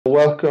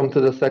Welcome to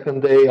the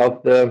second day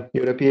of the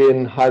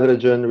European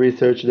Hydrogen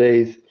Research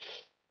Days.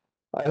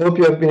 I hope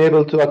you have been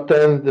able to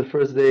attend the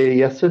first day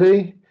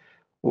yesterday,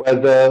 where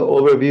the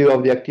overview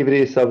of the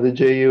activities of the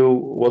JU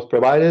was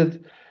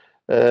provided,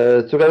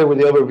 together with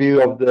the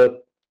overview of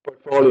the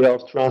portfolio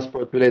of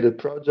transport-related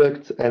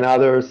projects and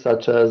others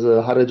such as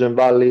Hydrogen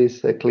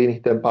Valleys, Clean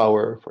Heat and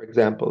Power, for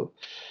example.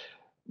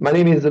 My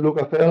name is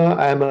Luca Feola.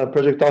 I'm a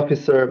project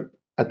officer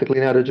at the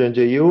Clean Hydrogen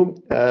JU.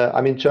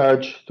 I'm in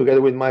charge, together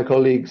with my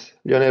colleagues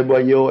Lionel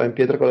Boyot and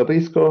Pietro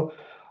Colaprisco,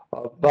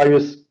 of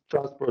various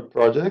transport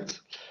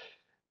projects.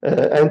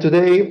 And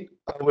today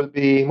I will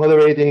be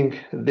moderating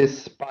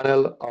this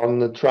panel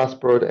on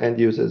transport and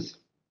uses.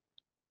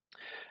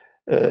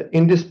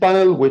 In this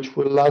panel, which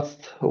will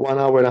last 1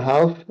 hour and a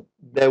half,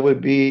 there will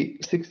be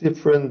 6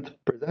 different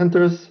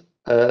presenters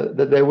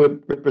that they will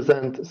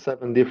represent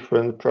 7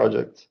 different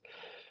projects.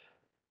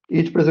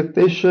 Each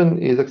presentation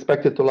is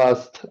expected to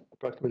last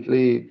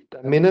approximately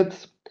 10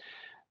 minutes,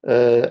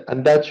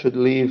 and that should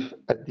leave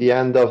at the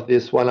end of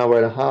this 1 hour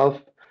and a half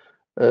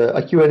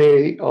a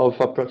Q&A of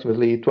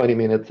approximately 20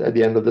 minutes at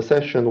the end of the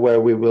session,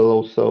 where we will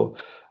also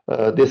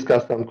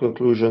discuss some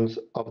conclusions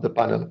of the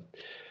panel.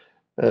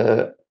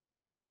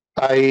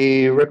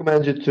 I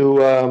recommend you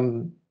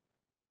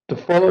to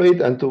follow it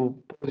and to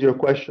pose your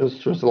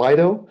questions through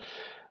Slido.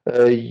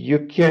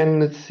 You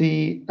can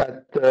see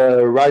at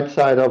the right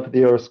side of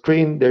your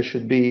screen, there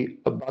should be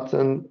a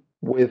button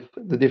with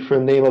the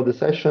different name of the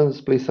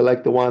sessions. Please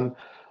select the one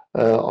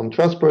on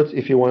transport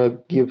if you want to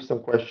give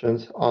some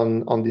questions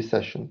on this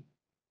session.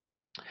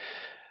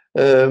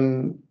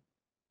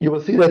 You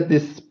will see that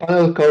this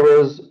panel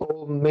covers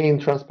all main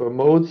transport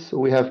modes.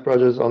 We have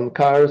projects on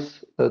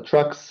cars,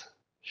 trucks,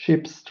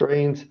 ships,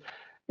 trains,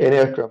 and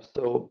aircraft.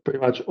 So pretty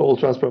much all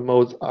transport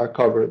modes are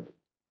covered.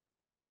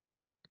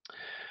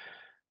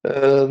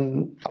 I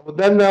will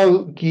then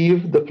now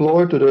give the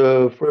floor to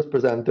the first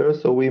presenter.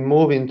 So we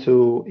move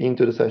into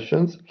the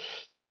sessions.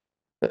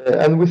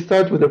 And we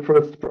start with the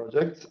first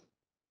project,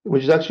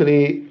 which is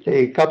actually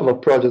a couple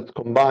of projects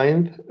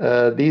combined.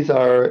 These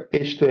are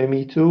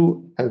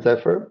H2ME2 and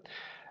ZEFER.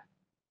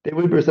 They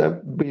will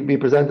be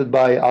presented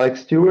by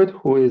Alex Stewart,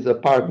 who is a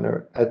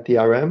partner at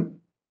TRM.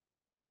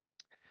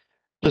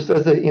 Just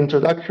as an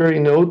introductory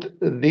note,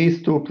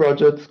 these 2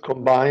 projects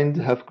combined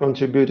have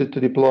contributed to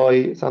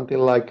deploy something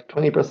like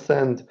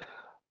 20%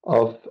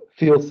 of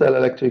fuel cell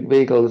electric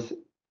vehicles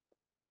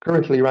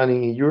currently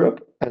running in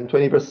Europe and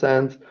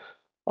 20%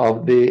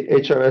 of the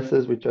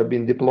HRSs which have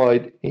been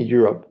deployed in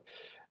Europe.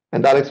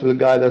 And Alex will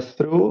guide us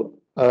through,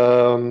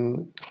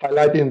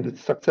 highlighting the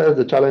success,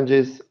 the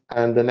challenges,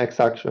 and the next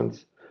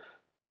actions.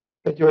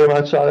 Thank you very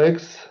much,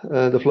 Alex.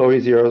 The floor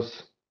is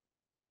yours.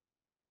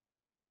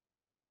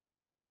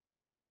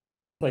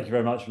 Thank you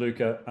very much,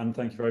 Luca, and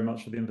thank you very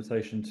much for the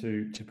invitation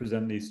to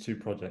present these 2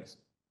 projects.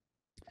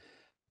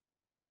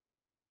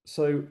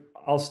 So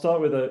I'll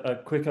start with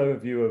a quick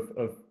overview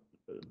of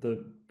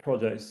the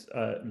projects.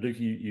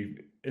 Luca,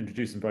 you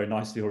introduced them very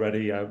nicely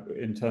already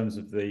in terms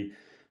of the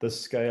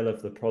scale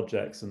of the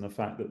projects and the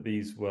fact that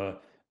these were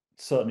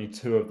certainly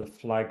 2 of the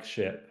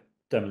flagship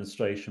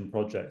demonstration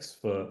projects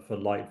for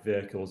light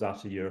vehicles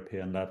at a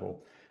European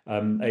level.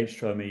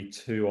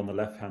 H2ME2 on the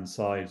left-hand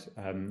side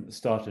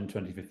started in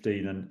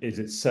 2015 and is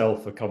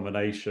itself a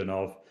combination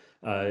of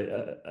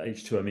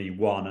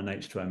H2ME1 and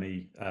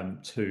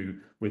H2ME2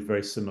 with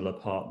very similar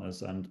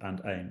partners and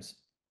aims.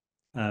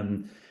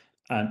 And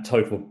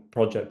total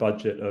project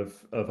budget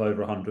of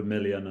over 100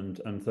 million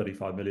and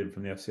 35 million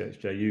from the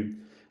FCHJU.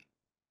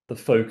 The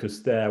focus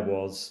there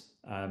was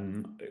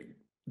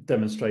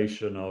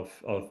demonstration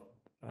of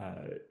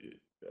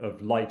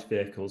light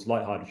vehicles,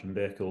 light hydrogen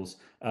vehicles,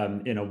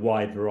 in a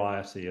wide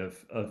variety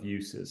of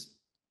uses,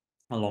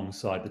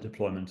 alongside the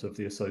deployment of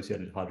the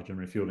associated hydrogen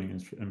refueling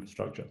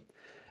infrastructure.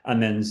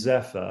 And then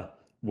ZEFER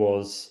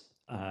was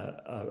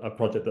a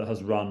project that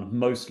has run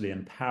mostly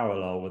in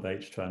parallel with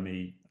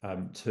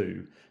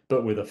H2ME2,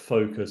 but with a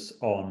focus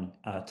on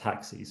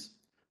taxis,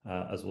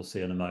 as we'll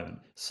see in a moment.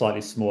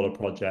 Slightly smaller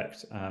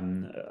project,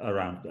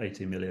 around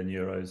 80 million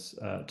euros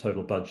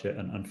total budget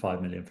and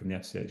 5 million from the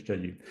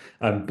FCHJU.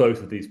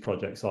 Both of these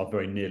projects are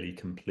very nearly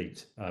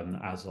complete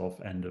as of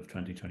end of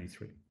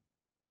 2023.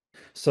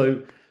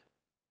 So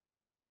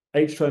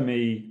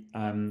H2ME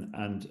and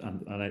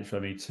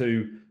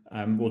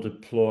H2ME2 will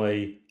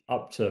deploy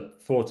up to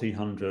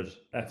 1,400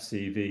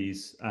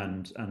 FCVs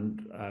and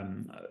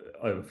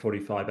over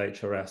 45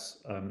 HRS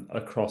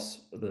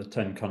across the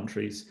 10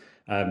 countries.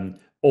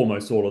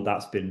 Almost all of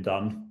that's been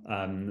done.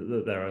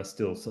 There are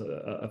still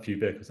a few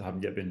vehicles that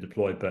haven't yet been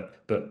deployed, but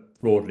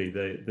broadly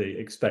the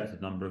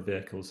expected number of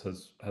vehicles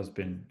has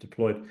been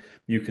deployed.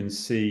 You can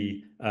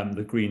see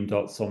the green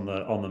dots on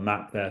the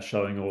map there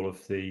showing all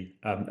of the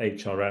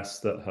HRS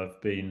that have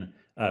been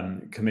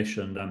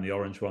commissioned and the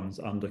orange ones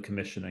under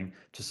commissioning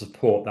to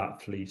support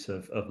that fleet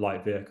of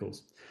light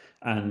vehicles.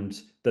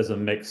 And there's a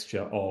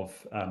mixture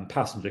of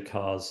passenger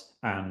cars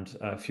and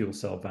fuel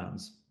cell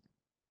vans.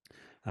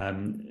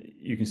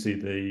 You can see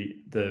the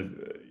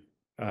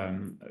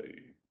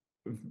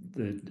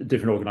the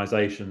different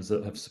organisations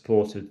that have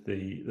supported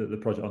the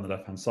project on the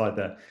left-hand side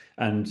there,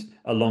 and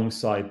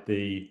alongside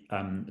the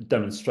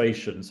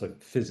demonstration, so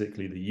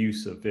physically the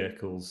use of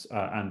vehicles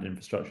and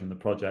infrastructure in the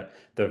project,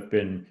 there have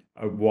been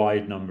a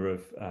wide number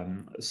of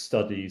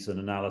studies and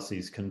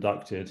analyses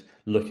conducted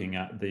looking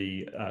at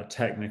the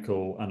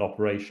technical and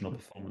operational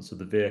performance of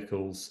the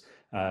vehicles,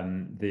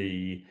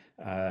 the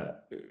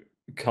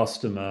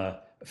customer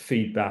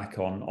feedback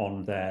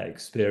on their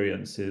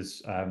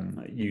experiences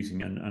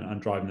using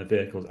and driving the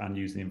vehicles and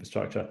using the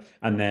infrastructure,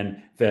 and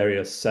then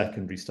various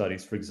secondary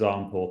studies, for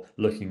example,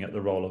 looking at the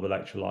role of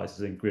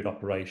electrolyzers in grid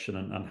operation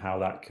and how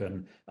that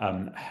can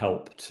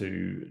help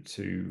to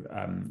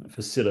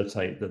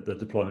facilitate the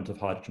deployment of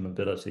hydrogen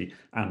mobility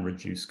and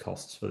reduce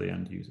costs for the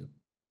end user.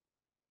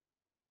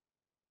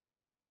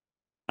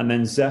 And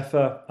then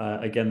ZEFER,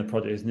 again, the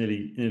project is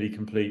nearly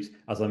complete.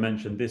 As I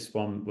mentioned, this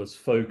one was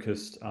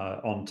focused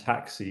on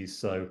taxis,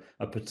 so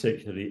a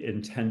particularly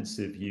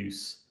intensive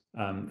use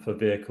for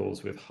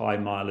vehicles with high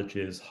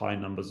mileages, high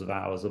numbers of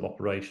hours of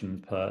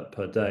operation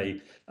per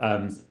day,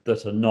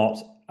 that are not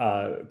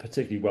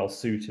particularly well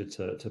suited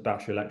to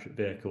battery electric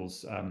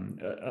vehicles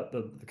at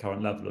the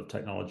current level of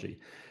technology.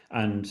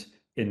 And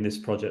in this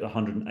project,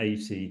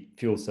 180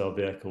 fuel cell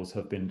vehicles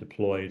have been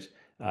deployed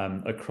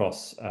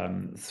across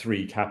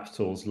 3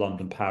 capitals,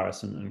 London,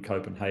 Paris and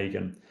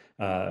Copenhagen,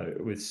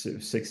 with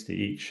 60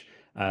 each.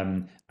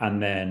 And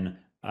then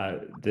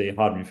the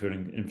hydrogen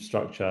refueling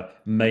infrastructure,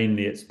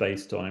 mainly it's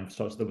based on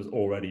infrastructure that was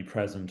already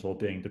present or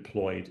being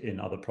deployed in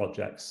other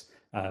projects,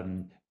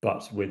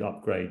 but with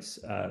upgrades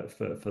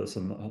for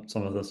some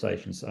of the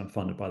stations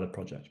funded by the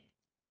project.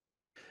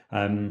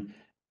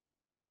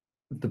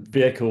 The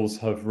vehicles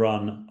have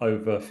run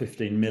over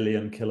 15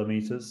 million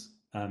kilometres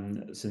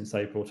since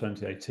April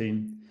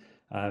 2018,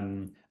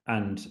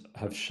 and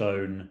have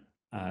shown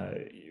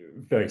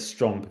very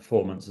strong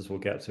performance, as we'll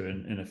get to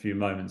in a few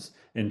moments,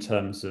 in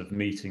terms of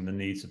meeting the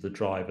needs of the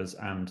drivers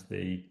and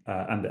the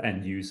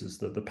end users,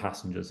 the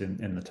passengers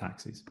in the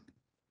taxis.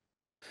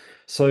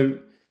 So,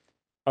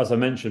 as I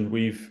mentioned,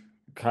 we've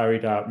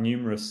carried out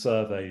numerous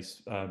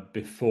surveys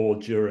before,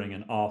 during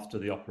and after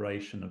the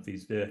operation of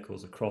these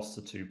vehicles across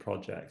the 2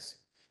 projects,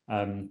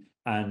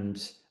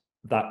 and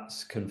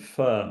that's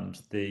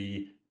confirmed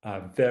the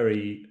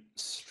very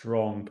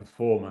strong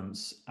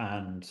performance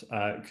and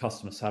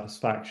customer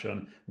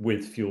satisfaction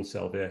with fuel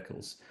cell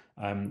vehicles.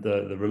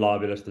 The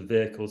reliability of the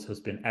vehicles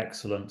has been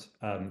excellent,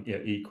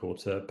 equal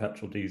to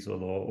petrol,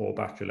 diesel or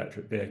battery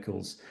electric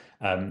vehicles.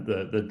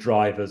 The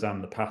drivers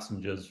and the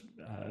passengers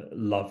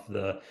love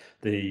the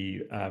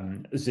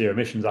zero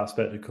emissions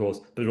aspect, of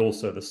course, but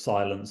also the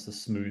silence, the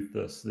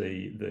smoothness,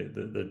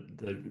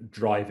 the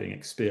driving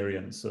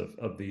experience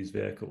of these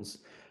vehicles,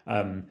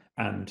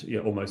 and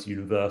almost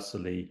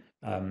universally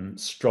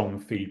strong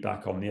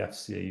feedback on the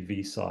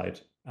FCEV side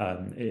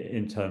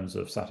in terms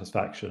of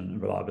satisfaction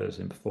and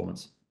reliability and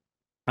performance.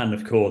 And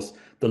of course,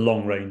 the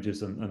long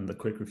ranges and the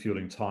quick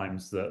refueling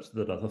times that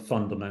are the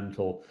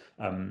fundamental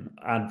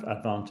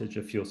advantage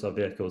of fuel cell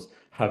vehicles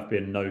have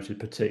been noted,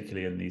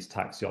 particularly in these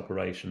taxi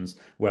operations,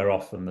 where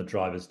often the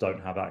drivers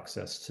don't have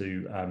access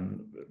to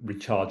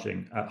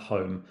recharging at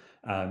home,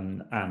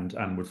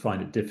 and would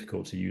find it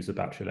difficult to use a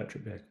battery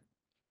electric vehicle.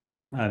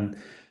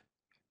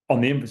 On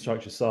the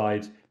infrastructure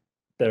side,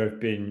 there have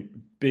been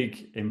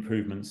big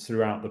improvements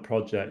throughout the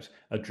project,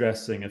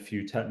 addressing a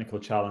few technical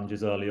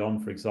challenges early on.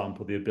 For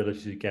example, the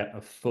ability to get a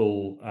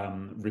full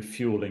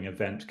refueling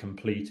event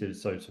completed,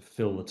 so to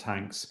fill the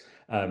tanks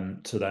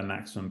to their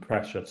maximum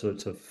pressure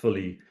to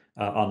fully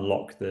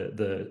unlock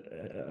the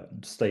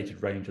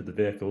stated range of the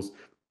vehicles.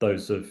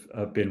 Those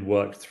have been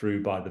worked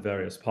through by the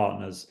various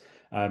partners,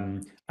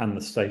 and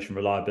the station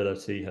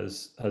reliability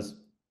has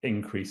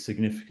increased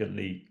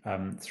significantly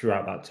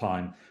throughout that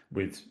time,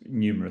 with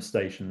numerous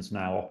stations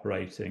now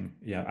operating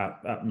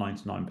at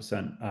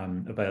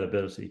 99%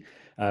 availability.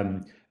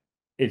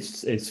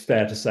 It's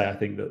fair to say, I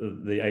think, that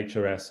the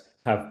HRS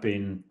have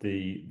been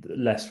the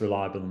less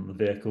reliable than the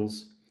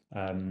vehicles,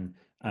 and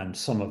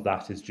some of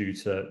that is due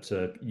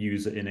to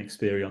user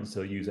inexperience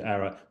or user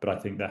error, but I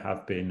think there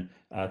have been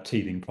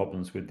teething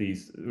problems with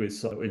these,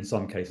 in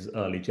some cases,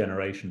 early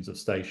generations of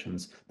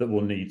stations that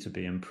will need to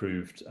be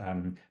improved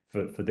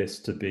for this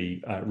to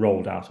be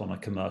rolled out on a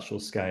commercial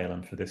scale,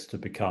 and for this to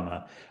become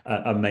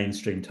a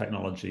mainstream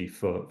technology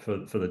for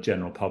the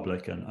general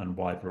public and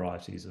wide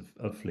varieties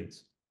of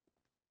fleets.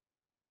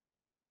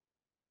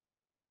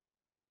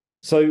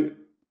 So,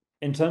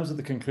 in terms of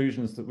the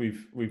conclusions that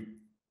we've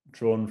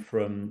drawn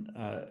from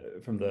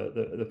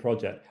the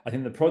project, I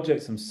think the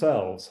projects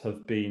themselves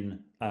have been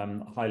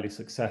highly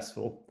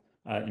successful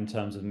in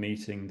terms of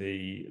meeting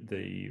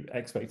the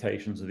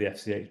expectations of the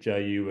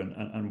FCHJU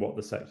and what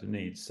the sector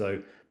needs.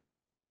 So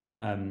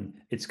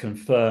it's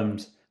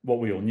confirmed what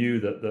we all knew,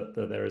 that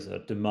there is a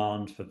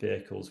demand for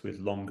vehicles with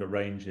longer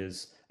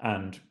ranges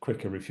and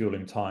quicker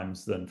refueling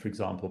times than, for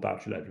example,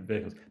 battery electric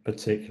vehicles,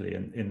 particularly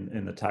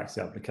in the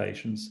taxi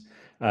applications.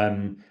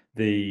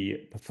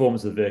 The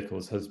performance of the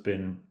vehicles has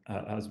been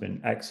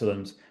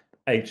excellent.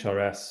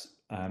 HRS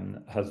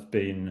has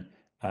been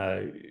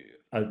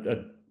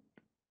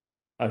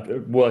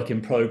work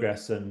in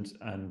progress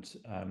and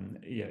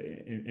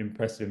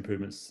impressive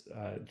improvements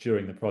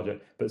during the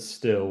project, but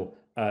still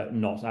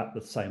not at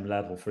the same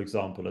level, for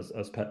example,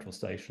 as petrol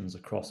stations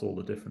across all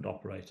the different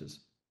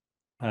operators.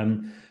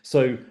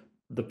 So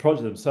the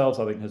project themselves,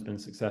 I think, has been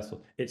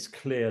successful. It's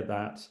clear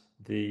that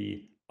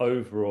the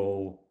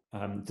overall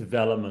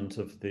development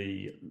of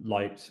the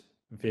light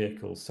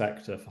vehicle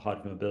sector for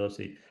hydrogen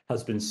mobility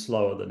has been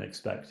slower than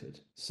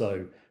expected.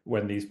 So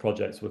when these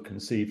projects were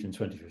conceived in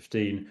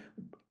 2015,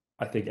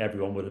 I think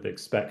everyone would have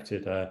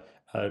expected a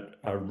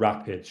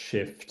rapid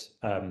shift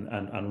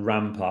and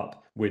ramp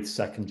up with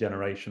second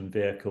generation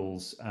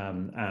vehicles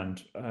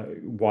and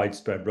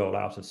widespread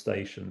rollout of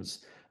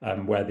stations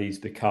where these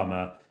become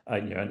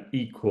an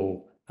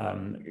equal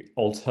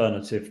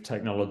alternative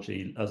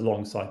technology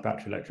alongside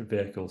battery electric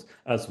vehicles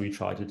as we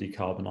try to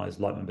decarbonize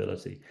light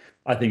mobility.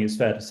 I think it's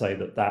fair to say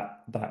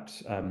that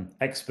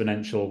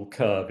exponential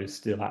curve is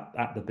still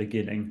at the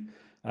beginning,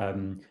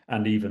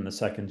 and even the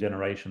second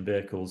generation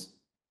vehicles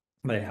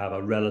may have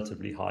a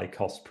relatively high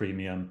cost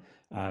premium,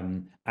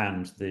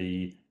 and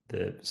the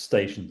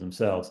stations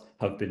themselves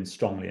have been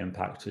strongly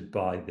impacted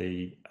by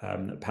the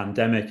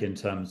pandemic in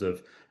terms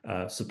of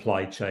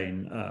supply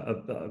chain,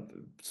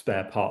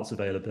 spare parts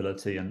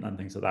availability and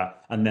things like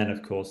that. And then,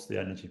 of course, the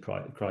energy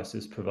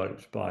crisis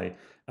provoked by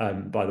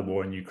the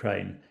war in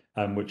Ukraine,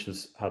 which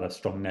has had a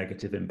strong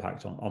negative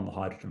impact on the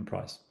hydrogen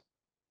price.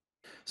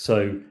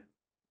 So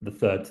the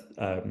third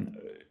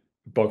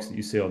box that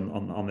you see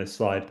on this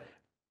slide,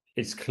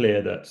 it's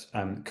clear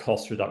that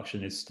cost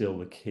reduction is still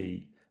the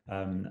key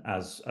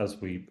as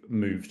we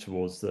move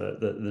towards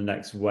the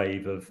next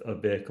wave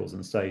of vehicles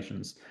and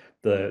stations.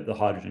 The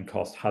hydrogen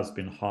cost has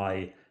been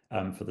high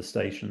for the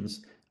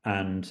stations,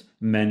 and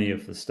many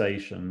of the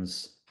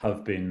stations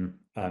have been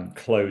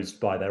closed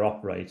by their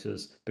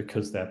operators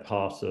because they're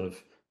part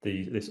of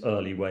this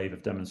early wave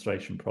of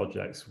demonstration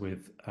projects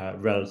with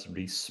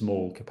relatively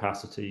small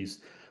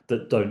capacities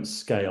that don't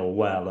scale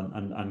well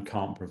and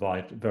can't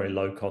provide very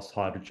low cost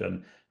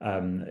hydrogen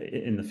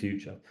in the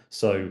future.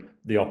 So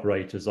the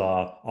operators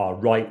are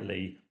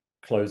rightly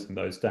closing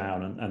those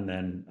down and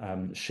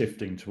then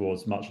shifting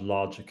towards much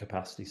larger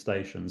capacity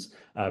stations,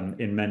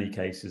 in many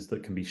cases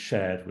that can be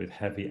shared with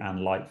heavy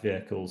and light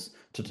vehicles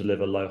to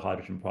deliver low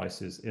hydrogen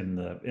prices in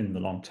the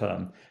long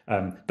term.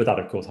 But that,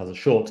 of course, has a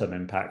short-term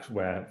impact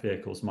where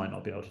vehicles might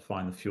not be able to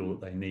find the fuel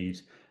that they need,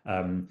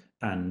 and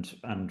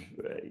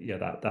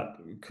that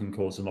can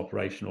cause some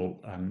operational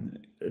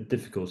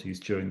difficulties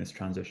during this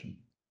transition.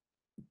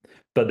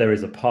 But there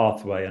is a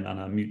pathway and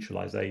a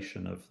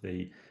mutualization of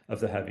the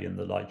heavy and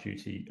the light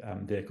duty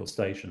vehicle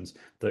stations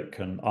that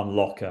can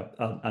unlock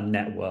a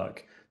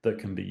network that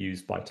can be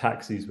used by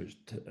taxis, which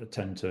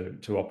tend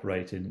to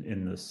operate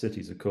in the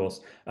cities, of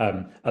course,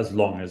 as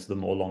long as the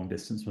more long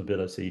distance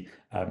mobility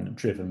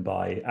driven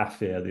by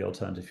AFIR, the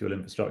Alternative Fuel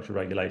Infrastructure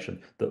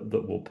Regulation,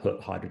 that will put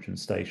hydrogen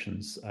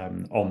stations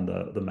on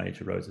the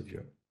major roads of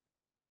Europe.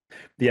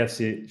 The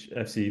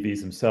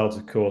FCEVs themselves,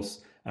 of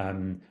course,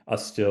 are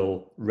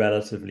still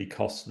relatively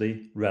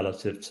costly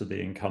relative to the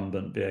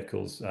incumbent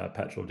vehicles,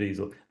 petrol,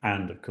 diesel,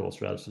 and of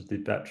course relative to the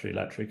battery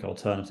electric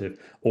alternative,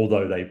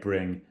 although they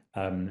bring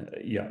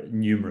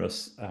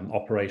numerous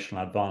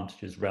operational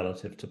advantages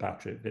relative to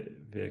battery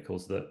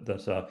vehicles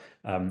that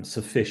are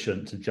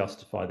sufficient to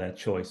justify their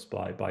choice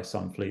by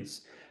some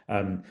fleets.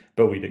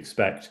 But we'd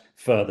expect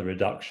further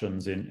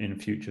reductions in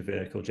future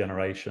vehicle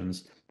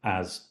generations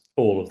as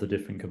all of the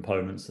different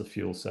components, the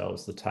fuel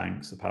cells, the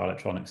tanks, the power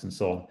electronics, and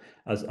so on,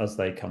 as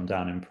they come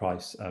down in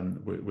price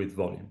with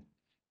volume.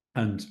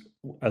 And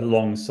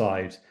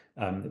alongside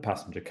the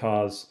passenger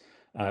cars,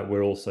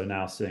 we're also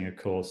now seeing, of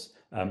course,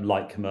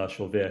 light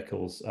commercial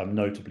vehicles,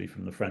 notably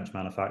from the French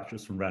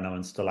manufacturers, from Renault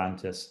and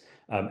Stellantis,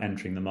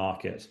 entering the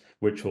market,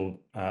 which will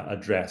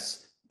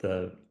address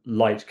the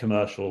light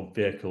commercial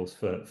vehicles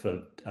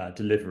for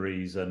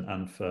deliveries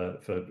and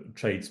for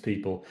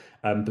tradespeople,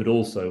 but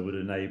also would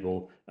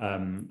enable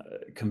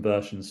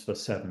conversions for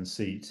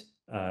 7-seat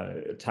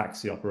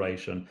taxi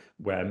operation,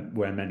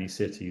 where many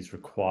cities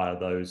require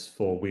those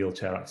for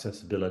wheelchair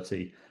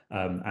accessibility,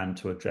 and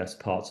to address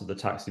parts of the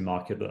taxi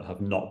market that have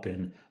not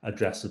been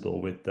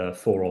addressable with the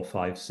 4 or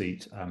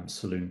 5-seat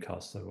saloon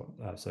cars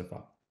so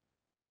far.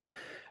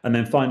 And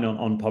then finally,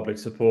 on public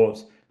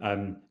support,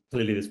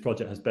 clearly this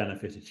project has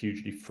benefited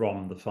hugely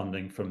from the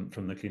funding from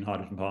the Clean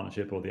Hydrogen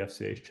Partnership, or the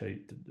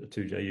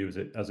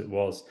FCH2JU as it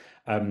was,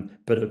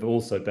 but have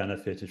also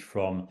benefited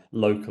from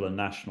local and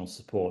national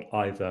support,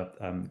 either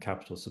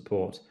capital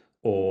support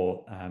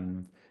or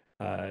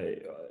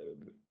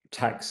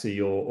taxi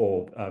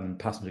or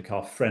passenger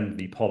car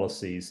friendly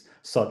policies,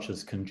 such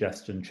as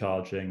congestion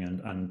charging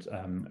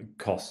and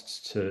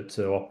costs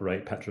to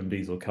operate petrol and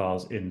diesel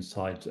cars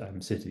inside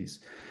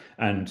cities.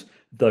 And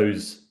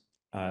those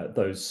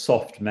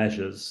soft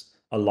measures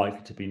are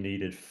likely to be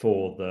needed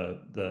for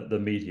the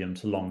medium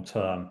to long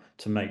term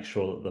to make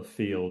sure that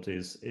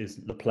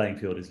the playing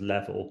field is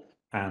level,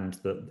 and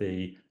that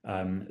the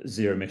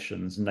zero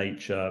emissions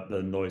nature,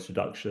 the noise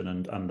reduction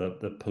and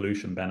the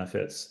pollution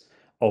benefits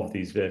of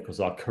these vehicles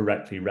are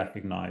correctly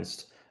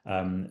recognised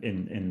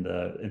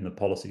in the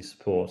policy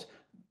support,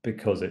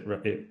 because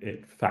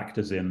it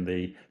factors in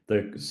the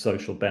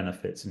social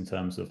benefits in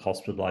terms of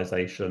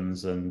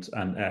hospitalizations and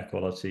air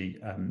quality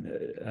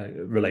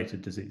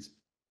related disease.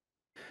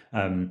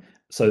 And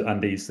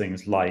these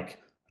things like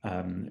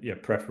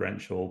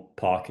preferential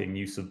parking,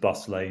 use of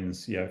bus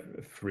lanes,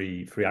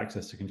 free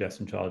access to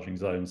congestion charging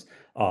zones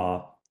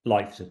are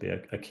likely to be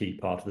a key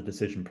part of the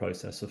decision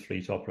process of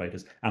fleet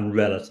operators, and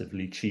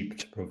relatively cheap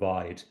to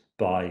provide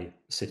by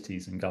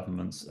cities and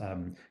governments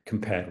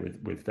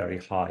compared with very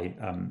high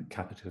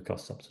capital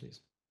cost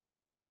subsidies.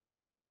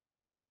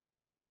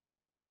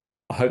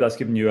 I hope that's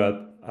given you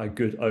a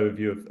good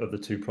overview of the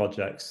two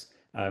projects.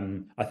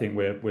 I think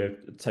we're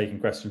taking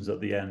questions at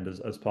the end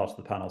as part of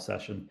the panel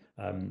session,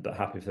 but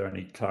happy if there are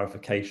any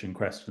clarification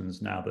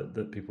questions now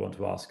that people want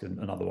to ask,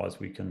 and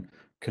otherwise we can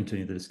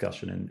continue the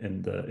discussion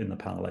in the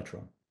panel later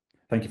on.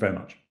 Thank you very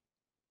much.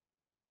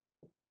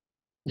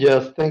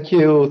 Yes, thank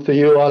you to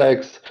you,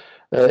 Alex.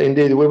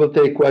 Indeed, we will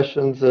take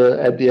questions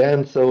at the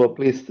end, so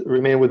please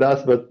remain with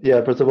us. But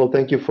yeah, first of all,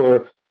 thank you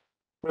for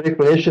the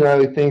explanation.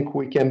 I think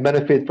we can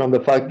benefit from the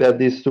fact that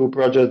these two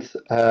projects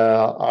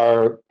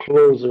are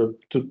closer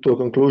to a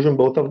conclusion,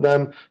 both of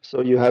them.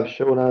 So you have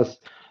shown us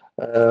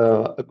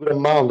a good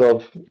amount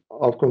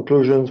of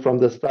conclusions from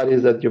the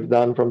studies that you've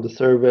done, from the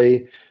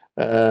survey.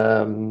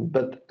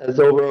 But as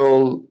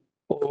overall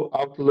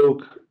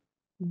outlook,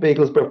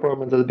 vehicles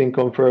performance has been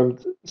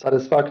confirmed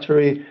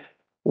satisfactory.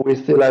 We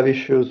still have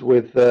issues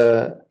with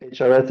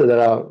HRS that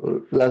are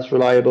less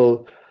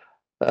reliable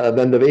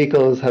than the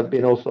vehicles, have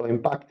been also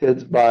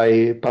impacted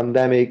by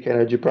pandemic,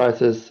 energy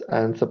prices,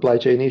 and supply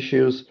chain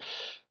issues.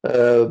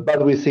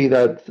 But we see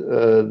that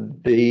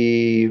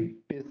the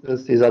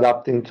business is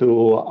adapting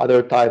to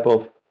other type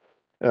of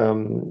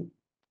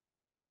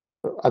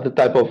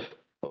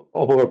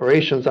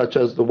operations, such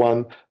as the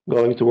one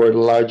going toward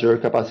larger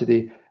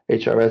capacity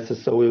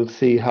HRSs. So we'll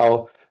see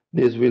how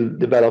this will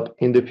develop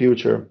in the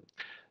future.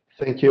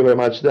 Thank you very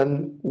much.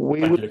 Then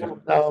we will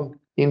move now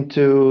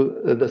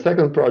into the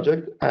second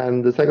project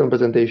and the second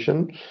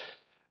presentation.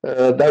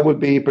 That would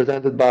be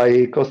presented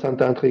by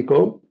Constantin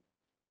Tricaud,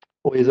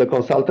 who is a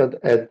consultant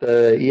at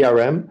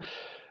ERM.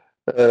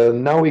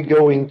 Now we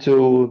go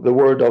into the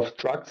world of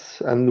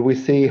trucks, and we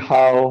see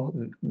how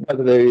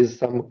whether there is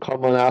some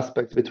common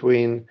aspects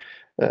between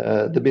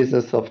the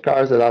business of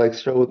cars that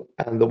Alex showed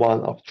and the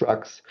one of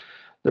trucks.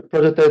 The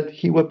project that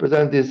he will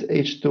present is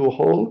H2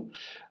 Whole,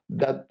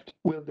 that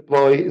will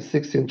deploy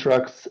 16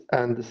 trucks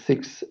and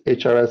 6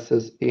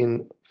 HRSs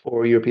in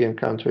 4 European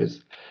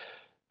countries.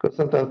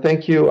 Constantin,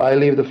 thank you. I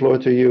leave the floor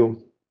to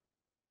you.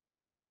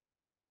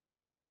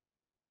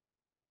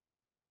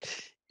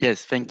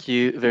 Yes, thank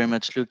you very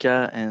much,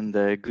 Luca, and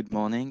good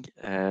morning.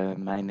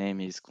 My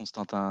name is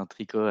Constantin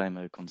Tricaud. I'm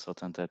a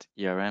consultant at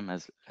ERM,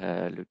 as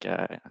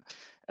Luca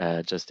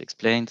just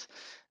explained.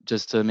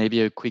 Just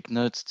maybe a quick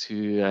note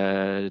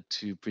to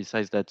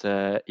precise that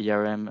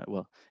ERM,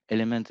 well,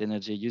 Element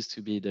Energy used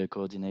to be the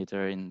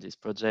coordinator in this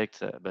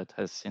project, but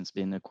has since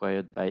been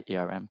acquired by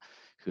ERM,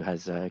 who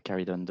has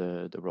carried on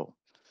the role.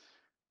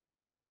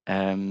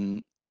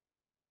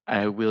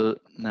 I will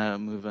now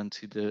move on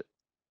to the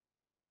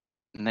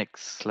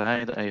next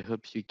slide. I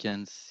hope you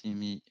can see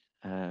me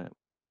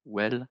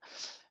well.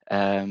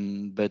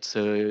 But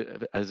so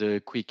as a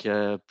quick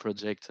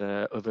project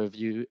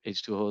overview,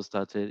 H2O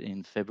started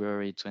in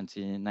February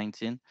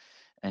 2019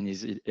 and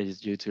is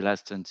due to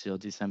last until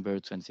December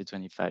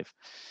 2025.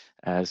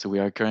 So we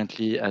are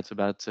currently at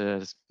about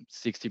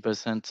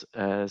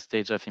 60%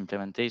 stage of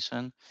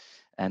implementation.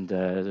 And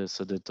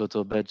so the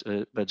total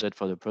budget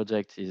for the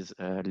project is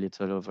a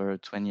little over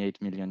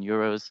 28 million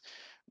euros,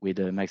 with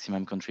a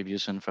maximum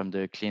contribution from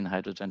the Clean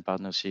Hydrogen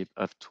Partnership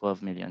of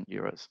 12 million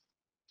euros.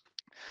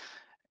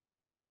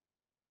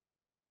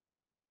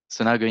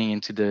 So now going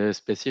into the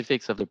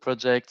specifics of the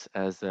project,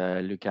 as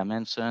Luca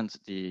mentioned,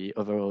 the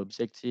overall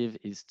objective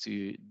is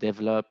to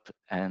develop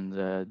and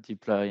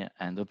deploy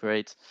and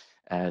operate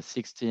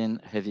 16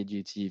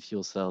 heavy-duty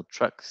fuel cell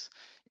trucks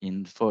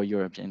in 4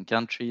 European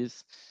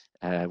countries,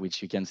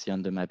 which you can see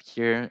on the map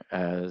here.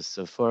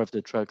 So 4 of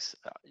the trucks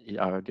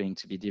are going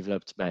to be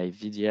developed by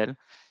VDL,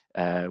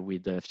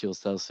 with the fuel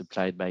cells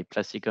supplied by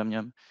Plastic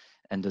Omnium,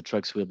 and the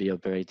trucks will be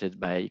operated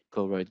by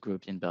Colruyt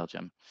Group in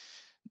Belgium.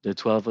 The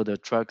 12 other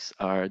trucks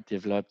are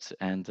developed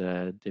and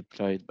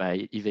deployed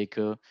by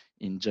Iveco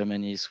in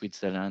Germany,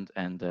 Switzerland,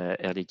 and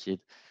Air Liquide,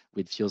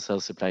 with fuel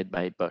cells supplied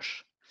by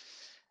Bosch.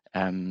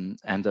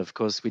 And of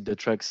course, with the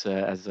trucks,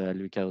 as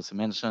Luca also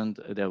mentioned,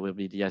 there will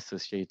be the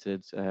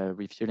associated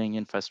refueling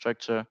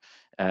infrastructure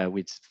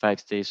with 5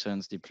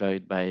 stations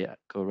deployed by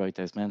Colruyt,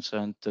 as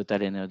mentioned,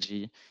 Total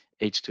Energy,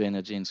 H2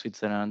 Energy in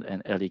Switzerland,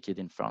 and Air Liquide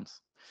in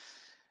France.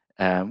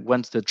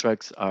 Once the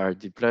trucks are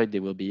deployed, they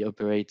will be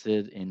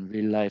operated in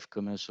real-life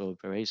commercial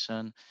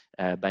operation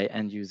by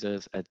end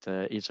users at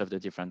each of the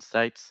different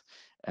sites,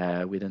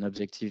 with an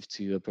objective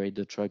to operate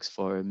the trucks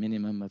for a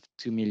minimum of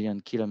 2 million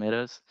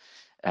kilometers,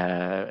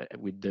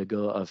 with the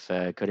goal of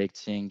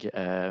collecting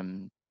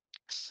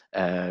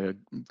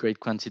great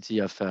quantity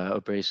of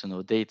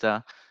operational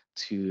data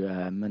to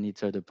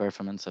monitor the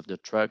performance of the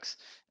trucks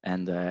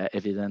and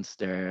evidence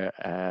their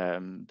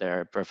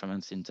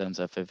performance in terms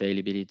of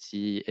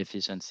availability,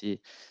 efficiency,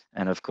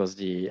 and of course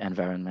the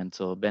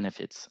environmental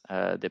benefits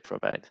they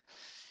provide.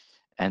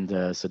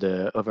 And so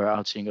the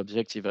overarching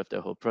objective of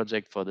the whole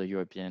project for the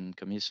European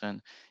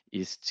Commission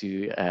is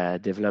to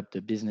develop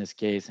the business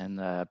case and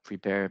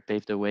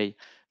pave the way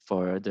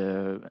for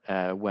the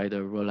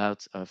wider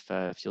rollout of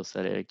fuel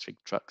cell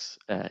electric trucks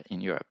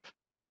in Europe.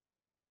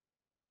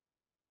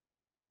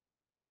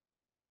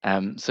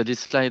 So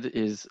this slide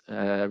is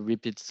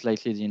repeats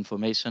slightly the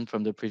information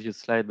from the previous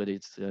slide, but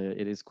it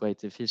is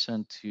quite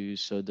efficient to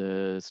show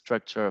the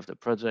structure of the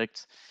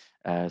project.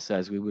 So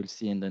as we will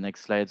see in the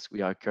next slides,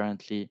 we are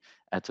currently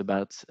at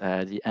about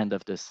the end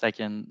of the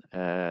second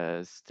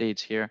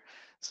stage here.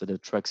 So the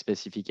truck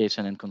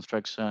specification and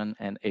construction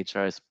and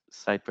HRS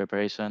site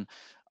preparation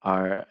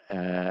are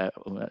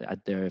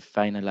at their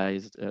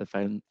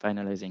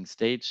finalizing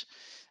stage.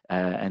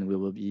 And we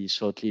will be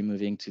shortly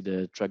moving to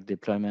the truck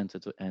deployment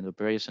and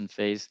operation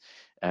phase,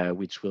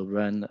 which will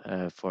run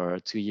for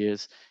 2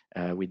 years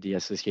with the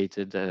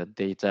associated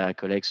data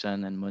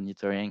collection and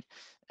monitoring,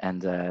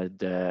 and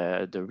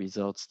the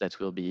results that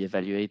will be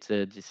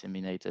evaluated,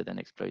 disseminated, and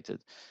exploited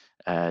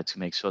to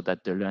make sure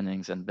that the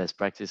learnings and best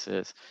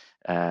practices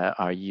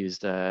are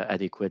used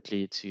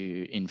adequately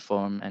to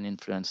inform and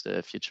influence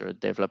the future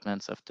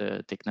developments of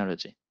the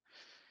technology.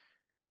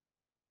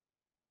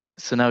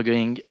 So now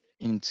going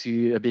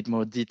into a bit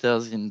more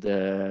details in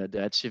the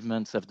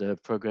achievements of the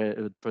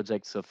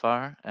project so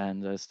far,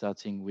 and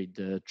starting with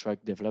the truck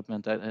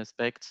development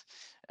aspect.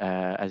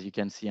 As you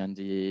can see on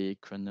the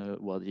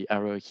the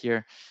arrow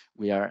here,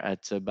 we are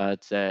at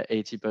about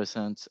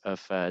 80%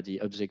 of the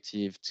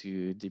objective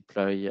to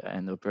deploy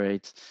and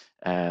operate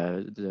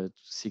the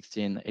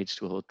 16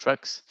 H2O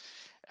trucks.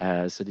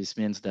 So this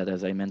means that,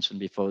 as I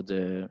mentioned before,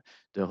 the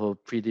whole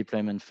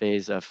pre-deployment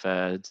phase of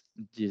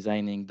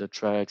designing the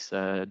trucks,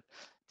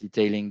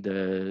 detailing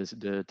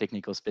the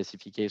technical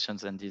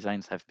specifications and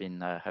designs have been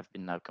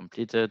now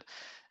completed.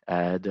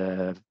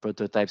 The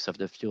prototypes of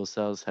the fuel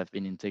cells have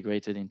been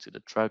integrated into the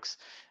trucks,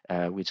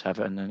 which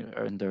have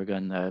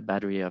undergone a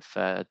battery of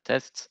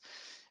tests.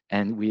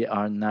 And we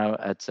are now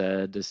at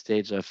the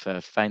stage of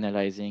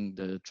finalizing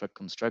the truck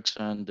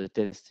construction, the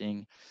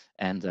testing,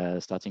 and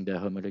starting the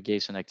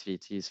homologation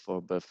activities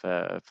for both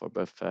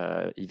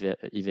Iveco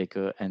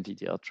and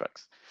VDL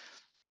trucks.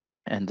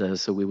 And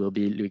so we will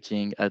be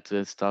looking at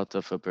the start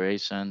of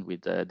operation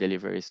with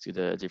deliveries to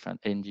the different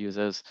end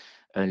users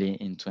early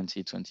in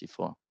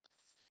 2024.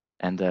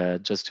 And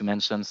just to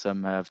mention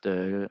some of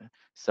the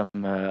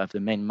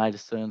main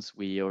milestones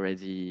we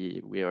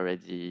already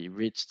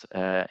reached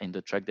in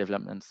the truck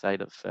development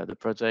side of the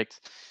project.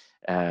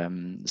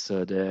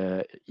 So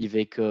the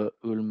Iveco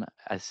Ulm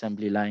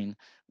assembly line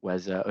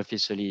was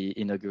officially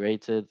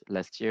inaugurated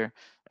last year.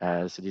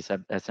 So this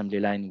assembly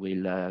line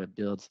will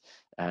build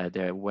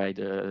their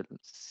wider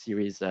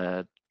series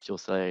fuel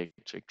cell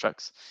electric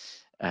trucks.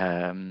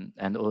 And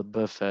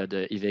both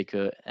the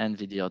Iveco and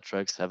VDL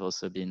trucks have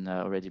also been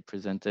already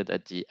presented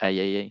at the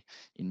IAA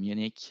in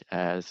Munich.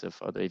 So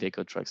for the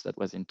Iveco trucks, that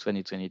was in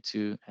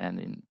 2022, and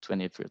in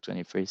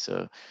 2023,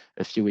 so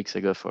a few weeks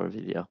ago for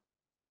VDL.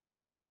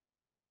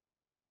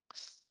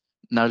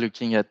 Now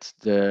looking at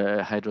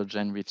the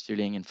hydrogen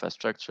refueling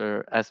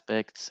infrastructure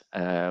aspect,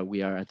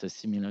 we are at a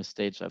similar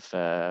stage of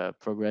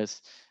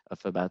progress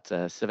of about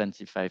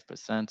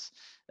 75%,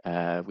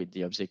 with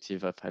the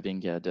objective of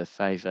having the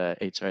 5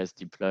 HRS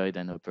deployed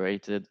and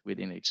operated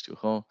within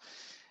H2O.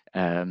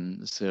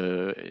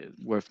 So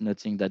worth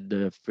noting that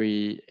the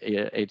 3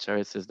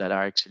 HRSs that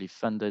are actually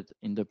funded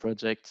in the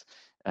project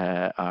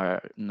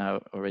are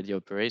now already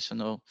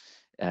operational.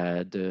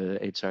 The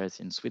HRS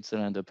in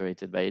Switzerland,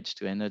 operated by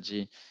H2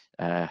 Energy,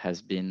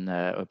 has been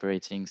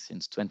operating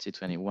since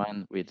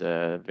 2021 with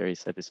a very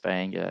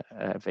satisfying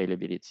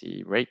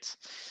availability rate.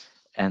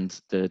 And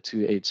the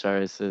 2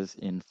 HRSs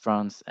in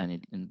France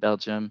and in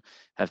Belgium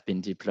have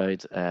been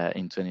deployed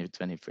in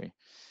 2023.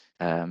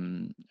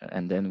 And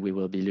then we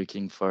will be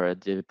looking for a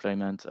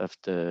deployment of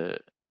the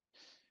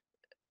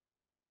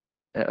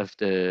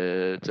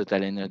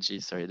Total Energy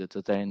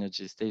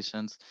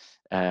stations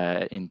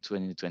in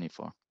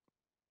 2024.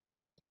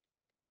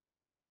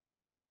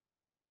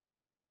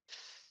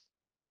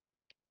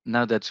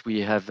 Now that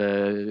we have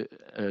a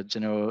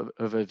general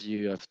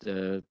overview of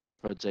the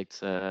project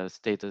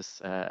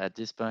status at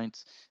this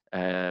point,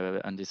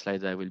 on this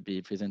slide I will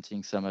be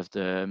presenting some of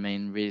the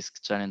main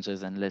risks,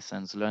 challenges, and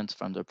lessons learned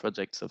from the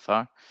project so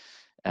far.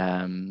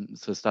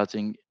 So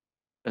starting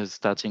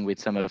with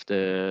some of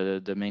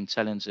the main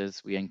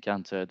challenges we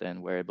encountered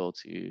and were able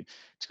to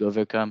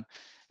overcome.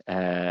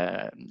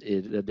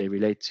 They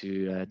relate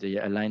to the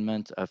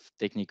alignment of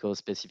technical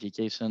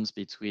specifications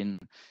between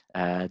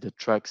the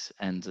trucks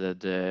and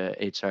the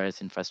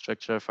HRS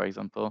infrastructure, for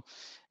example,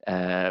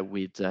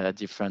 with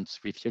different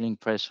refueling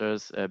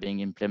pressures being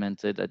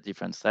implemented at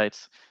different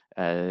sites.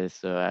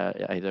 So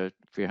either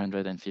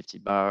 350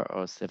 bar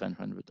or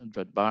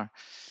 700 bar.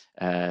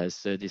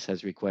 So this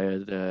has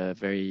required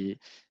very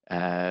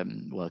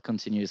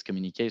continuous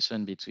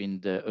communication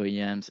between the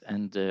OEMs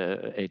and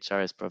the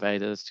HRS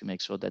providers to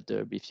make sure that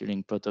the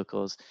refueling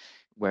protocols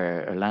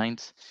were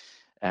aligned.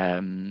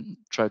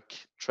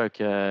 Truck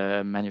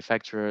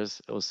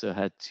manufacturers also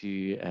had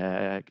to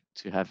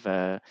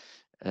have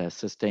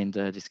sustained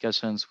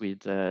discussions with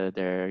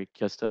their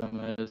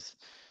customers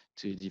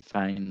to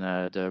define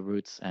the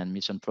routes and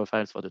mission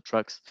profiles for the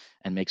trucks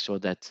and make sure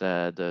that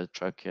the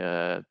truck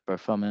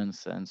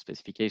performance and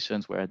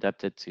specifications were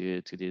adapted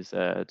to these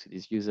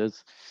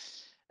users.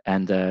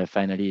 And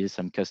finally,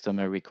 some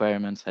customer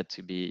requirements had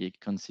to be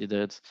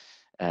considered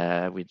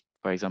with,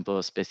 for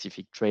example,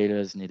 specific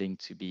trailers needing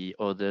to be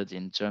ordered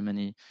in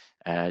Germany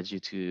due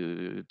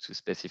to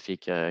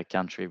specific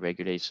country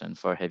regulation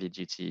for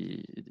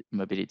heavy-duty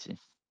mobility.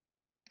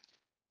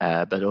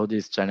 But all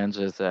these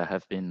challenges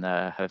have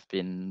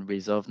been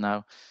resolved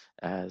now,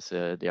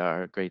 so there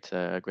are great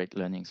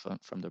learnings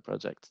from the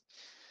project.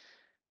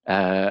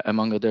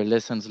 Among other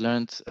lessons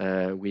learned,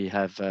 we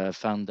have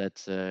found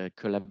that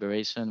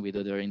collaboration with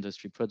other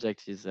industry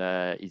projects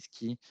is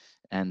key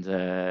and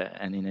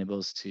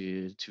enables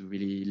to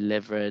really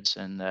leverage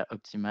and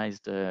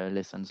optimize the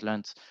lessons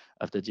learned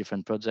of the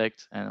different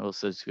projects, and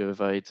also to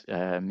avoid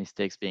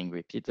mistakes being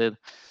repeated.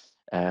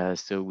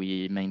 So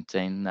we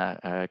maintain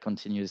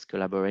continuous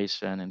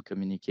collaboration and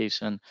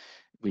communication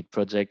with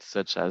projects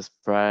such as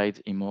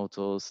Pride,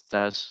 Immortal,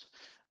 Stash,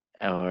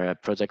 or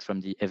projects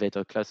from the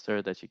Elevator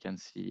cluster that you can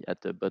see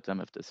at the bottom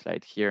of the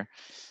slide here.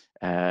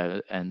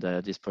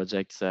 These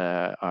projects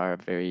are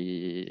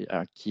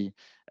key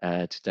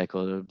to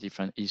tackle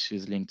different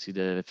issues linked to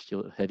the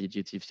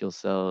heavy-duty fuel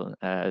cell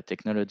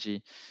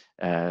technology,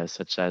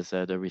 such as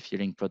the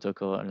refueling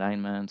protocol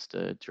alignment,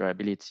 the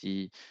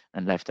durability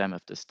and lifetime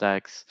of the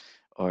stacks,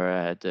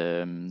 or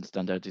the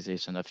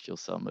standardization of fuel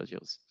cell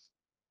modules.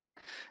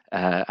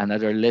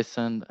 Another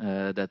lesson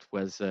that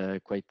was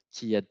quite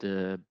key at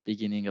the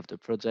beginning of the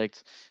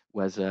project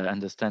was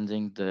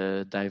understanding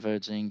the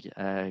diverging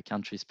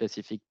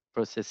country-specific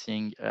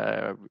permitting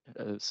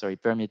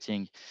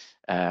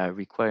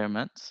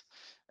requirements.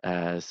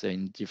 So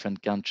in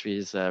different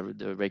countries,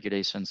 the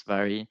regulations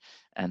vary,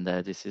 and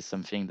this is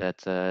something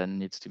that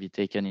needs to be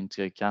taken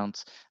into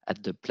account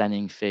at the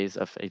planning phase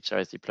of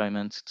HRS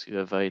deployment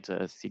to avoid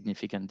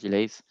significant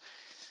delays.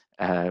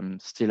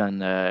 Still on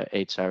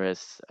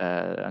HRS,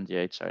 on the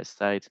HRS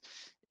side,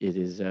 it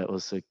is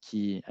also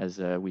key, as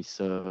we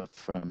saw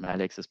from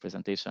Alex's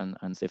presentation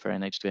on ZEFER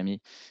and H2ME,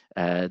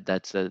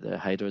 that the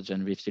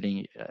hydrogen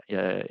refueling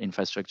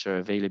infrastructure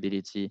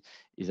availability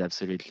is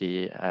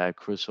absolutely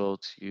crucial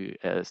to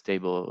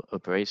stable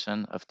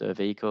operation of the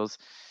vehicles.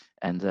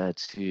 And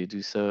to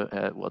do so,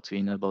 to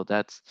enable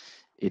that,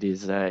 it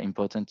is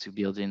important to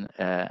build in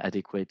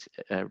adequate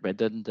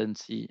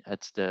redundancy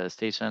at the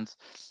stations.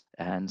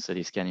 And so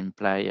this can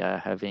imply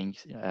having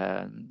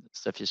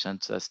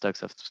sufficient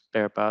stocks of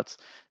spare parts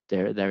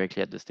there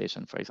directly at the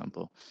station, for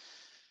example.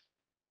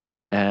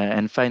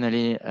 And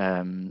finally,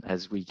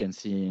 as we can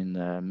see in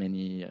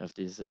many of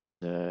these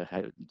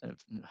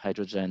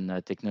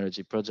hydrogen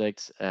technology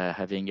projects,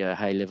 having a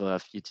high level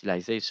of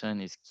utilization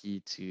is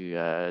key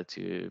to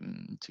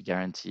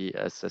guarantee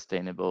a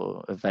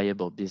sustainable, a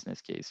viable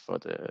business case for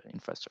the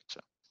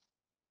infrastructure.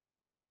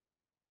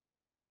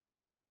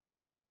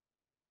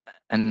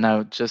 And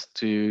now, just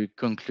to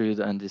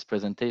conclude on this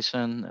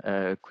presentation,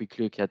 a quick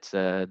look at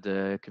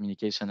the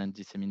communication and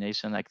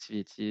dissemination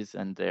activities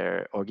and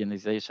their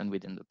organization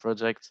within the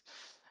project.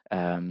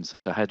 So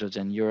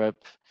Hydrogen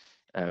Europe,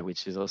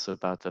 which is also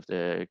part of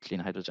the Clean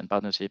Hydrogen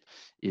Partnership,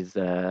 is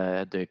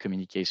the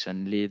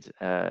communication lead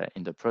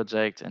in the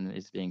project and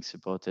is being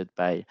supported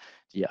by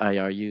the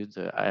IRU,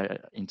 the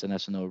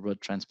International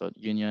Road Transport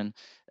Union,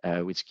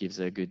 which gives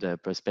a good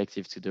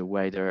perspective to the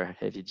wider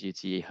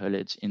heavy-duty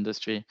haulage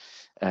industry.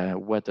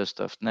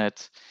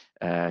 Waterstoffnet,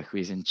 who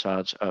is in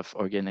charge of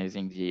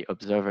organizing the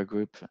observer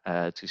group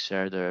to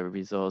share the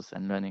results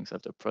and learnings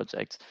of the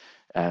project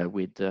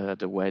with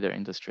the wider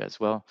industry as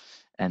well.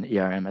 And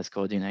ERM as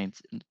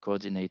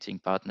coordinating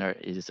partner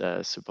is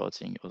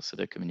supporting also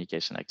the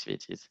communication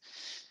activities.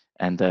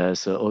 And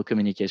so all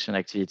communication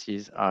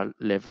activities are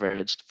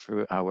leveraged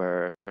through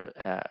our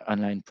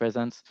online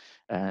presence,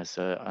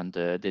 so on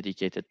the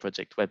dedicated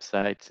project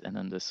website and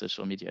on the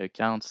social media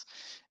accounts.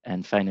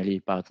 And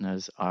finally,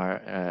 partners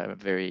are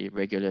very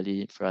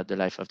regularly throughout the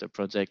life of the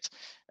project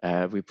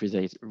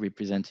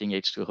representing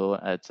H2O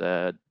at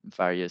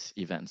various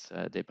events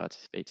they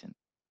participate in.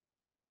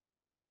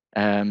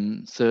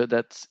 So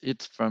that's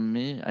it from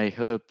me. I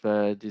hope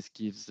this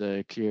gives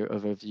a clear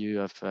overview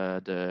of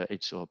the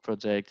H2O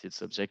project,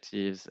 its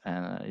objectives,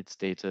 and its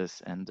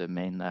status, and the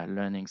main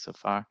learnings so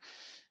far.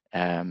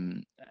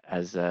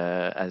 As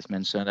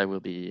mentioned, I will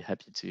be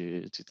happy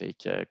to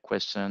take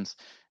questions,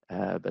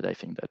 but I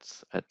think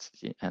that's at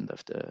the end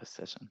of the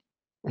session.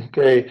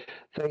 Okay,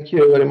 thank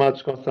you very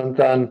much,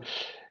 Constantin.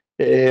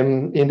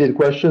 Indeed,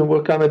 question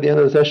will come at the end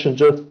of the session.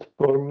 Just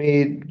for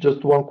me,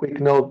 just one quick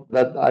note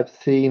that I've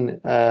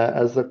seen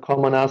as a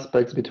common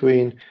aspects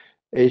between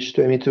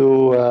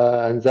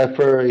H22 and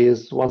ZEFER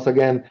is once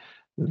again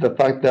the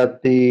fact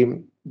that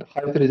the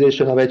high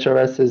utilization of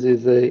HRSs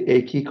is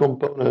a key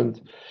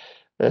component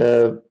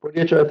for the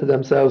HRSs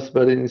themselves,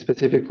 but in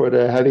specific for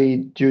the heavy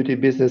duty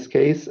business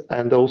case,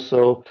 and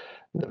also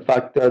the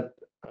fact that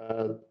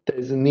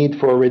there's a need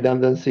for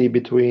redundancy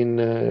between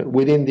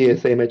within the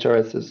same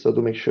HRSs, so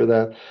to make sure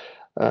that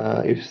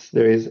if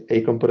there is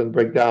a component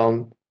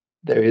breakdown,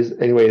 there is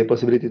anyway the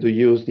possibility to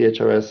use the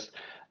HRS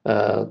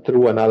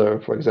through another,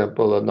 for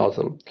example, a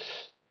nozzle.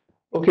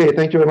 Okay,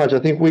 thank you very much. I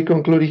think we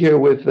conclude here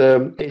with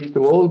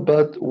H2O,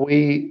 but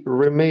we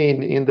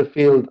remain in the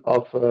field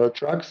of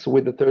trucks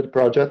with the third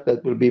project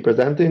that we'll be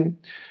presenting,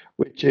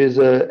 which is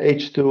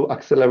H2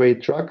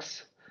 Accelerate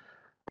Trucks,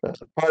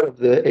 part of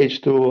the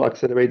H2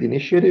 Accelerate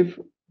initiative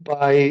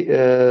by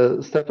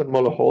Steffen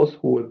Møller-Holst,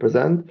 who will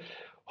present,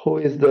 who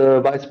is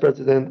the Vice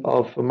President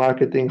of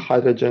Marketing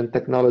Hydrogen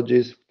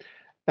Technologies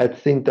at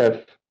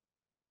SINTEF.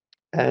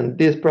 And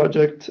this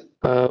project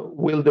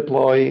will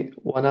deploy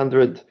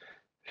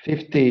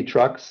 150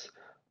 trucks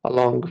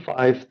along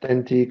 5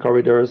 TEN-T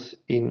corridors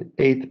in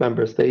 8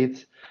 member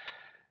states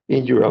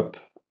in Europe.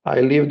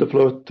 I leave the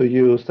floor to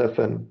you,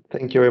 Steffen.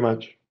 Thank you very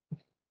much.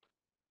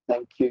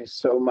 Thank you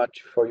so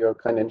much for your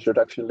kind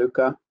introduction,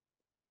 Luca.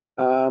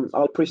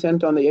 I'll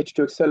present on the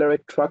H2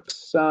 Accelerate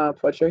Trucks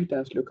project.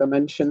 As Luca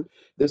mentioned,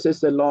 this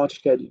is a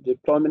large-scale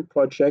deployment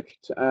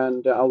project,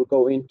 and I'll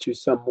go into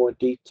some more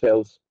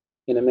details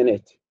in a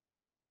minute.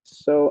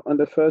 So on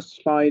the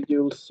first slide,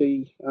 you'll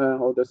see,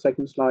 or the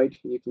second slide,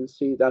 you can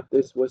see that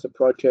this was a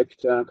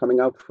project coming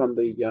out from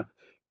the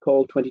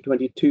call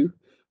 2022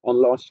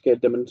 on large-scale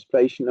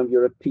demonstration of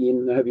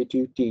European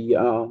heavy-duty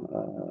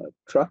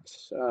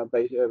trucks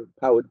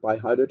powered by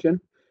hydrogen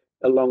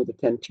along the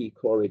TEN-T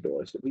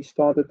corridors. We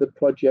started the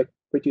project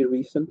pretty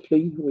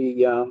recently.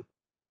 We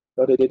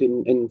started it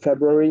in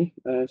February,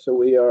 so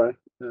we are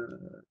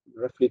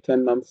roughly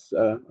 10 months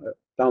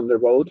down the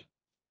road.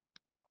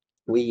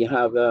 We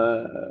have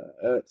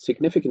a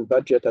significant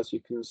budget, as you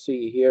can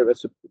see here, a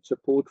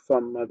support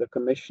from the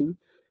Commission,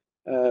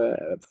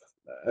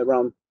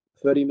 around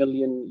 30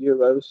 million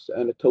euros,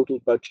 and a total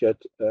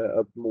budget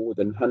of more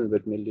than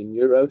 100 million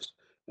euros.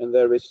 And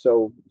there is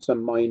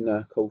some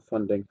minor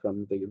co-funding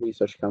from the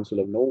Research Council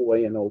of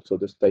Norway and also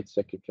the State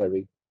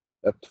Secretary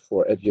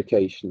for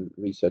Education,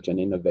 Research and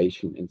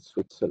Innovation in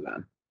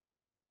Switzerland.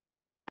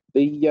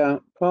 The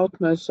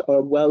partners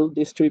are well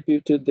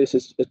distributed. This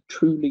is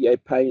truly a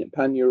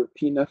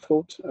pan-European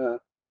effort.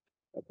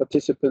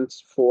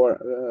 Participants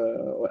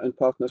and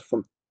partners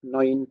from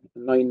nine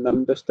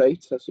member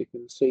states, as you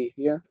can see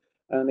here.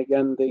 And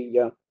again,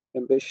 the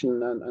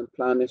ambition and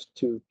plan is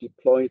to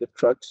deploy the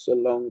trucks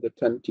along the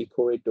TEN-T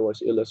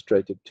corridors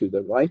illustrated to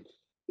the right.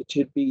 It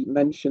should be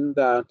mentioned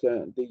that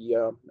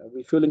the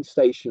refueling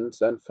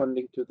stations and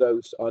funding to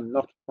those are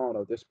not part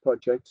of this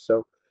project.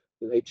 So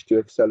the H2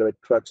 Accelerate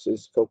Trucks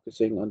is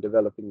focusing on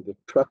developing the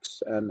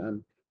trucks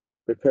and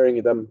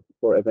preparing them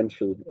for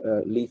eventual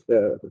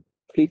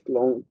fleet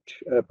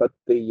launch, but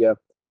the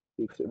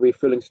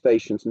refueling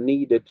stations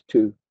needed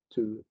to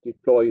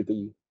deploy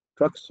the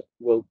trucks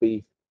will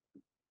be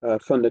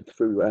funded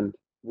through and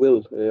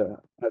will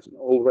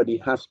already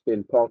has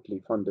been partly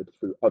funded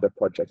through other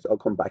projects. I'll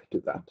come back to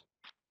that.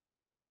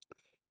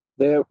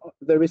 There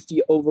is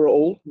the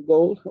overall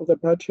goal of the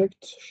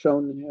project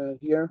shown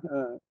here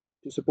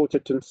to support the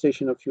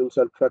transition of fuel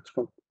cell trucks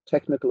from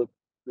technically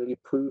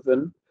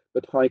proven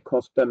but high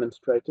cost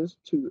demonstrators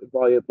to a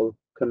viable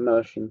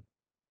commercial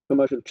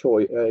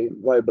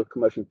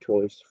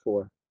choice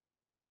for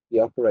the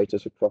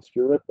operators across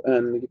Europe.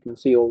 And you can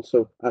see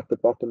also at the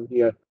bottom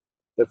here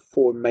the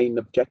 4 main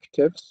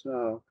objectives: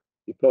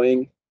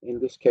 deploying, in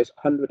this case,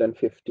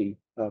 150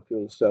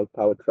 fuel cell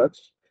powered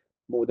trucks,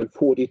 more than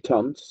 40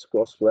 tons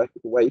gross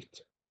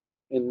weight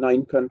in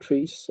 9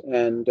 countries,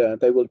 and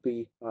they will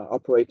be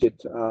operated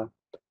or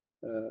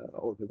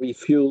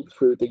refueled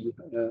through the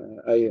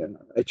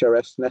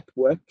HRS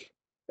network,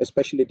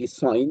 especially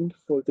designed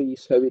for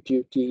these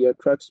heavy-duty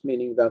trucks,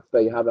 meaning that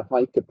they have a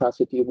high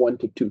capacity, 1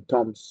 to 2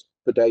 tons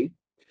per day.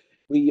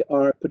 We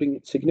are putting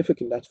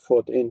significant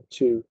effort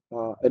into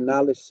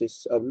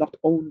analysis of not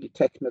only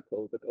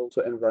technical but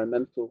also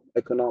environmental,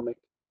 economic,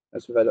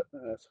 as well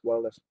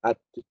as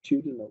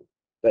attitudinal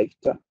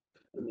data.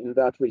 And in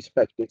that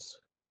respect,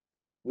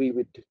 we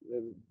would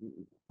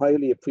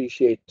highly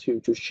appreciate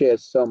to share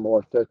some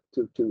or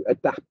to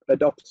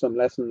adopt some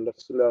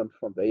lessons learned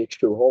from the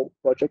H2O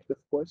project, of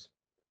course.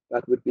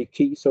 That would be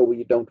key, so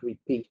we don't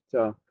repeat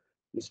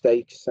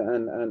mistakes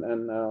and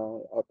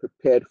are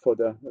prepared for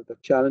the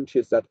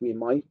challenges that we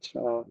might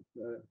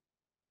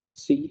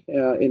see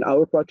in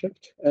our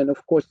project. And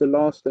of course, the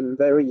last and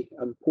very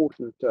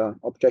important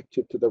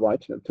objective to the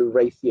right, to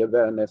raise the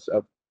awareness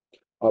of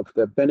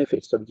the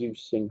benefits of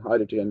using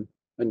hydrogen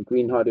and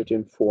green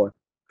hydrogen for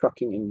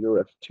trucking in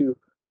Europe to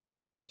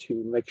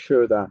make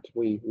sure that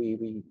we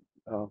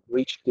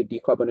reach the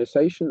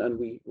decarbonization, and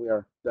we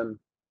are then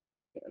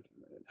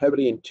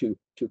heavily into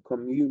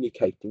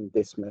communicating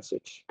this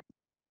message.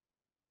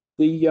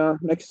 The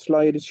next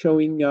slide is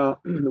showing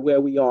where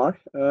we are.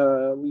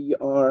 We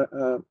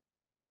are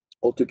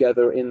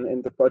altogether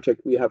in the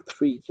project. We have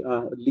 3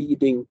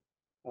 leading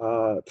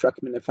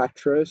truck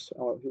manufacturers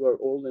who are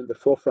all in the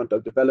forefront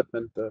of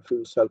development of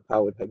fuel cell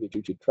powered heavy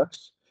duty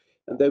trucks.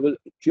 And they will,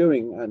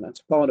 during and as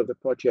part of the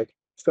project,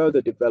 further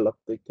develop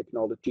the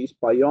technologies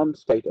beyond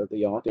state of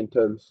the art in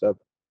terms of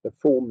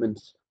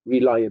performance,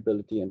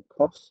 reliability, and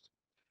cost.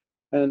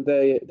 And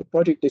the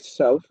project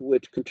itself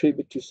would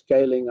contribute to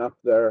scaling up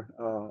their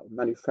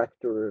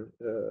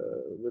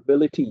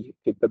manufacturability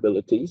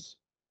capabilities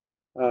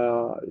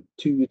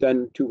to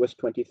then, towards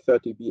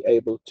 2030, be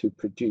able to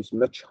produce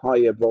much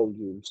higher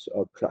volumes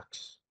of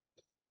trucks.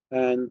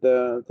 And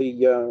the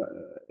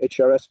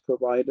HRS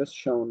providers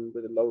shown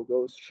with the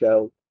logos,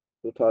 Shell,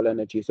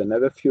 TotalEnergies, and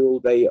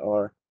Everfuel, they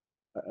are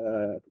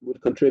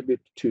would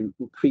contribute to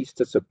increase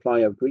the supply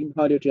of green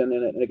hydrogen.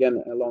 And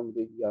again, along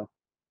the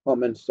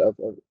comments of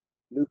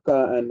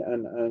Luca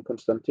and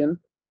Constantin,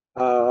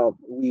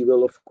 we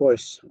will of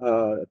course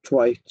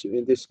try to,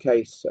 in this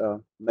case,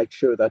 make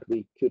sure that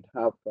we could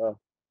have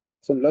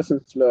some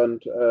lessons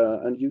learned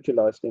and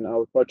utilized in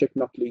our project,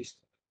 not least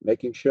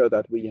making sure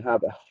that we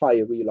have a high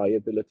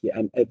reliability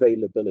and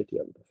availability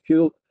of the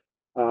fuel,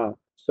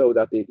 so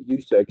that the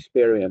user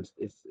experience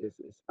is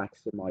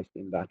maximized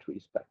in that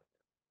respect.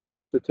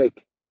 To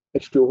take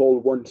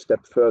H2 one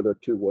step further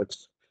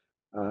towards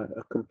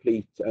a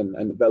complete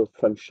and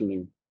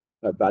well-functioning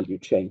value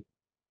chain.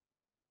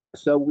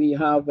 So we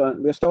have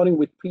we're starting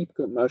with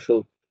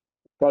pre-commercial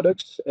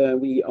products.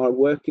 We are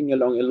working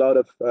along a lot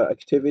of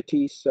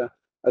activities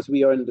as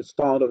we are in the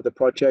start of the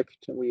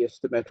project. We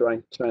estimate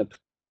around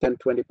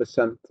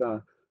 10-20%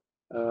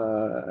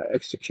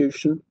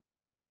 execution.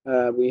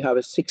 We have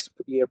a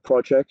 6-year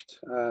project.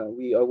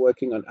 We are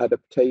working on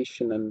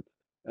adaptation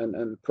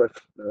and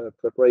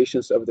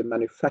preparations of the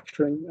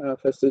manufacturing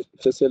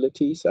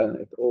facilities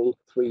at all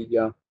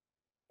 3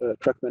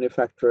 truck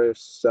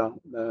manufacturers'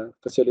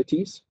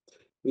 facilities.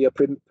 We are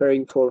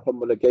preparing for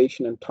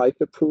homologation and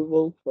type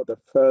approval for the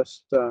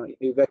first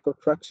Iveco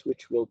trucks,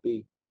 which will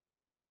be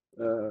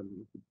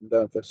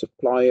the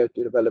supplier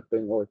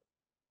developing or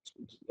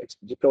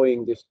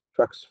deploying these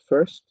trucks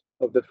first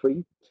of the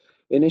 3.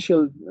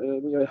 Initial,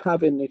 we are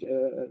having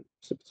a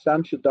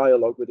substantial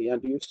dialogue with the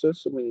end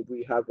users.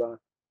 We have the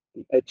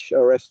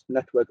HRS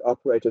network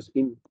operators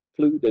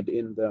included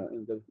in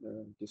the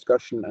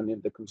discussion and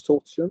in the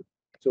consortium,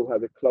 so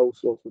have a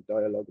close also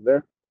dialogue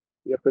there.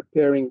 We are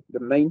preparing the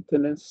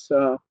maintenance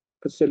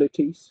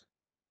facilities,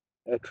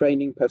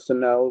 training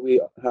personnel.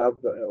 We have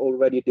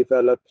already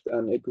developed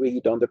and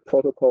agreed on the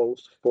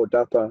protocols for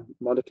data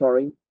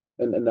monitoring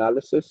and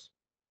analysis,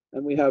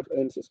 and we have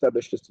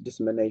established a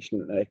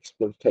dissemination and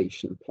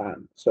exploitation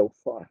plan so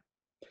far.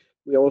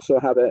 We also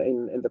have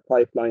in the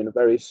pipeline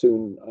very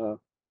soon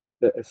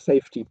a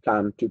safety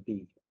plan to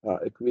be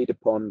agreed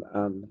upon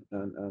and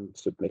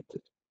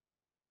submitted.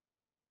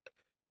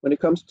 When it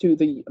comes to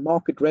the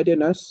market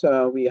readiness,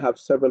 we have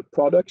several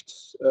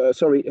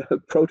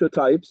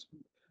prototypes,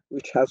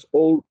 which has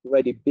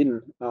already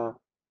been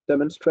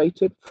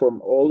demonstrated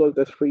from all of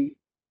the 3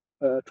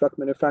 truck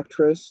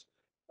manufacturers.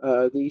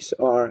 These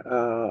have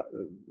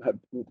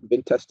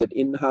been tested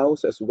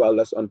in-house as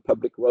well as on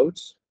public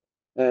roads,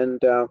 and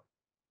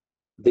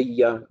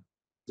the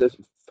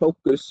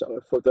focus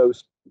for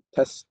those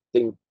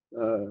testing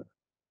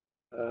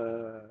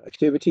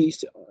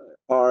activities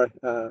are,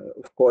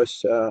 of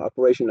course,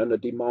 operation under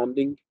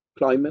demanding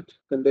climate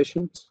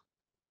conditions,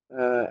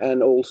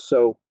 and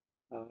also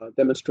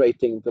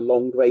demonstrating the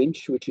long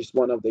range, which is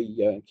one of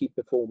the key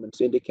performance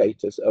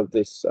indicators of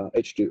this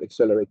H2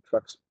 Accelerate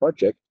Trucks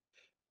project,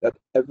 that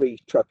every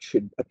truck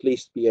should at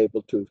least be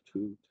able to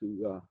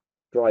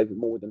drive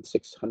more than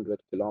 600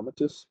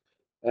 kilometers.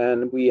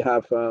 And we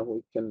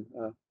can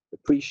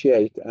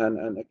appreciate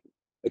and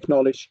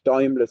acknowledge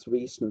Daimler's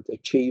recent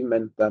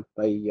achievement that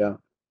they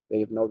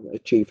have now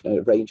achieved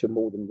a range of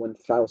more than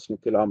 1,000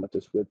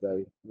 kilometers with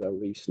their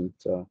recent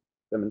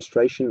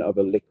demonstration of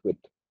a liquid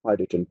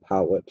hydrogen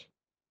powered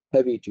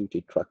heavy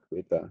duty truck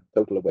with a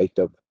total weight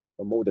of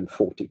more than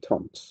 40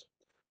 tons.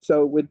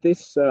 So with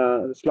this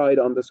slide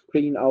on the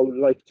screen, I would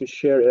like to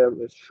share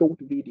a short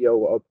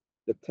video of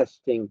the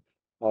testing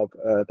of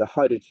the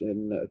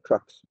hydrogen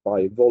trucks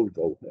by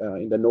Volvo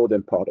in the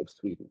northern part of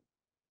Sweden.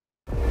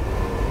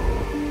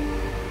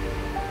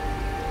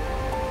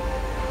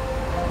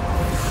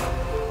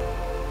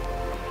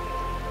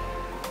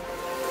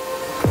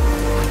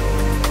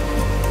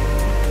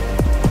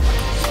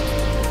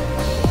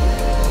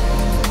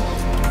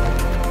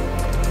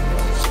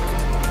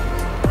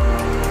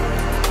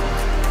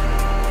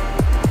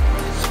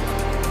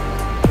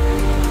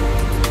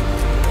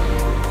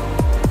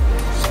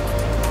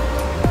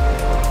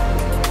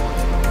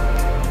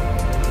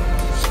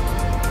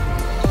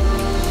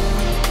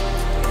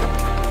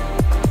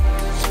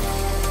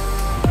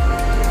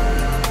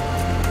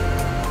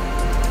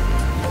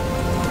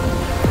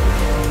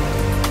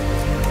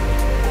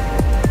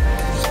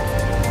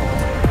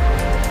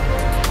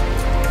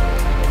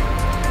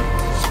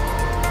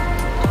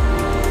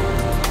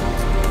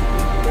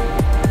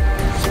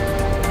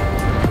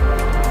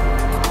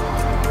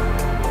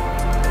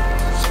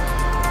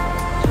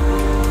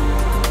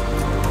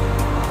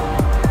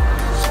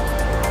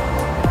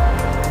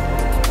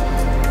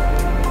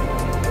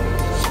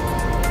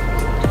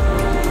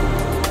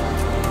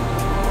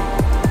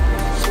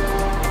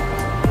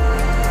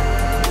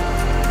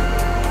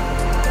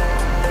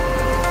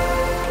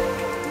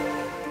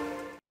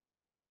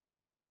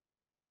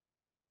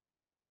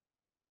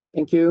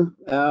 Thank you.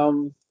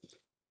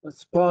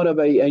 As part of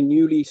a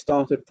newly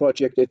started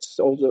project, it's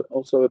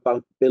also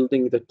about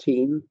building the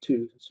team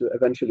to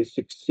eventually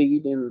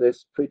succeed in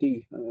this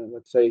pretty,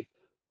 let's say,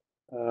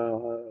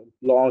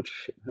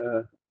 large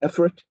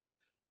effort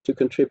to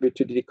contribute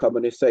to the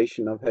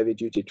decarbonization of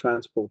heavy-duty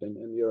transport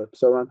in Europe.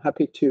 So I'm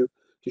happy to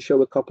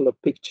show a couple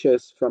of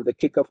pictures from the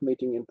kickoff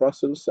meeting in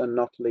Brussels, and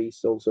not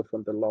least also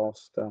from the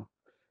last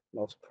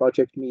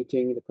project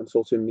meeting, the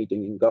consortium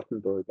meeting in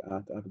Gothenburg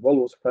at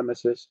Volvo's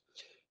premises.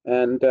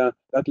 And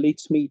that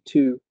leads me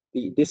to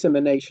the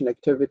dissemination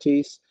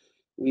activities.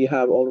 We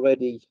have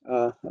already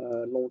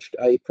launched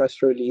a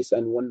press release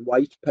and one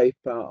white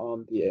paper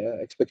on the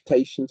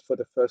expectations for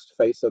the first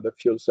phase of the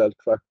fuel cell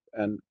truck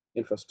and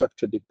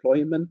infrastructure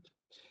deployment.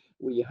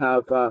 We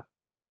are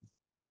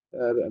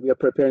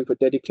preparing for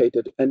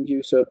dedicated end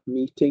user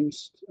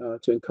meetings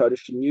to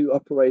encourage new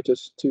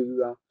operators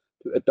to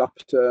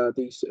adopt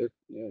these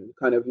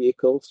kind of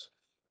vehicles.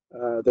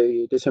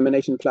 The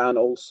dissemination plan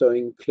also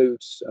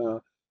includes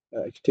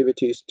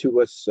activities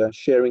towards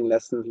sharing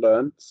lessons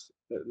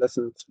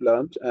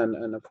learned,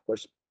 and of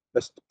course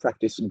best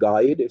practice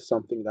guide is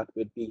something that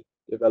would be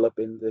developed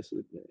in this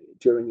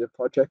during the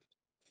project.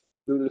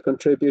 We will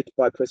contribute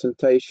by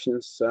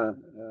presentations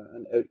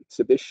and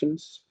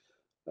exhibitions.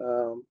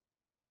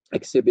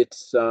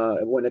 Exhibits,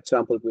 one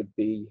example would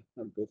be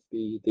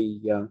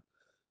the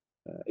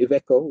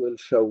Iveco will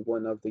show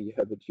one of the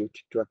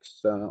heavy-duty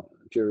trucks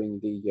during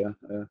the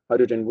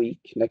Hydrogen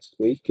Week next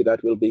week.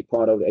 That will be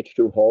part of the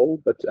H2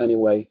 Hall, but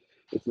anyway,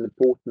 it's an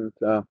important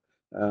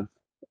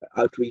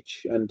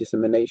outreach and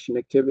dissemination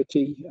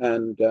activity,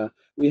 and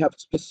we have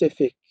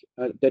specific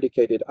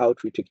dedicated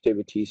outreach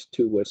activities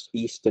towards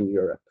Eastern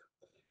Europe.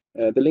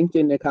 The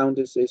LinkedIn account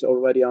is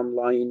already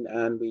online,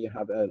 and we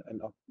have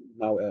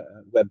now a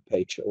web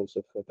page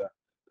also for the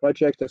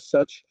project as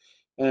such.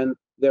 And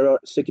there are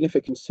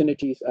significant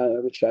synergies,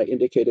 which I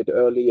indicated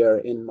earlier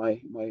in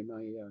my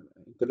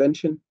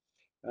intervention.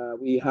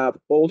 We have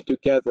all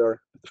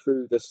together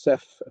through the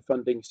CEF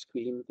funding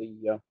scheme,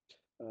 the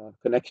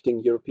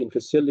Connecting European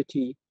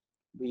Facility.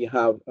 We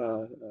have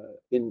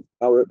in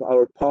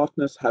our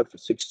partners have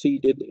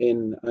succeeded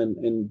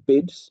in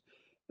bids,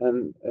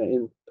 and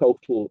in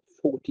total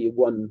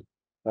 41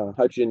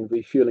 hydrogen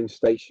refueling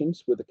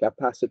stations with a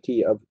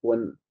capacity of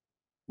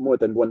more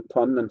than 1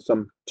 ton and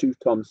some 2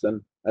 tons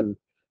and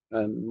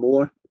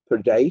more per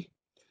day.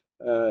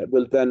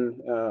 Will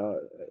then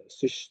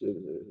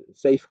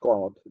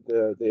safeguard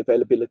the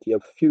availability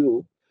of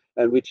fuel,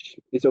 and which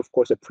is of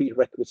course a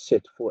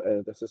prerequisite for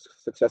the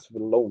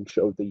successful launch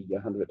of the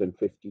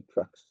 150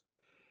 trucks.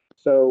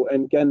 So,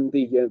 and again,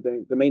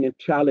 the main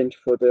challenge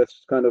for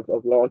this kind of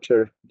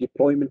larger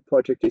deployment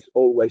project is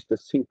always the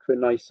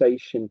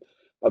synchronization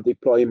of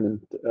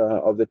deployment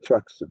of the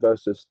trucks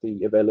versus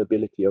the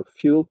availability of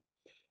fuel.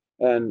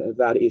 And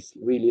that is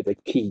really the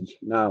key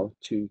now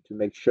to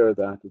make sure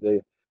that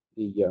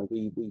we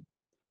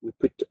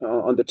put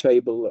on the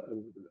table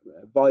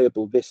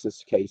viable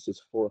business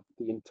cases for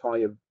the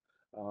entire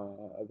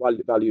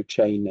value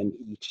chain and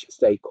each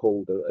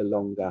stakeholder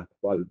along that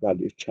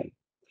value chain.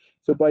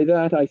 So by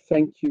that, I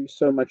thank you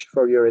so much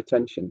for your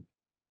attention.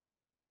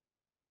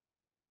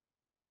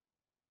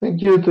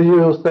 Thank you to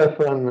you,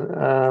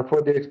 Steffen,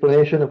 for the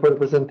explanation and for the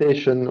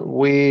presentation.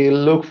 We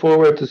look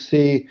forward to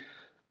see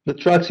the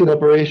trucks in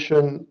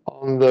operation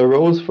on the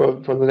roads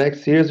from the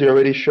next years. You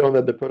already shown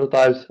that the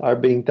prototypes are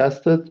being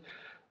tested,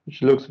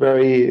 which looks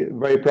very,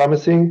 very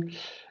promising.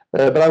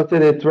 But I would say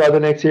that throughout the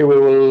next year,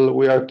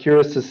 we are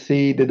curious to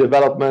see the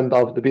development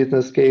of the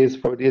business case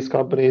for these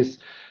companies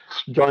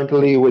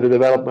jointly with the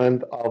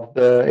development of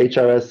the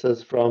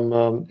HRSs from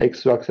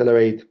X2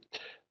 Accelerate.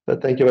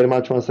 But thank you very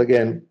much once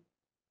again.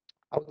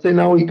 I would say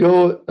now we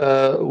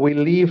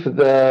leave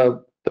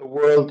the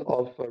world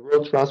of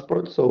road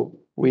transport. So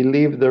we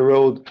leave the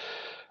road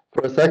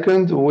for a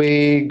second.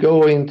 We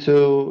go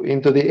into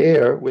the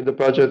air with the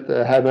project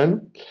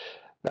Heaven.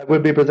 That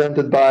will be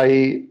presented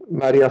by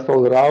Maria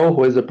Solrao,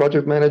 who is the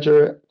project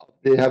manager of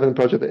the Heaven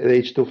project at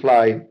H2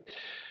 Fly.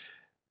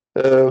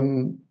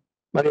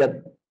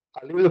 Maria,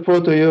 I'll leave the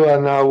floor to you,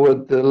 and I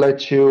would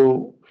let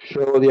you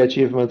show the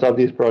achievements of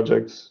these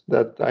projects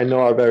that I know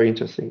are very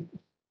interesting.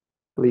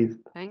 Please.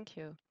 Thank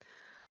you.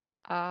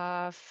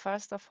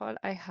 First of all,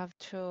 I have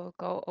to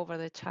go over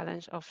the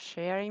challenge of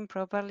sharing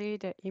properly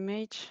the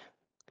image.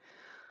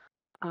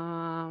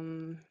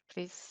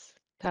 Please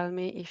tell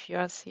me if you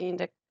are seeing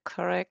the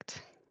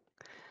correct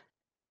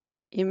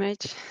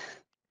image.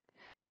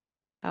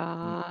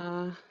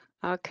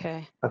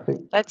 Okay, I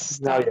think let's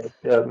start. Now, yes.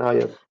 Yeah, now,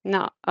 yes.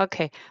 No,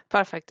 okay,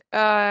 perfect.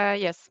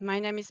 Yes, my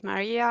name is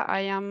Maria. I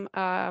am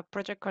a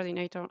project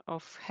coordinator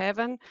of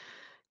Heaven.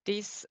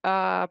 This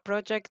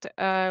project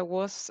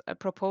was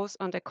proposed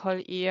on the call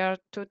year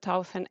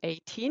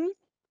 2018,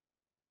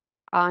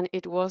 and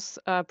it was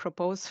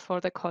proposed for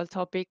the call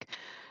topic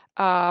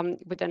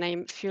with the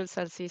name Fuel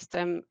Cell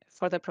System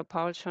for the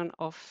Propulsion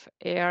of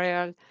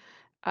Aerial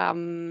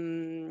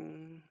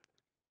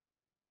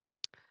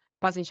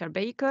Passenger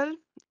Vehicle.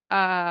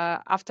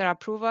 after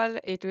approval,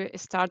 it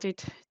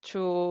started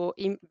to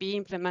be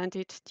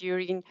implemented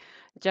during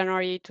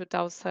January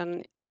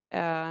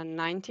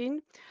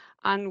 2019.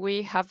 And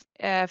we have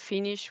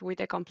finished with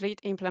the complete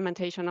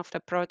implementation of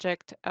the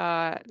project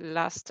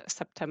last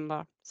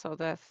September. So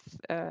the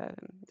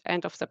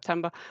end of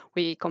September,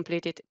 we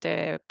completed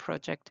the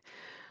project.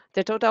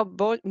 The total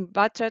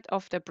budget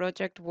of the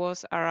project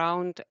was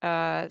around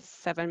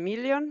 7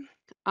 million,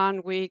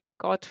 and we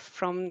got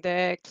from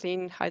the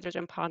Clean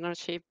Hydrogen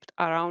Partnership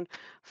around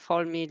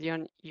 4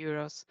 million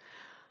euros.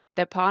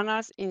 The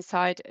partners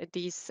inside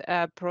this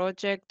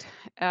project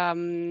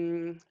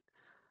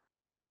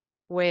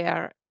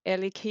were Air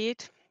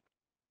Liquide,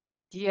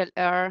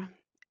 DLR,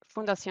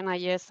 Fundación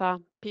Ayesa,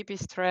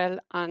 Pipistrel,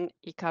 and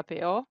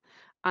IKPO,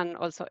 and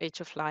also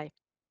HFly.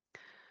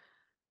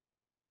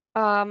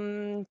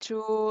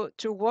 To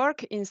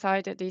work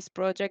inside this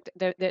project,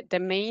 the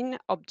main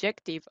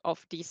objective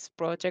of this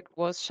project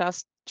was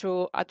just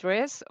to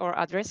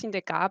addressing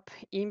the gap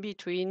in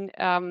between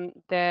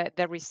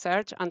the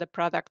research and the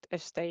product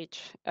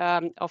stage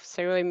of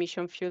zero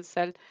emission fuel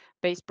cell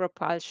based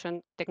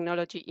propulsion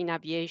technology in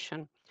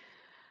aviation.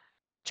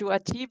 To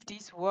achieve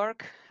this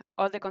work,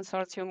 all the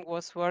consortium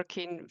was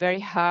working very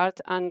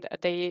hard, and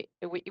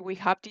we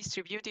have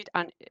distributed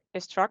and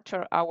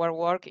structured our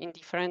work in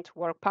different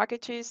work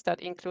packages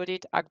that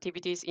included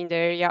activities in the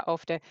area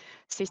of the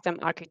system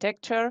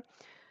architecture.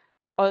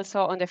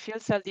 Also on the fuel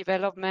cell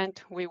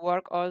development, we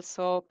work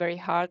also very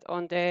hard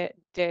on the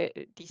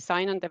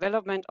design and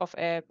development of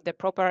the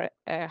proper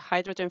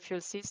hydrogen fuel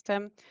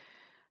system.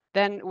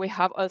 Then we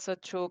have also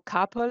to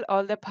couple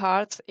all the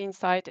parts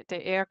inside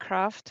the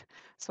aircraft.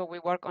 So we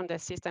work on the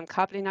system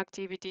coupling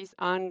activities,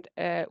 and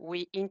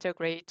we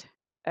integrate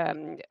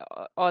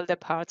all the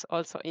parts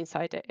also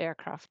inside the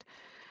aircraft.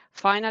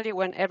 Finally,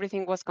 when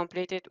everything was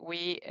completed,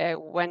 we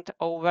went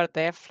over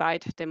the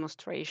flight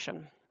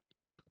demonstration.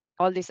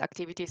 All these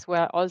activities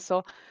were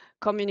also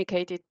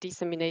communicated,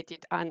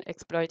 disseminated, and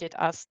exploited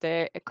as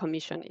the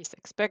Commission is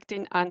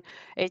expecting. And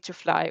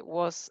HFly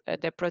was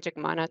the project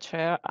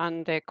manager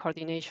and the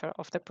coordinator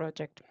of the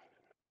project.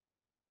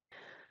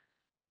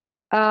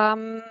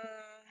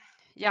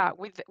 Yeah,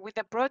 with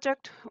the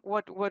project,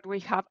 what we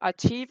have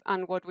achieved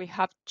and what we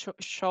have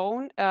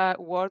shown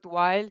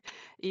worldwide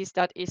is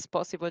that it's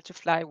possible to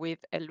fly with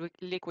a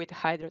liquid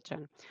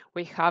hydrogen.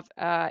 We have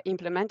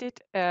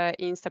implemented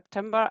in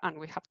September, and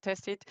we have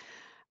tested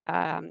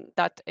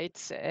that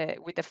it's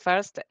with the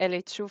first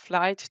LH2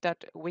 flight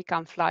that we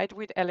can fly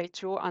with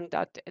LH2, and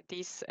that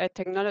this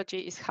technology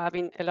is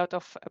having a lot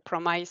of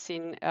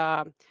promising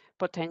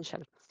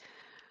potential.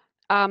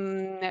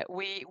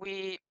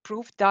 We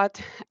proved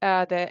that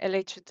the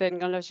LH2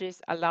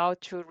 technologies allow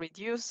to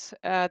reduce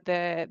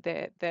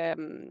the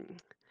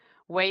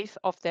weight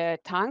of the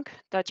tank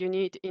that you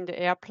need in the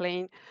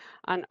airplane,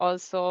 and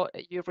also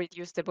you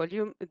reduce the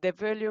volume,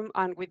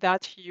 and with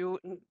that you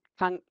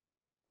can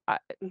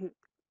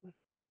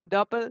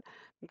double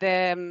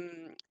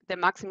the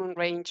maximum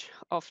range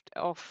of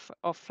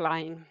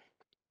flying.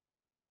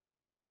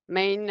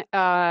 Main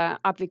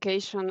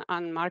application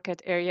and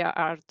market area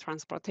are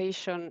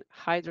transportation,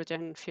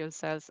 hydrogen fuel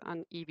cells,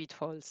 and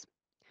eVTOLs.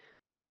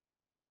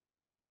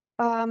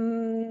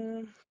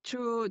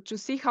 To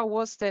see how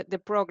was the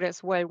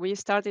progress, well, we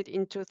started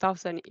in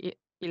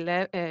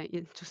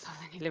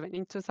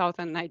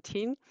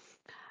 2019,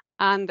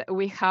 and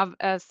we have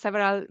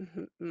several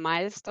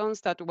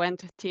milestones that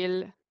went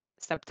till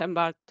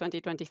September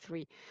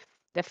 2023.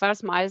 The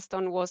first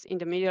milestone was in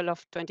the middle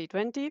of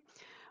 2020,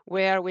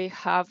 where we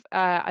have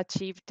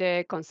achieved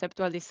the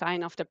conceptual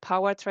design of the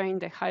powertrain,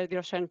 the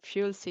hydrogen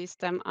fuel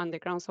system, and the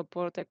ground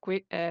support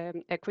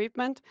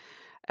equipment,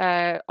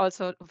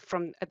 also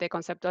from the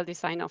conceptual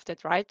design of the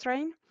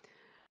drivetrain.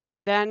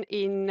 Then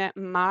in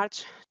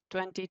March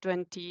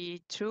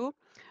 2022,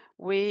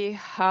 we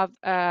have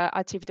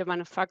achieved the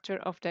manufacture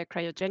of the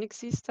cryogenic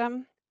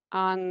system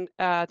and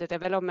the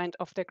development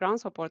of the ground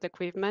support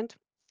equipment.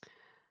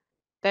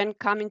 Then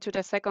coming to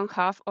the second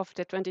half of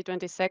the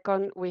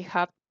 2022, we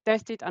have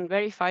tested and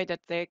verified that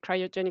the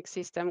cryogenic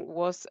system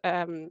was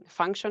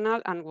functional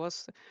and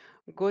was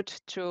good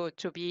to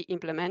be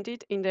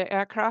implemented in the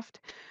aircraft.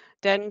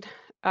 Then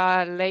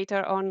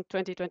later on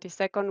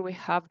 2022, we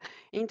have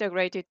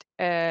integrated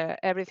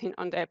everything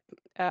on the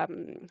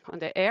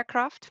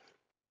aircraft.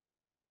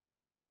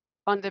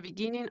 On the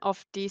beginning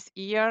of this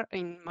year,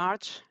 in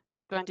March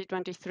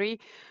 2023,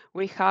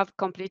 we have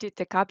completed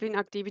the coupling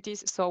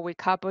activities. So we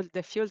coupled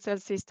the fuel cell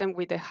system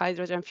with the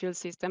hydrogen fuel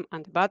system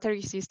and the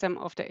battery system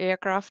of the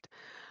aircraft.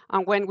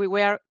 And when we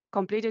were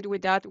completed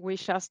with that, we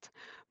just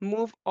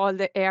moved all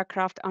the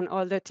aircraft and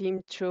all the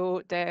team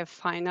to the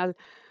final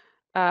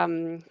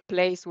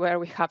place where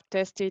we have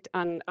tested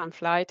and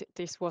flight.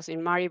 This was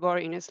in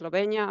Maribor in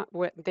Slovenia.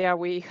 There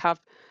we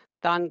have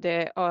done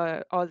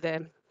all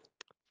the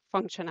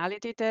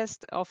functionality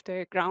test of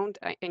the ground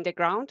in the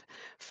ground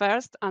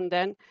first, and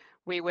then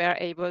we were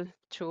able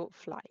to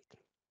fly.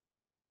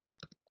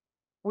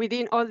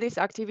 Within all these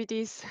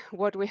activities,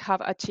 what we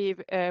have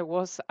achieved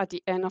was at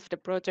the end of the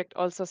project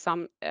also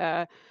some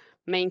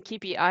main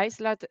KPIs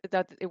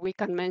that we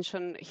can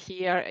mention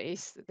here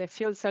is the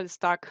fuel cell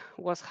stack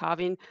was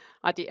having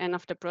at the end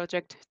of the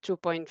project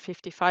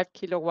 2.55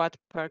 kilowatt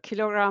per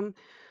kilogram.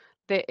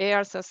 The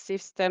air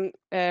system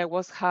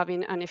was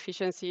having an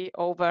efficiency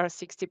over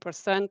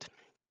 60%.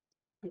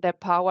 The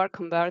power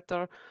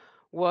converter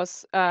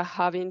was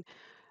having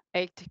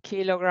 8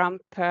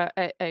 kilowatt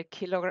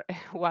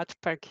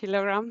per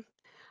kilogram.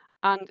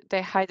 And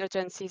the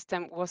hydrogen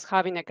system was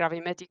having a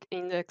gravimetric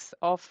index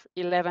of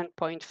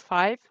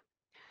 11.5.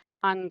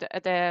 And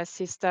the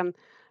system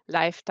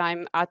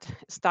lifetime at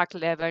stack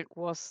level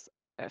was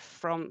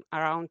from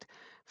around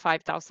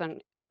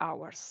 5,000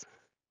 hours.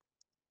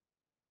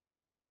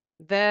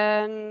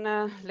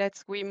 Then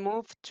we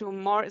move to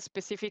more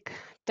specific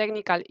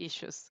technical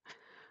issues.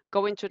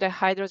 Going to the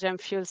hydrogen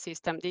fuel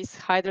system. This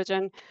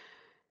hydrogen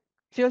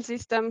fuel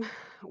system,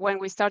 when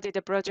we started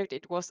the project,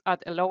 it was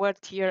at a lower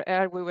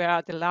TLR. We were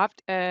at the lab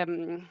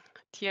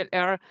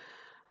TLR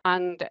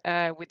and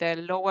with a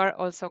lower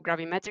also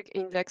gravimetric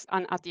index.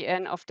 And at the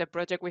end of the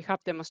project, we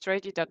have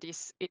demonstrated that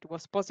it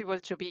was possible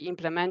to be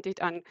implemented.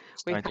 And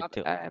we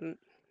have,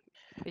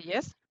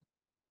 yes?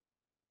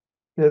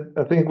 Yeah,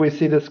 I think we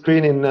see the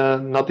screen in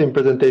not in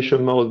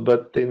presentation mode,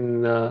 but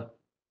in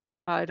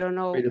I don't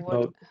know what.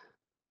 Mode.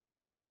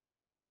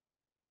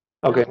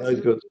 Okay, now it's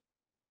good.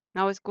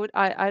 Now it's good.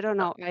 I don't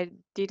know. I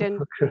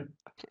didn't. Okay.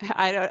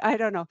 I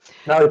don't know.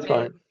 Now it's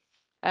fine.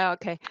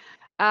 Okay.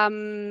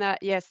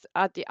 Yes,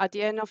 at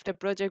the end of the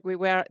project, we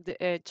were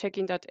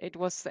checking that it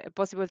was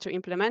possible to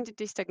implement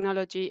this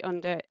technology on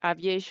the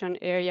aviation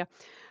area,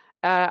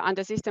 and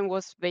the system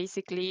was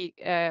basically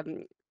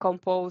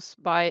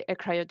composed by a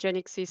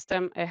cryogenic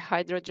system, a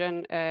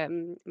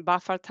hydrogen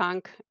buffer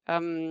tank,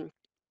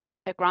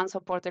 a ground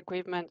support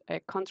equipment, a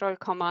control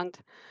command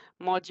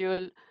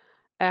module,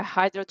 a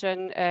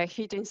hydrogen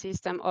heating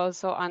system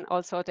also, and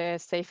also the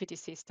safety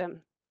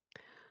system.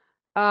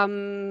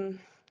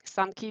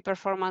 Some key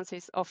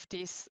performances of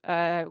this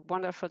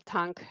wonderful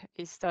tank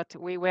is that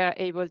we were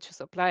able to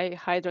supply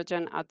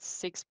hydrogen at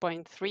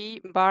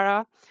 6.3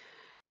 bara.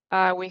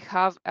 We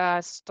have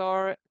a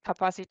store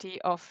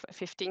capacity of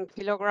 15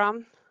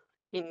 kilogram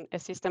in a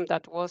system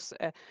that was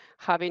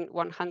having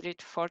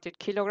 140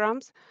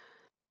 kilograms.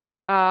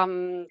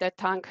 The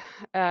tank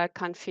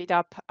can feed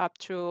up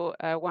to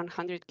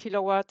 100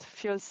 kilowatt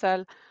fuel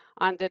cell,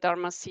 and the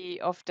dormancy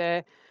of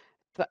the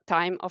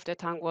time of the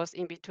tank was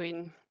in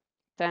between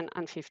 10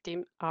 and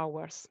 15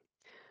 hours.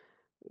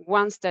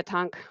 Once the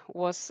tank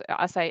was,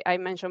 as I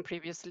mentioned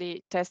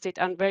previously, tested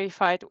and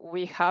verified,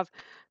 we have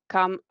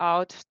come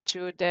out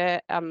to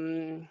the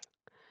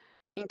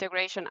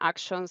integration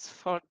actions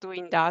for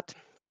doing that.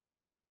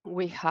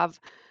 We have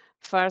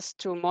first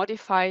to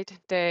modify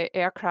the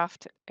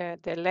aircraft,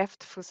 the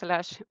left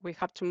fuselage, we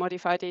have to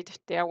modify it.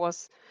 There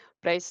was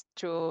placed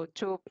to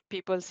 2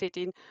 people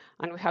sitting,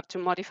 and we have to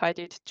modify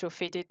it to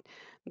fit it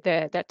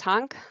the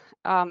tank.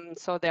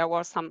 So there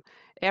was some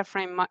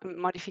airframe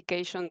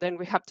modification. Then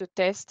we have to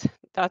test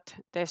that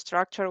the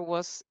structure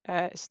was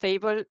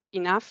stable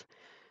enough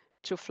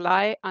to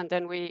fly, and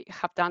then we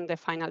have done the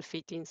final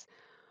fittings.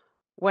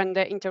 When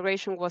the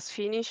integration was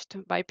finished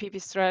by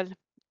Pipistrel,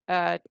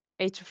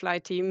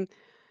 H2Fly team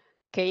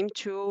came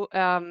to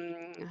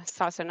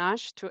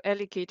Sassenage, to Air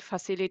Liquide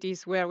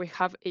facilities, where we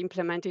have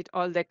implemented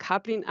all the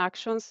coupling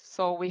actions.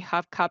 So we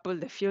have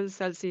coupled the fuel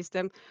cell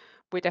system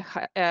with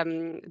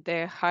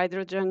the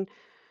hydrogen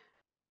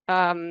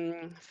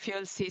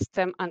fuel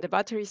system and the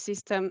battery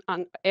system,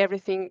 and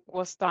everything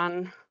was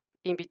done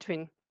in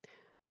between.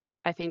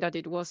 I think that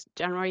it was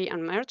January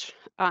and March.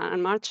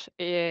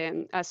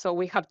 So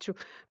we have to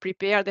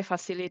prepare the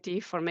facility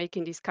for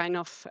making this kind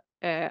of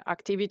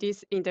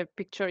activities. In the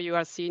picture, you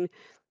are seeing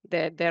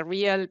the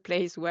real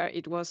place where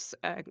it was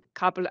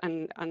coupled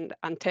and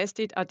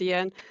tested at the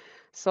end.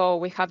 So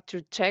we have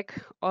to check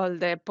all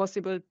the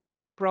possible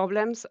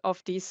problems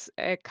of this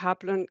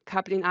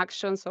coupling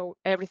action. So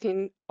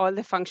everything, all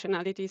the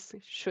functionalities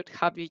should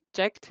have been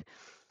checked.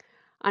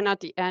 And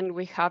at the end,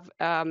 we have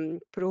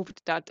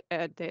proved that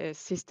the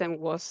system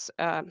was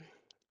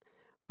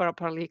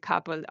properly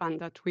coupled and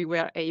that we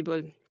were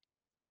able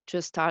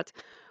to start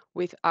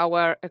with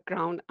our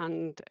ground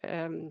and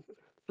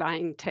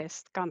flying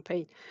test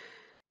campaign.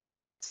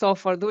 So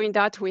for doing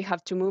that, we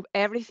have to move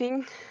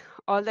everything,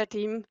 all the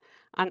team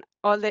and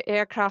all the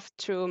aircraft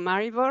to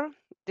Maribor.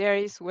 There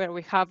is where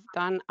we have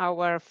done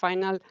our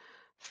final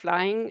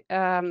flying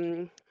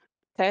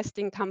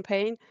testing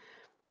campaign.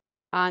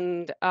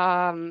 And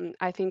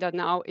I think that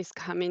now is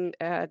coming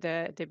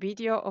the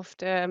video of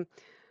the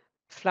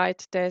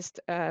flight test.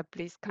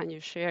 Please, can you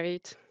share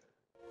it?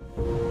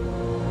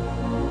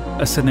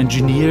 As an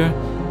engineer,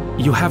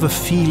 you have a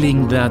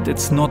feeling that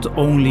it's not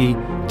only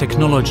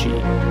technology,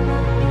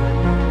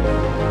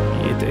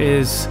 it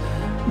is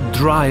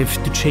drive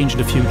to change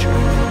the future.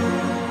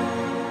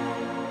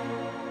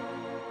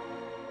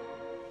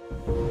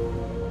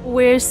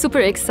 We're super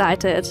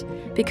excited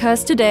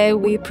because today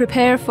we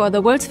prepare for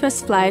the world's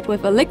first flight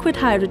with a liquid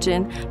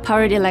hydrogen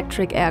powered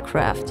electric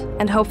aircraft,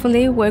 and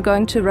hopefully we're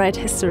going to write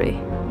history.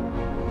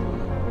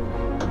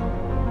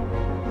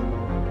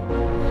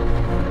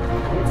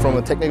 from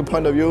a technical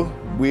point of view,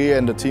 we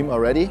and the team are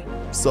ready.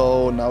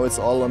 So now it's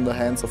all on the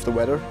hands of the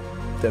weather.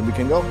 Then we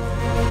can go.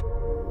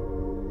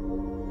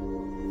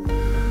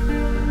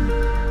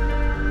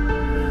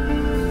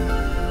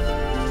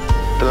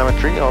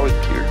 Telemetry, are we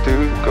clear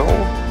to go?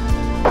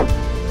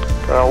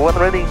 One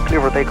ready,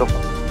 clear for takeoff.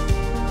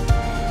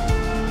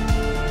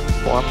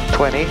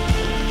 120,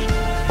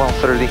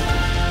 130,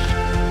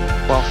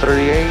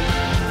 138,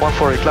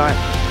 140, climb.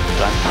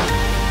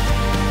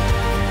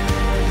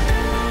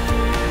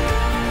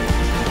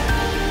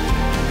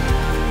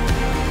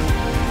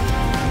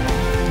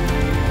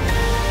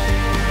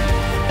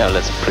 Yeah,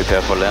 let's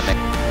prepare for landing.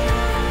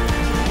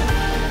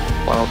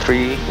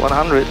 103,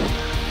 100,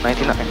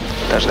 99,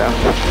 touchdown.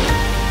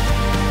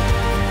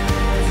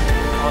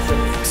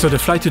 So the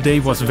flight today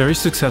was very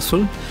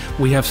successful.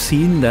 We have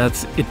seen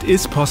that it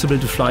is possible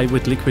to fly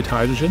with liquid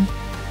hydrogen.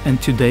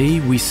 And today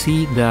we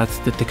see that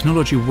the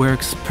technology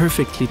works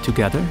perfectly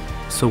together.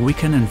 So we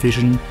can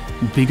envision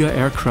bigger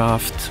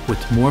aircraft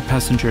with more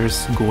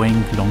passengers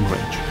going long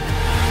range.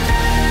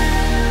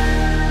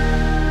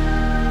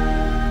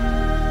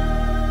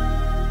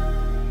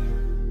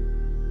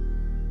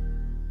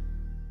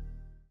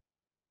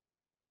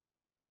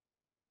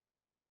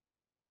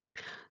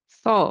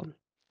 So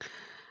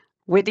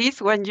with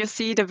this, when you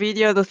see the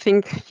video, you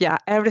think, yeah,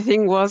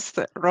 everything was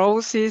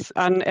roses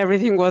and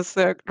everything was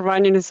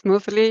running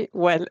smoothly.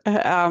 Well,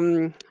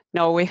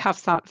 no, we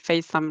have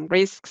faced some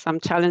risks, some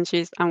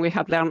challenges, and we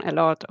have learned a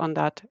lot on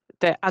that.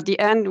 At the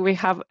end, we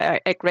have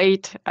a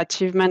great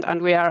achievement,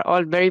 and we are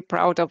all very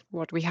proud of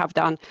what we have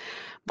done.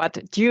 But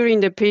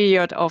during the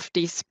period of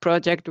this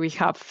project, we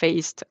have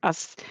faced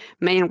as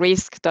main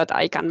risk that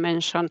I can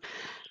mention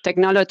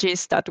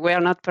technologies that were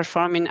not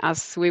performing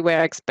as we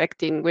were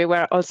expecting. We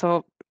were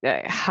also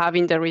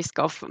having the risk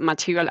of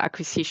material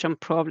acquisition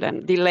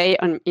problem, delay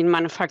in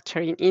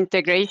manufacturing,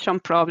 integration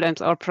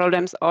problems, or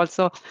problems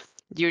also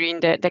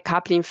during the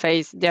coupling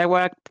phase. There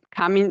were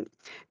coming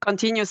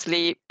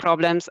continuously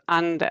problems,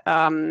 and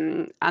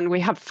we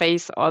have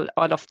faced all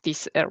of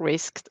these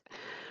risks.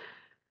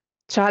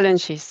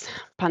 Challenges.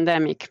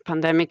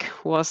 Pandemic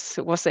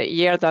was a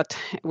year that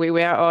we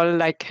were all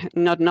like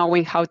not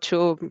knowing how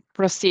to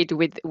proceed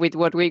with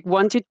what we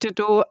wanted to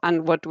do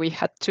and what we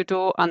had to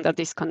do under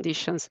these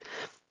conditions.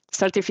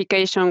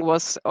 Certification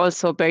was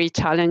also very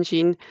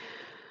challenging.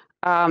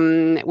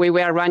 We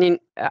were running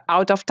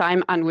out of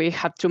time, and we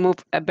had to move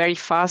very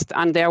fast,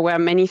 and there were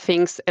many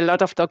things, a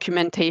lot of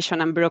documentation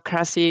and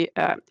bureaucracy.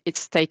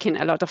 It's taking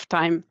a lot of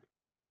time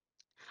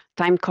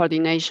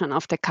coordination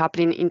of the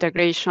coupling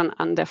integration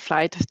and the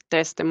flight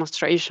test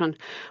demonstration.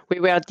 We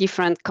were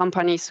different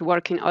companies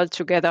working all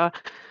together,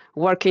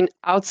 working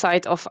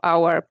outside of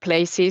our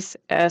places.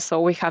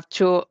 So we have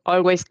to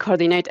always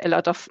coordinate a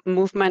lot of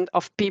movement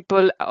of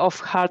people, of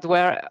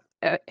hardware.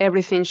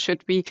 Everything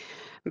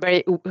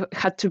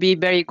had to be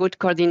very good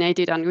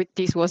coordinated, and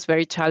this was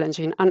very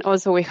challenging. And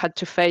also we had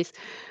to face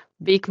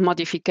big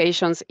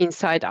modifications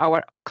inside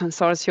our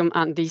consortium,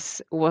 and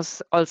this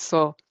was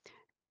also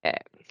a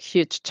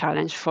huge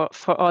challenge for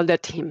all the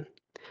team.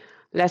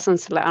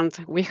 Lessons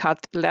learned. We had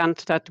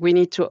learned that we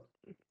need to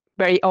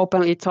very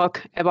openly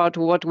talk about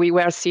what we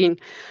were seeing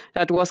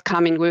that was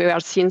coming. We were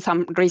seeing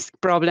some risk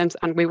problems,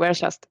 and we were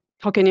just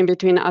talking in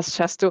between us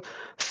just to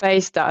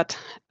face that.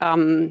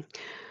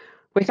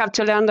 We have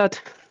to learn that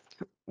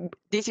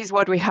this is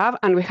what we have,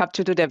 and we have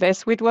to do the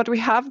best with what we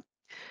have.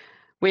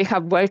 We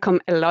have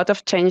welcomed a lot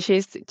of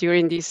changes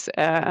during this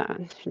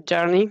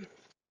journey,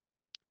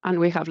 and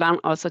we have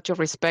learned also to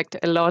respect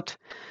a lot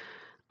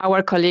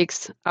our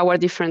colleagues, our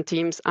different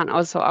teams, and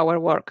also our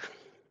work.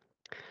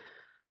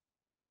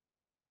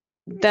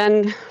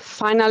 Then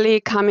finally,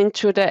 coming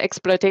to the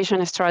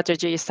exploitation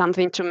strategy,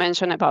 something to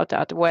mention about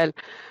that. Well,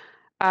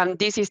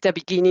 this is the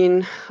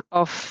beginning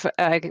of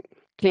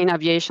clean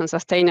aviation,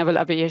 sustainable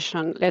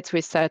aviation, let's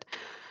we said.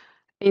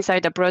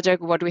 Inside the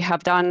project, what we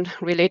have done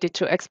related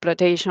to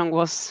exploitation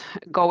was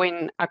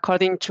going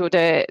according to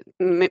the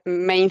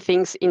main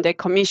things in the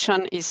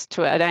commission is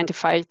to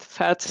identify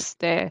first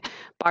the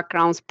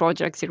backgrounds,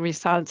 projects,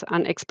 results,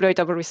 and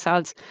exploitable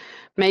results,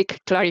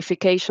 make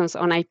clarifications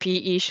on IP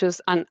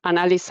issues, and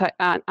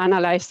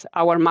analyze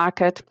our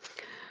market,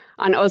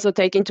 and also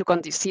take into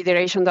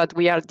consideration that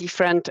we are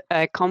different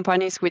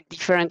companies with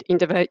different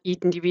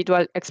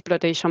individual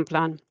exploitation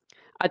plan.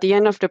 At the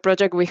end of the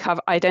project, we have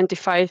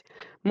identified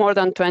more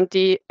than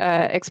 20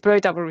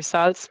 exploitable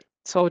results.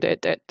 So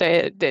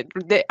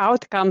the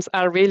outcomes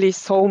are really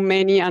so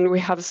many, and we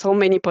have so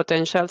many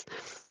potentials.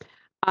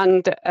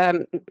 And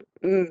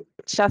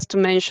just to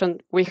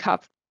mention, we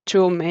have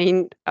two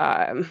main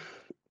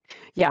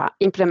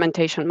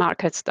implementation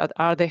markets that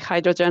are the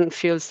hydrogen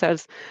fuel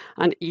cells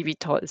and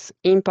eVTOLs.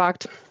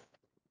 Impact,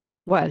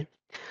 well,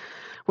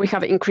 we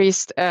have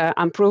increased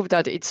and proved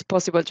that it's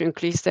possible to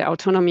increase the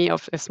autonomy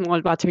of a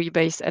small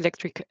battery-based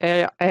electric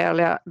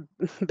air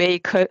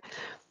vehicle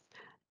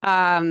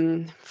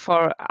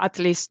for at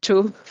least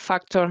 2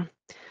 factors.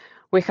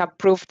 We have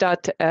proved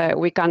that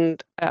we can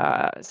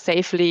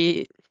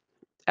safely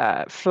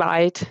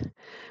flight.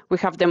 We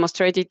have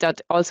demonstrated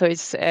that also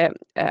it's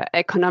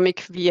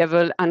economic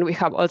viable, and we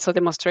have also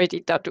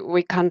demonstrated that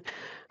we can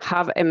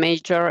have a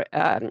major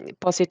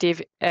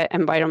positive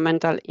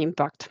environmental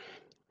impact.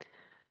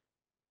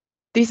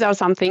 These are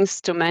some things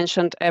to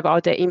mention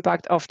about the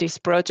impact of this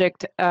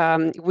project.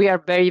 We are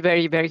very,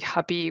 very, very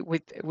happy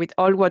with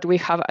all what we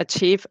have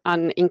achieved.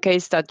 And in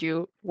case that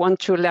you want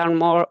to learn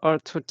more or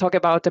to talk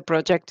about the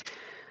project,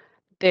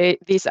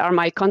 these are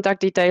my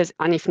contact details.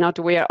 And if not,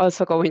 we are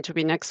also going to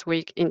be next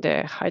week in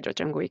the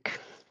Hydrogen Week.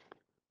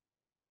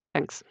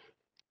 Thanks.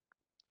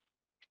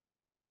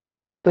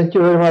 Thank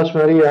you very much,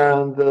 Maria,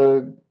 and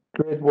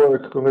great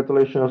work.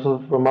 Congratulations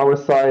also from our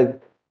side.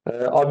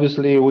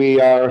 Obviously,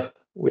 we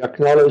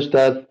acknowledge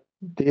that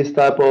this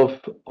type of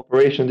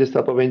operation, this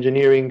type of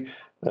engineering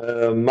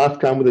must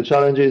come with the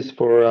challenges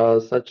for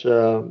such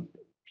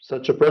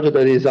a project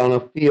that is on a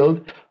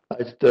field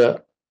like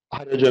the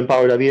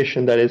hydrogen-powered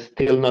aviation that is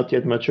still not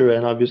yet mature.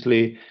 And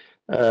obviously,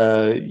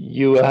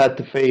 you had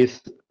to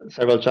face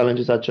several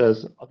challenges such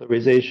as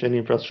authorization,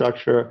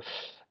 infrastructure,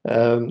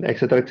 et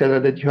cetera,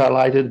 that you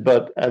highlighted,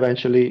 but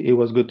eventually it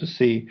was good to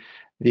see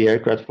the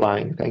aircraft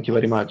flying. Thank you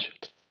very much.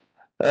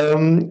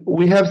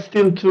 We have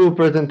still two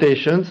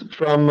presentations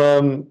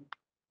from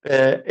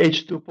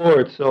H2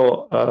 Port,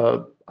 so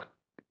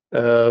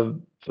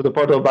for the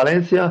Port of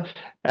Valencia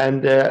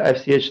and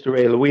FCH to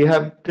Rail. We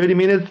have 30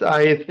 minutes.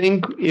 I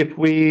think if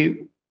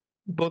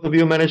both of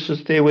you manage to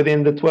stay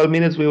within the 12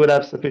 minutes, we would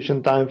have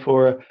sufficient time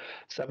for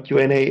some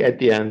Q&A at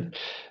the end.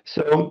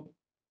 So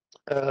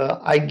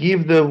I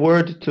give the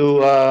word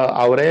to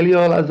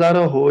Aurelio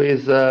Lázaro, who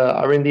is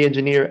R&D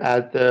engineer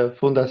at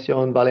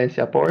Fundación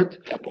Valenciaport.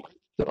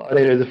 So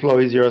Aurelio, the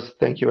floor is yours.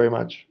 Thank you very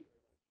much.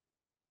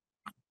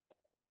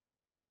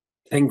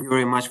 Thank you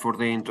very much for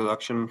the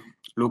introduction,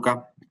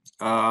 Luca.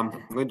 I'm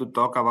going to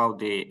talk about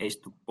the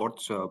H2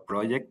 Ports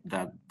project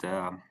that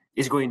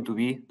is going to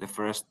be the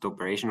first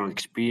operational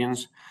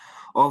experience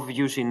of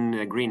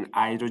using green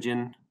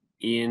hydrogen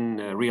in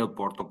real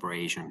port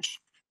operations.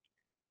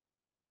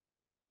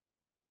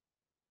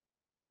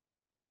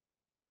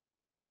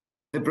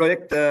 The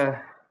project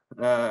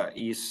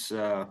is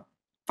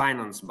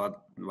financed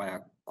by a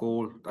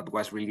call that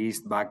was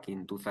released back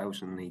in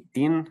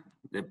 2018.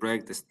 The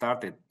project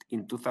started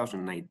in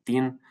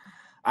 2019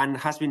 and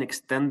has been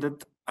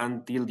extended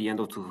until the end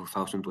of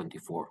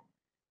 2024.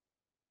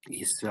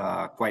 It's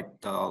quite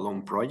a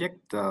long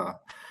project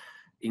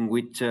in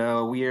which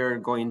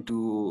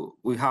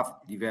we have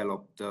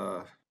developed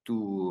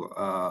two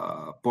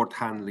port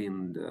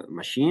handling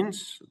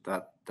machines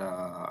that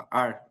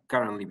are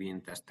currently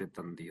being tested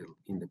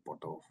in the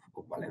port of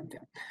Valencia.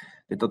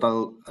 The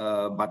total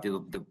budget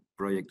of the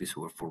project is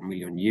over 4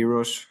 million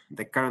euros.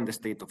 The current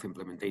state of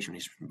implementation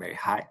is very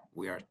high.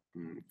 We are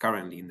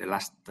currently in the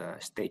last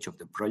stage of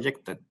the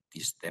project, that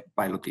is the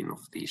piloting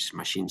of these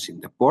machines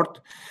in the port.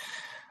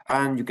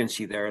 And you can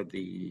see there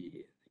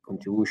the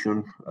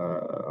contribution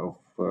of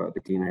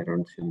the Clean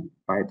Hydrogen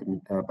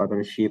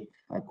Partnership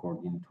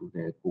according to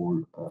the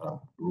pool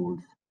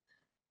rules.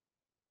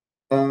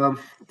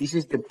 This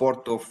is the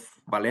port of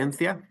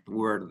Valencia,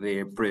 where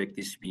the project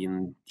is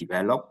being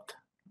developed.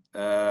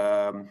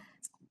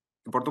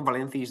 The port of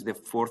Valencia is the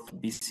fourth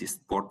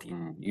busiest port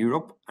in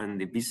Europe and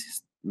the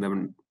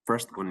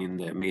first one in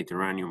the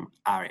Mediterranean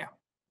area.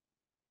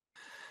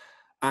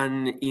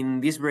 And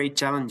in this very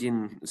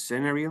challenging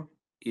scenario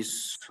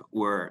is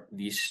where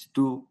these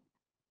two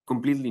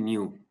completely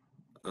new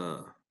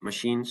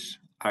machines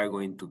are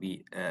going to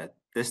be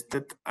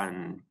tested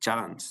and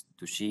challenged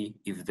to see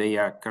if they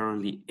are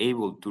currently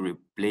able to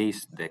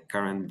replace the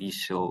current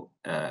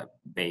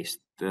diesel-based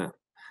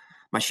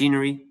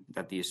machinery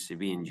that is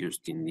being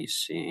used in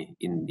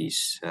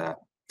these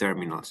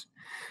terminals.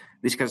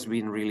 This has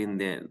been really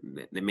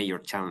the major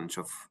challenge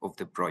of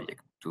the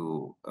project,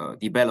 to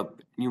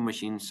develop new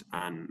machines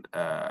and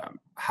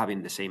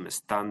having the same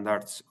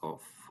standards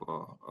of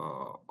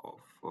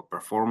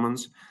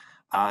performance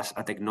as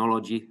a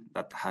technology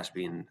that has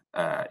been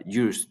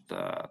used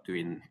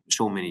during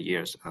so many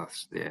years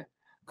as the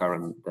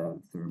current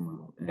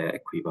thermal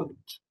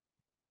equivalent.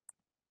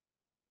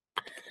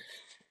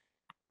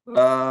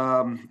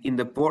 In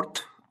the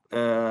port,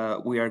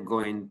 we are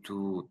going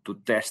to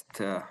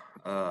test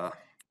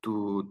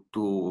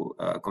two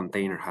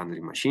container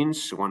handling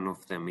machines. One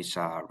of them is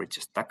a ridge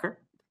stacker.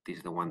 This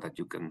is the one that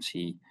you can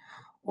see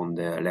on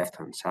the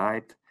left-hand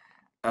side.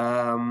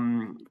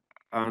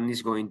 And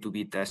is going to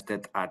be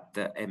tested at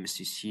the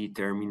MCC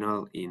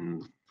terminal here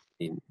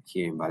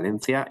in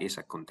Valencia. It's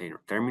a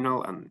container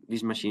terminal, and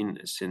this machine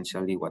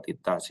essentially what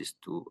it does is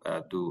to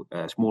do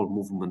small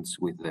movements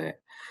with the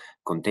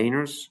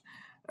containers,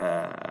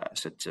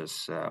 such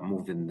as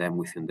moving them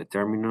within the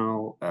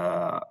terminal,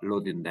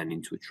 loading them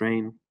into a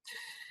train.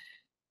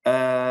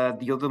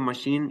 The other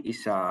machine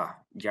is a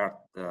yard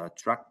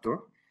tractor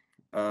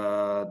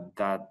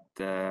that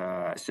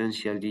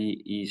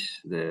essentially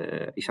is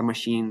a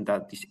machine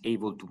that is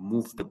able to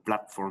move the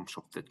platforms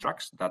of the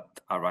trucks that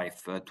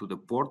arrive to the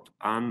port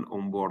and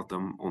onboard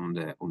them on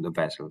the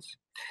vessels.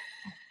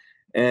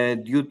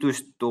 Due to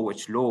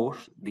stowage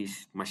laws,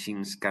 these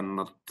machines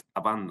cannot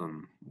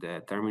abandon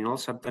the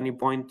terminals at any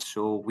point,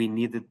 so we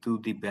needed to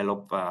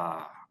develop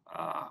a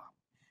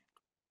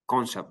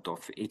concept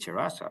of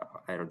HRS, a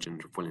hydrogen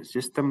refueling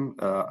system,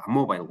 a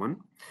mobile one,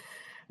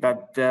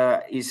 that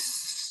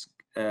is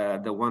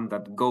the one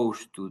that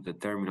goes to the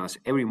terminals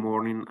every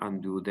morning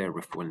and do the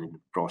refueling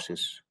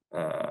process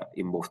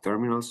in both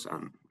terminals,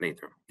 and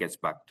later gets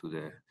back to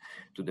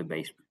the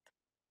basement.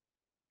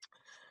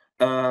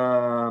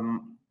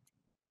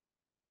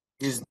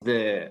 This is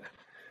the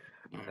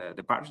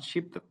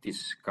partnership that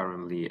is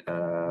currently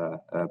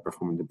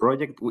performing the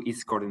project.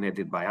 It's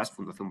coordinated by us,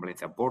 Fundación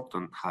Valenciaport,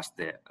 and has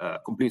the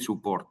complete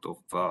support of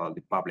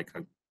the public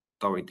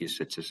authorities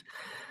such as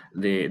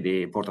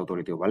the Port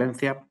Authority of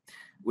Valencia.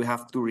 We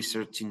have 2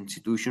 research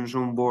institutions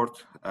on board,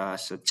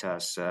 such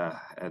as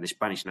the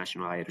Spanish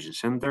National Hydrogen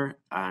Center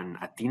and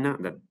Athena,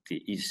 that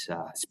is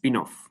a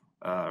spin-off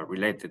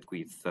related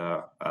with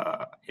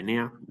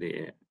Enea,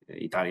 the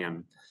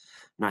Italian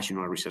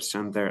National Research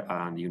Center,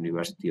 and the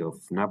University of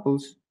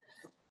Naples.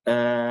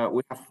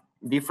 We have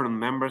different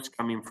members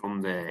coming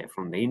from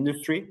the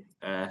industry,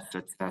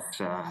 such as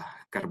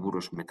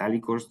Carburos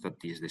Metálicos,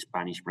 that is the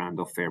Spanish brand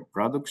of air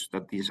products,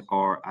 that is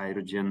our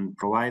hydrogen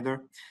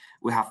provider.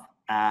 We have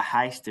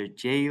Heister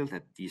Jail,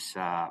 that is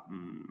a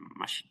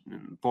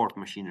port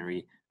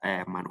machinery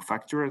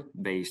manufacturer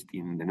based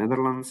in the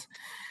Netherlands.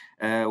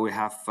 We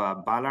have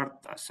Ballard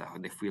as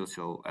the fuel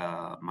cell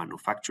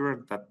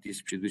manufacturer that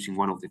is producing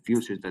one of the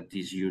fuel cells that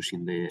is used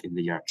in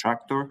the yard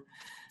tractor.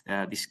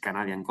 This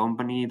Canadian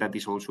company that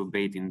is also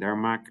based in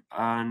Denmark.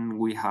 And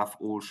we have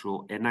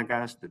also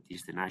Enagas, that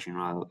is the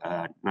national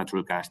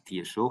natural gas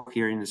TSO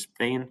here in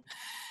Spain,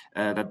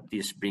 that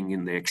is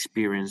bringing the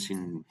experience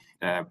in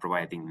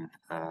providing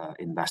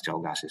industrial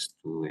gases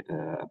to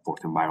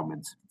port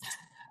environments.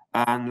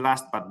 And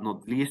last but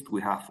not least,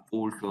 we have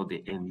also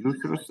the end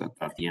users, that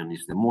at the end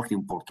is the most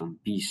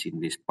important piece in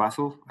this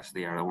puzzle, as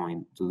they are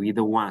going to be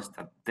the ones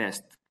that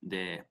test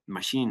the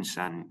machines,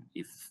 and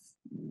if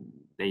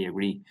they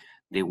agree,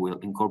 they will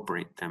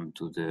incorporate them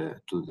to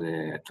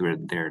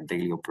their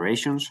daily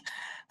operations,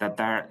 that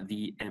are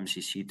the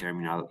MCC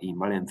terminal in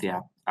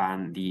Valencia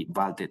and the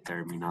Valte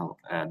terminal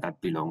that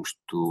belongs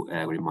to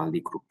Grimaldi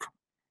Group.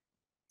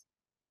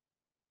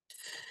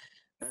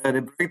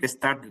 The project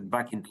started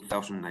back in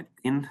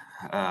 2019.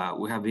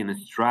 We have been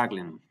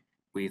struggling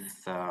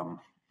with the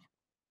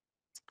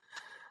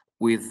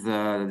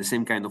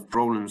same kind of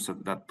problems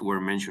that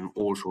were mentioned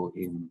also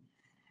in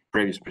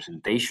previous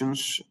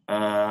presentations.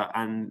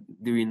 And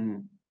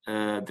during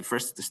the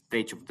first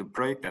stage of the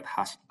project, that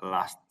has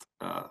lasted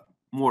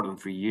more than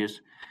 3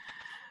 years,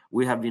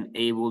 we have been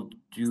able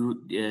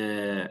to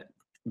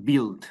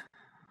build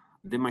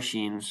the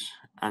machines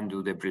and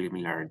do the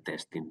preliminary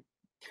testing.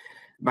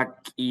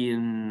 Back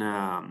in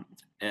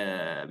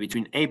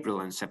between April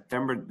and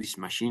September, these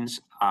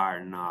machines are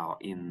now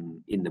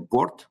in the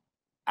port,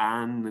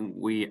 and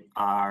we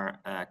are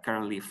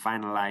currently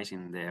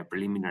finalizing the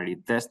preliminary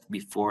test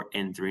before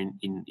entering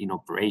in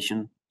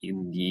operation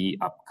in the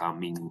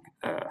upcoming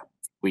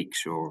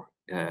weeks or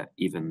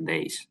even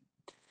days.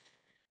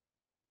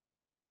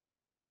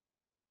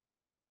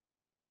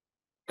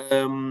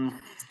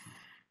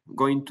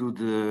 Going to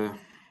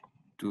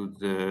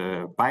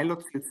the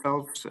pilot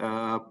itself.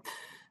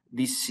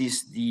 This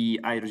is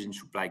the hydrogen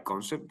supply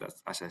concept that,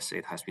 as I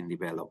said, has been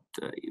developed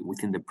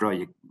within the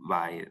project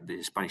by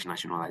the Spanish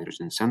National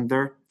Hydrogen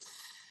Center.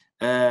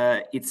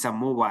 It's a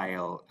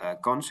mobile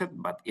concept,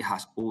 but it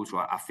has also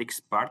a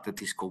fixed part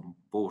that is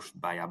composed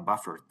by a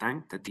buffer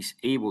tank that is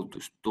able to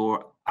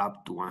store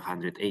up to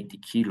 180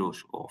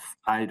 kilos of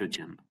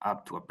hydrogen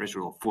up to a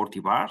pressure of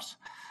 40 bars.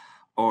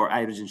 Our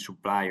hydrogen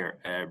supplier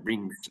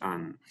brings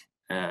and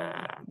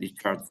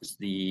discharges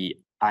the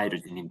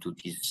hydrogen into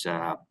this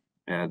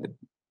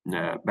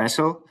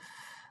vessel,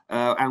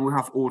 and we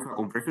have also a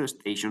compressor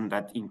station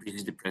that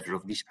increases the pressure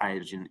of this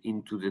hydrogen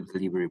into the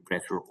delivery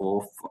pressure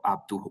of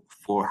up to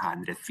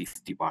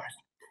 450 bars.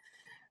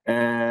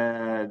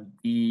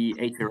 The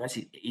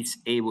HRS is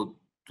able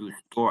to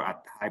store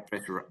at high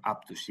pressure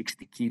up to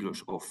 60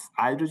 kilos of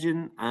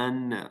hydrogen,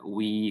 and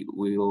we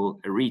will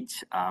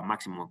reach a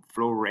maximum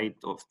flow rate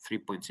of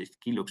 3.6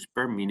 kilos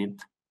per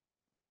minute,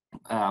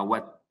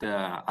 what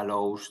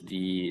allows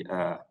the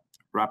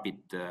rapid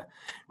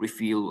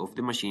refill of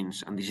the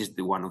machines, and this is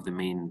one of the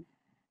main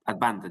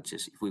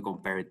advantages if we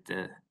compare it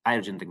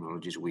hydrogen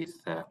technologies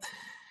with the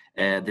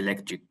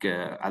electric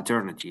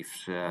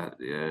alternatives.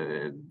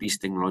 This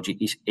technology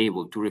is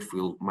able to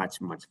refill much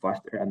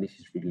faster, and this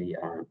is really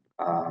a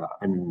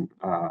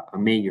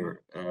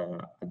major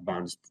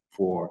advance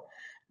for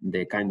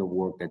the kind of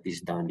work that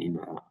is done in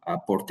a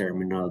port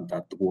terminal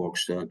that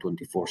works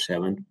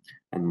 24/7,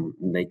 and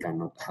they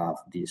cannot have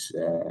these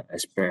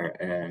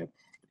spare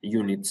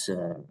units,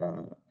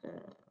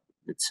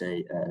 let's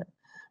say,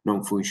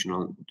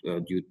 non-functional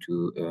due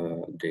to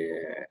the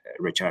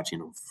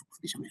recharging of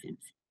these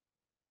machines.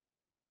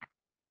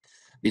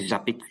 This is a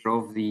picture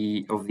of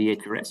the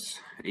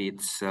HRS.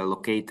 It's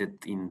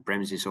located in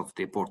premises of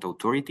the Port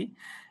Authority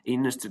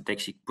in a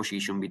strategic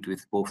position between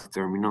both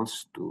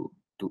terminals to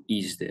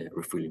ease the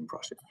refueling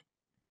process.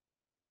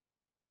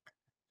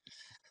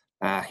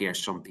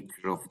 Here's some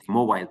picture of the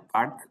mobile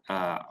part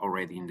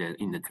already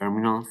in the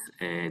terminals,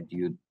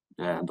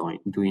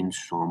 doing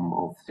some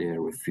of the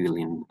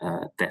refueling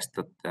tests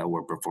that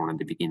were performed at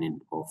the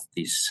beginning of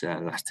this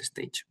last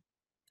stage.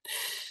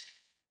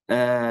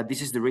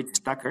 This is the ridge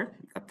stacker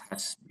that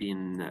has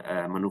been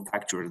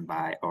manufactured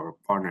by our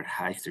partner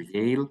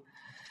Hyster-Yale.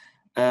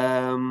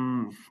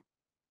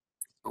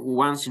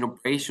 Once in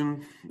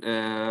operation,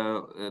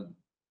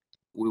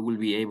 we will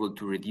be able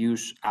to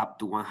reduce up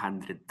to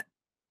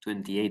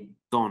 128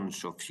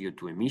 tons of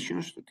CO2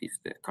 emissions. That is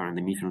the current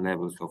emission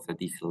levels of the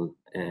diesel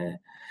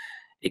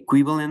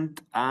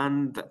equivalent,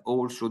 and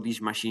also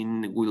this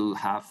machine will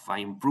have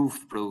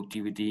improved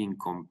productivity in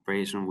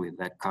comparison with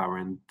the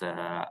current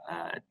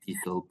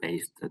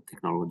diesel-based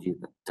technology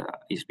that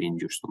is being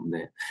used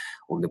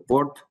on the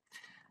port.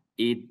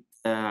 It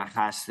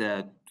has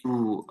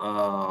two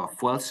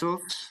fuel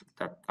cells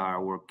that are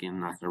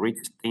working as a rich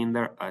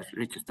standard.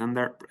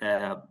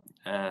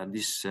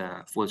 These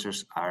fuel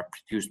cells are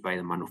produced by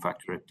the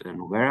manufacturer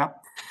Nuvera.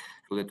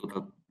 So the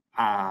total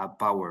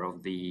power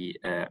of the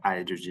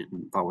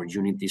hydrogen power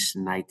unit is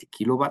 90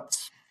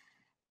 kilowatts.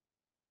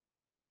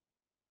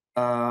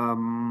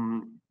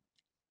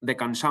 The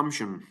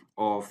consumption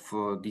of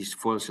these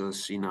fuel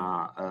cells in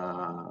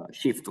a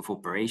shift of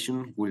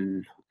operation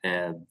will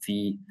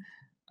be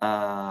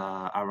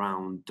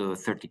around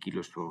 30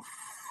 kilos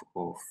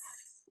of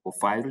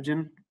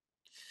hydrogen,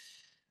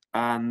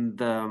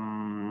 and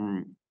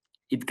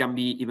it can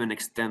be even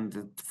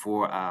extended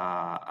for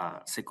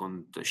a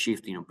second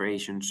shift in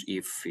operations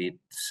if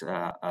it's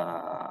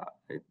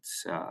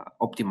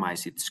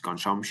optimized its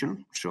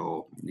consumption.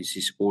 So this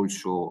is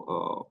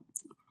also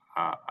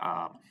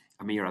a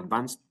major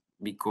advance,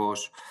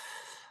 because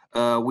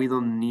we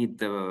don't need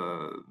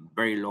the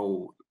very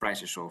low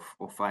prices of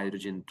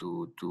hydrogen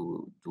to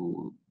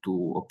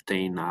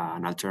obtain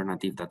an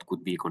alternative that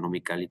could be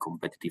economically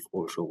competitive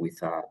also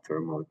with a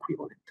thermal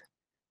equivalent.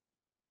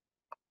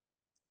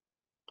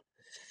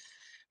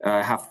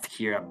 I have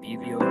here a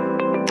video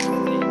of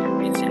the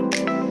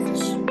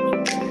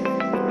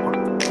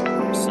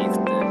received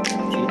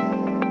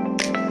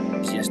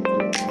it's just a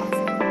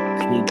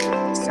clean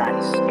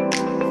size.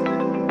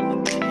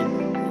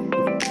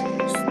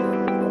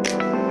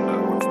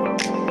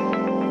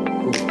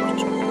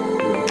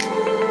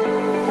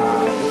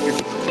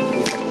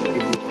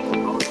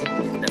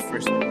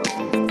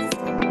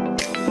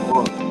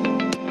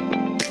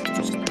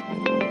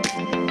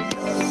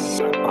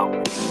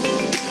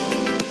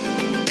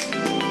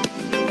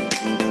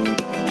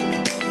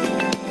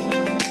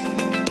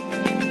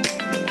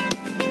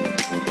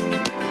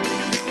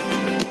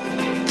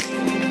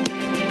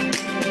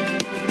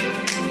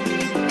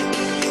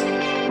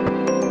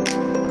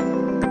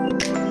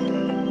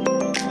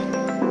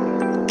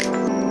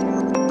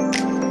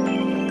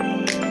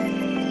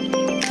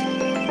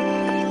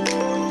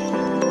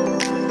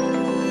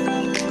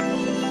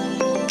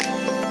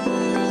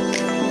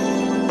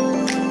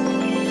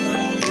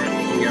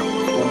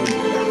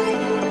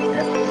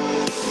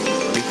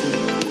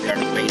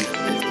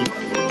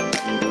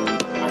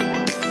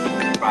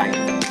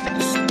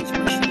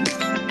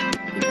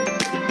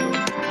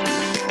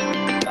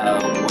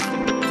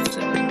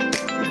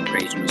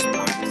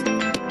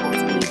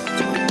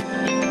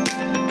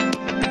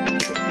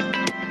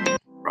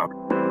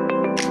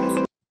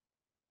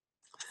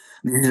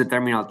 This is a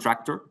terminal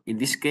tractor. In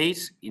this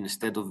case,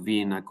 instead of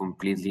being a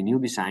completely new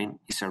design,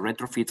 it's a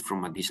retrofit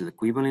from a diesel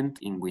equivalent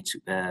in which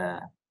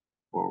our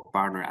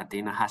partner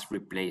Athena has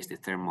replaced the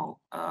thermal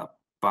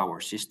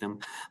power system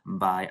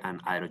by an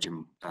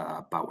hydrogen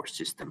power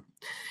system.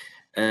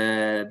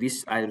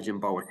 This hydrogen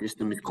power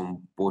system is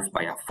composed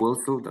by a fuel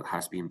cell that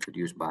has been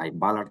produced by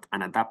Ballard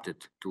and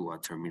adapted to a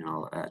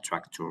terminal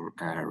tractor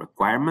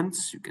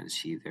requirements. You can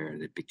see there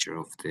the picture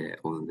of the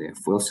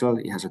fuel cell.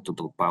 It has a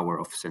total power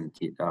of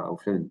 70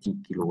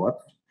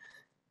 kilowatts,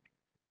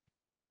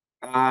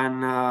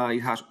 and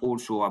it has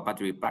also a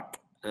battery pack.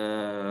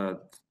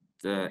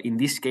 In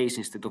this case,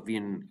 instead of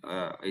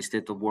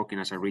working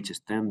as a rich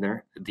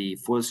extender, the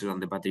fuel cell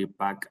and the battery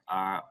pack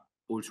are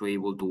also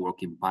able to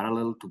work in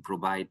parallel to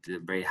provide the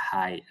very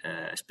high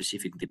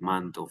specific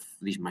demand of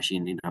this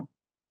machine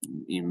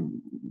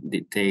in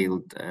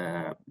detailed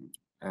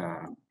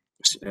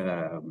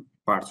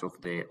parts of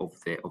the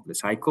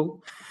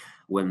cycle.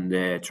 When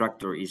the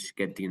tractor is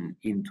getting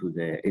into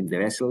the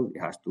vessel, it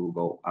has to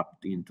go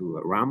up into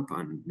a ramp,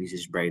 and this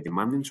is very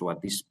demanding. So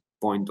at this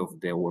point of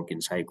the working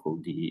cycle,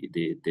 the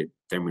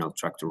terminal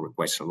tractor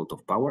requires a lot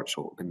of power.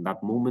 So in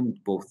that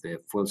moment, both the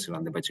fuel cell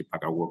and the battery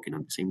pack are working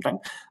at the same time.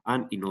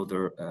 And in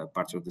other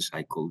parts of the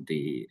cycle,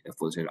 the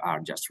fuel cell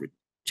are just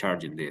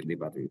recharging the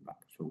battery pack.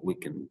 So we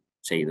can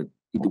say that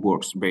it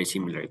works very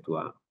similar to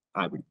a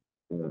hybrid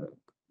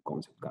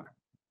concept car.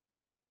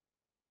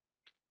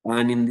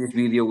 And in this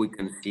video, we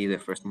can see the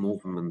first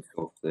movement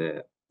of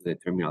the the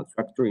terminal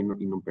structure in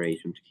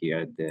operations here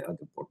at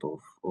the port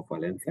of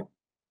Valencia.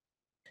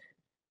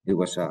 It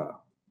was a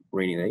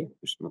rainy day,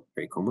 which is not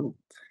very common.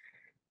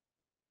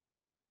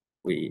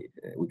 We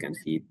can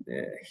see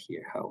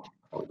here how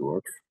it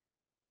works.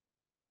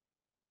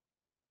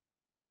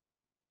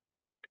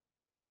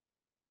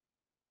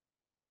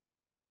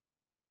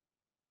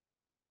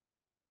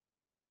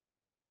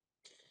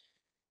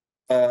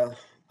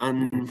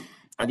 And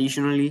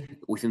additionally,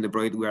 within the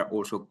project, we are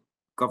also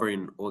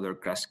covering other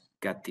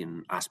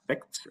cross-cutting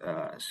aspects,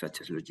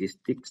 such as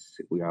logistics.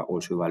 We are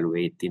also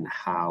evaluating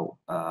how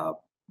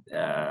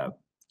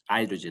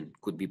hydrogen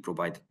could be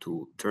provided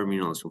to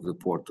terminals of the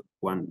port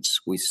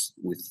once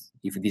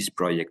if this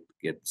project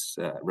gets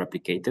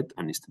replicated,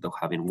 and instead of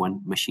having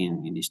one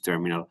machine in this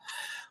terminal,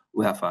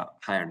 we have a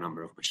higher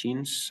number of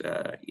machines.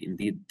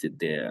 Indeed,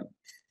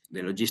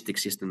 the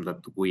logistics system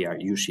that we are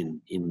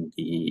using in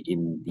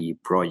the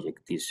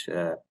project is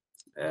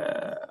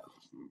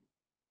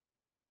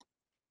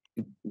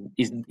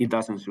it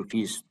doesn't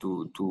suffice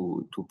to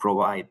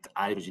provide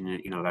hydrogen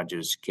in a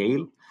larger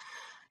scale.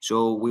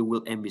 So we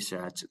will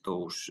envisage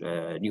those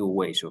new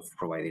ways of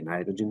providing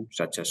hydrogen,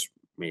 such as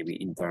maybe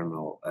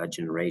internal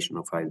generation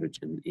of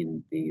hydrogen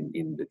in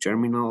the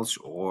terminals,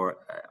 or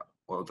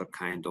other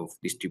kind of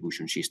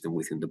distribution system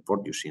within the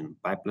port using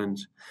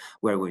pipelines.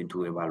 We're going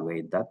to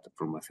evaluate that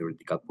from a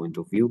theoretical point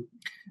of view.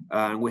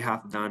 We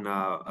have done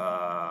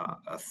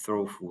a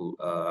thorough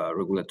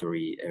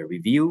regulatory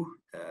review,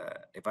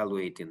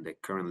 evaluating the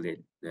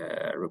currently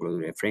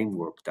regulatory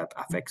framework that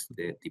affects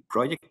the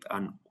project,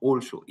 and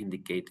also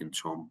indicating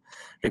some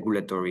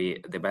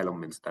regulatory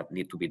developments that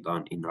need to be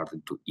done in order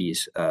to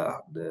ease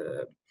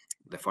the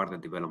further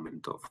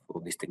development of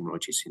these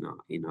technologies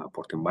in a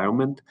port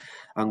environment.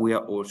 And we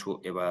are also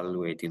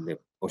evaluating the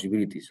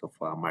possibilities of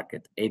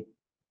market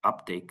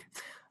uptake,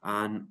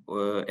 and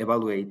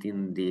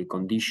evaluating the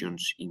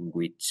conditions in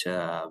which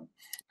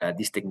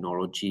this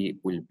technology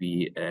will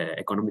be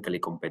economically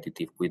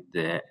competitive with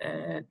the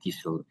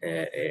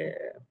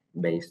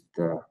diesel-based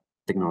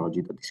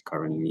technology that is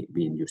currently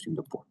being used in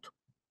the port.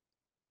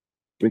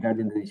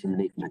 Regarding the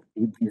dissemination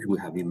activities, we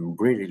have been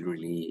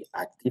really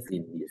active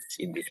in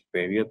this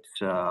period.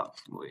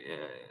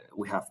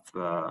 We have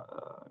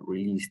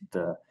released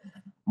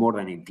more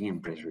than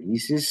 18 press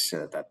releases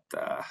that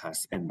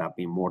has ended up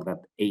in more than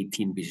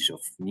 18 pieces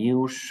of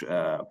news.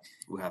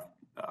 We have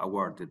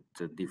awarded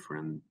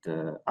different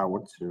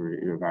awards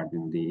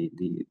regarding the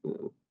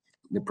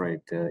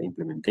project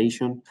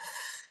implementation.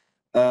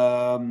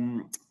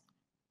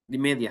 The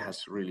media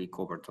has really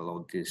covered a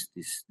lot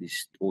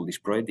all this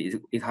project.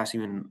 It has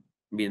even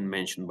been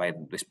mentioned by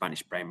the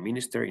Spanish Prime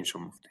Minister in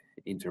some of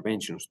the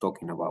interventions,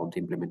 talking about the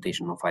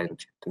implementation of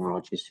hydrogen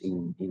technologies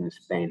in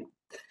Spain.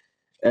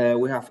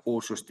 We have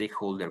also a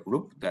stakeholder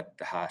group that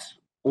has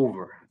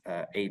over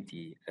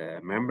 80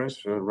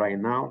 members right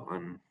now,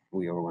 and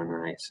we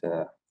organize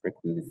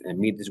frequent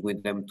meetings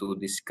with them to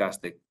discuss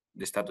the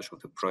status of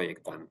the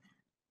project and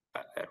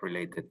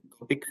related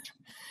topics.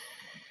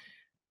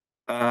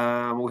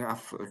 We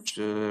have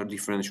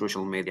different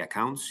social media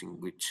accounts in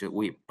which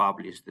we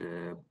publish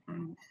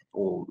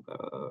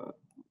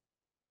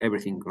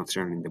everything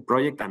concerning the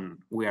project,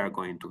 and we are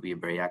going to be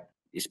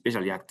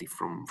especially active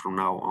from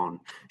now on,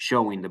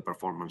 showing the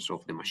performance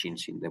of the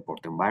machines in the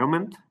port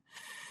environment.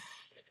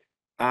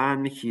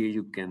 And here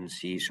you can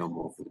see some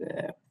of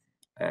the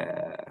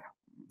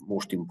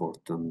most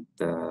important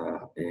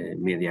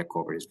media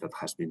coverage that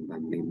has been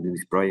done in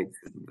this project.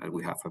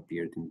 We have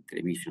appeared in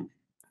television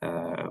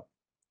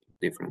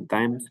different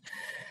times,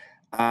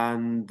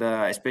 and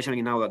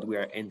especially now that we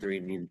are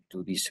entering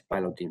into this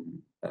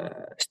piloting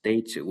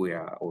stage, we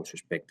are also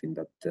expecting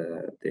that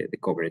the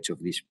coverage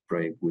of this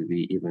project will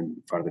be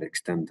even further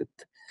extended.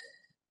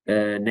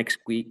 Next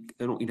week,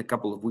 in a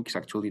couple of weeks,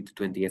 actually, the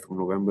 20th of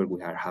November,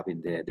 we are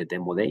having the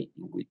demo day,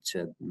 in which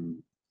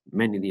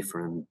many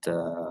different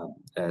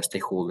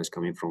stakeholders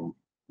coming from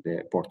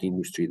the port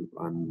industry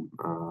and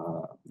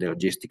the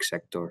logistics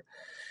sector,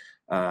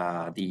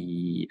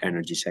 the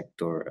energy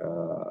sector,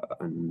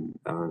 and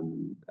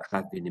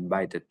have been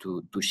invited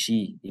to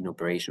see in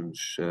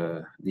operations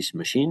these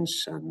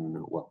machines.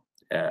 And well,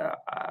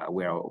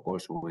 we are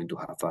also going to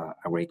have a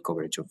great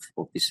coverage of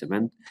this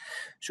event,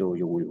 so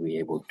you will be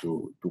able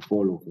to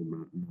follow the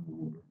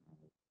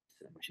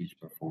machines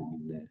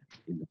perform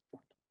in the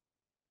port.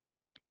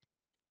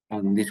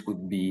 And this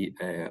would be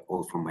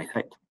all from my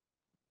side.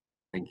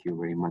 Thank you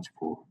very much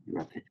for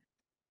your attention.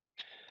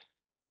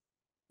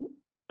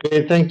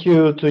 Okay, thank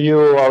you to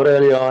you,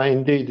 Aurelio.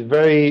 Indeed,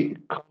 very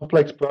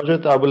complex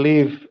project. I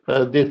believe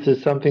this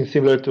is something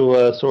similar to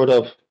a sort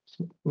of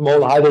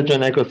small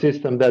hydrogen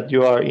ecosystem that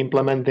you are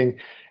implementing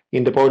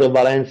in the port of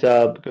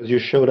Valencia, because you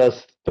showed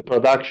us the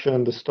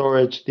production, the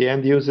storage, the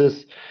end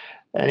users,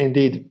 and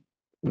indeed,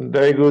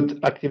 very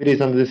good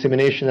activities on the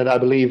dissemination. And I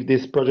believe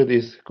this project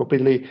is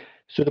completely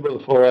suitable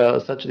for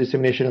such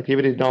dissemination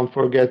activity. Don't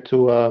forget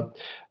to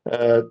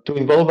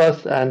involve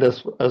us, and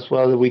as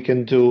well we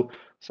can do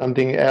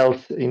something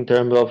else in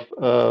terms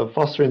of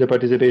fostering the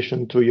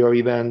participation to your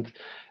event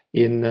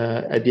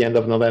at the end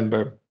of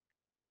November.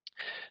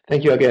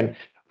 Thank you again.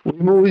 We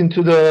move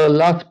into the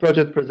last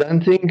project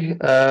presenting,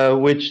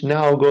 which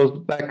now goes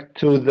back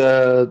to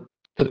the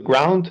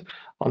ground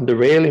on the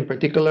rail in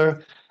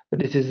particular.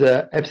 This is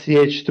a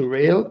FCH2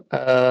 rail.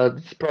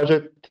 This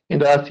project in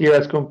the last year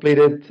has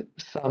completed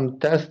some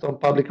tests on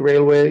public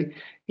railway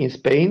in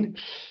Spain.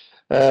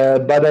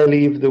 But I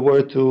leave the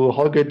word to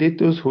Holger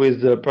Dittus, who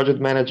is the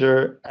project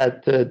manager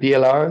at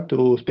DLR,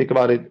 to speak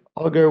about it.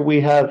 Holger,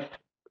 we have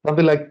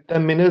something like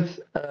 10 minutes.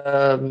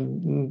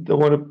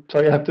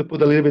 Sorry, I have to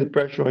put a little bit of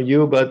pressure on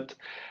you, but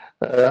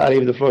I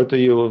leave the floor to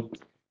you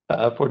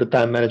for the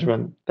time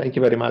management. Thank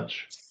you very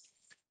much.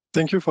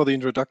 Thank you for the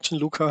introduction,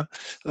 Luca.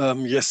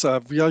 Yes,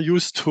 we are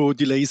used to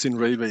delays in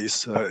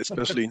railways,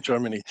 especially in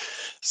Germany.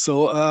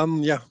 So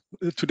yeah,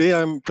 today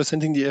I'm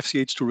presenting the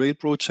FCH2 rail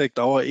project.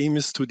 Our aim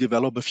is to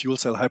develop a fuel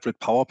cell hybrid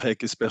power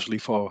pack, especially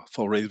for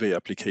railway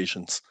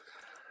applications.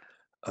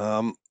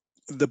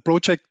 The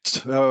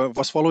project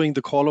was following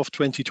the call of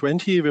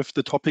 2020 with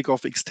the topic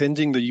of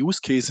extending the use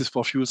cases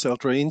for fuel cell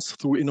trains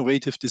through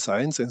innovative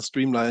designs and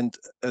streamlined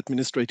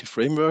administrative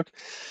framework.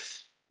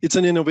 It's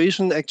an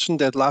innovation action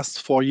that lasts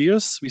 4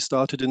 years. We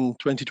started in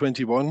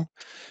 2021,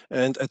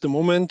 and at the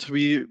moment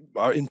we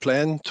are in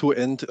plan to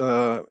end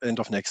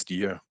of next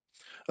year.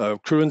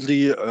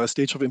 Currently,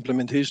 stage of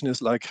implementation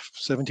is like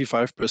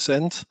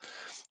 75%.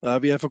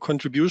 We have a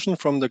contribution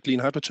from the Clean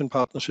Hydrogen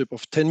Partnership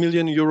of 10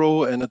 million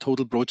euro and a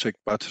total project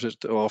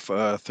budget of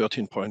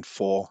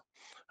 13.4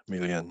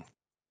 million.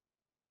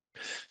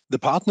 The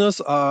partners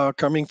are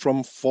coming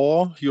from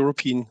 4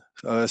 European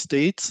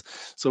states.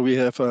 So we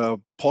have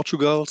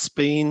Portugal,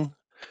 Spain,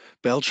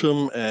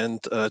 Belgium, and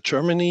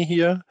Germany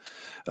here.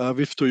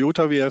 With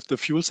Toyota, we have the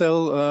fuel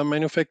cell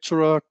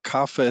manufacturer,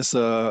 CAF as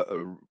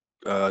a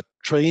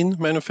train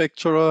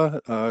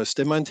manufacturer,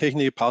 Steffen,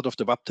 part of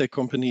the Wabtec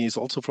company, is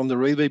also from the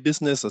railway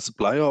business, a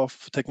supplier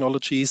of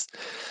technologies.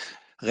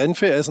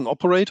 Renfe as an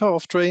operator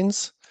of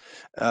trains,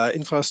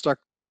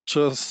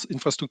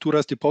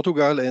 Infraestructuras de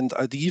Portugal and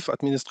ADIF,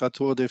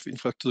 Administrador de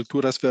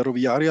Infraestructuras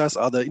Ferroviarias,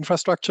 are the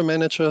infrastructure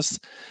managers,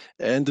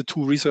 and the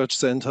 2 research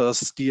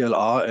centers,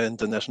 DLR and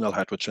the National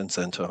Hydrogen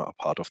Center, are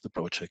part of the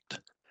project.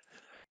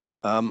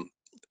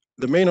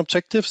 The main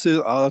objectives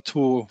are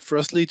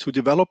firstly, to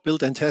develop,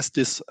 build, and test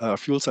this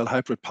fuel cell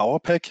hybrid power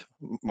pack,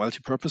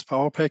 multi-purpose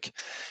power pack.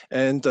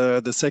 And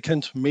the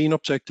second main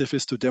objective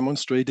is to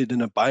demonstrate it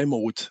in a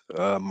bi-mode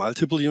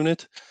multiple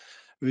unit,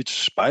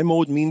 which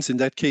bi-mode means in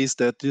that case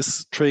that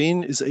this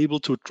train is able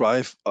to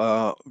drive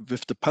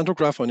with the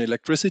pantograph on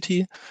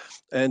electricity,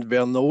 and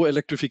where no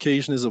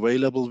electrification is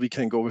available, we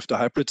can go with the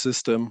hybrid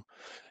system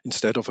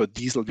instead of a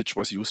diesel, which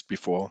was used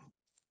before.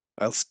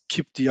 I'll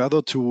skip the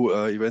other 2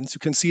 events. You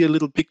can see a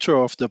little picture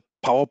of the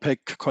power pack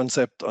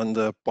concept on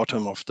the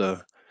bottom of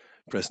the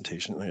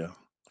presentation,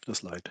 the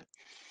slide.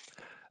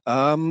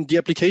 The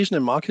application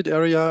and market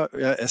area,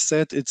 as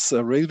said, it's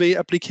a railway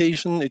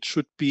application. It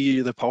should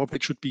be, the power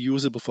pack should be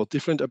usable for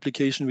different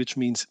application, which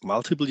means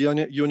multiple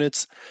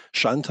units,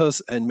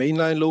 shunters, and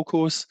mainline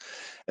locos.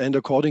 And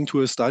according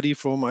to a study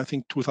from, I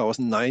think,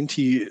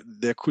 2019,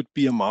 there could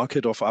be a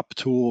market of up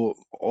to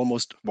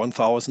almost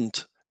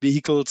 1,000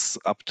 vehicles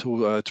up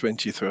to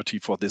 2030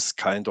 for this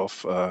kind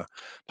of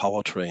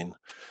powertrain.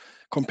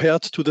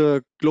 Compared to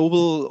the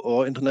global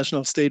or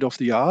international state of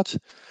the art,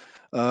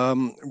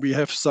 we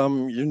have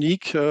some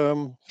unique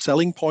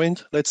selling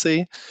point, let's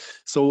say.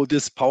 So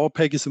this power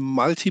pack is a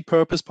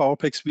multi-purpose power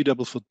pack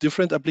suitable for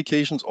different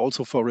applications,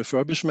 also for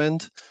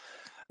refurbishment,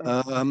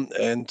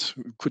 and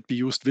could be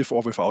used with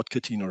or without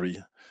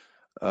catenary.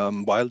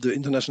 While the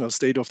international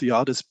state of the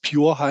art is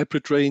pure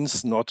hybrid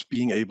trains, not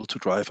being able to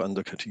drive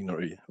under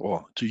catenary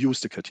or to use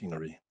the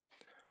catenary.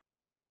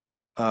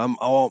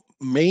 Our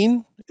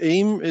main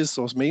aim is,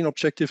 or main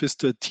objective is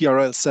the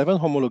TRL7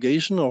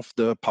 homologation of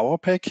the power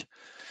pack.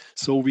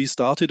 So we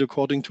started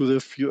according to the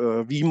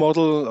V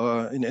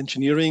model in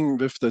engineering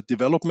with the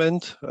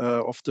development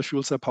of the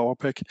fuel cell power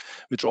pack,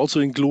 which also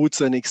includes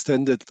an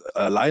extended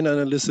line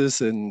analysis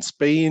in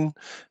Spain,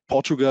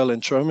 Portugal,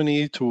 and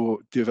Germany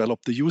to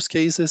develop the use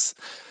cases.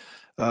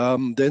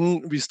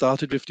 Then we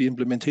started with the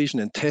implementation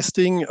and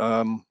testing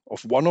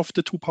of one of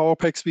the 2 power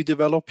packs we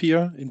develop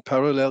here. In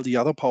parallel, the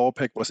other power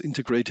pack was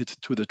integrated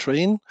to the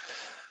train.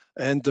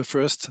 And the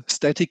first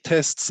static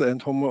tests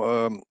and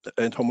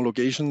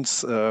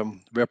homologations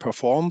were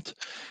performed,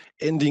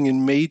 ending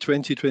in May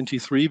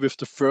 2023 with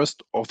the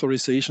first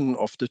authorization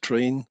of the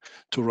train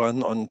to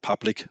run on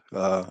public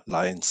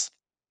lines.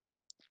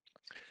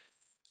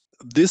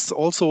 This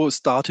also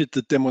started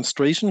the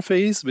demonstration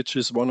phase, which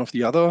is one of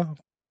the other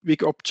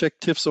big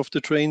objectives of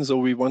the train. So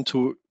we want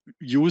to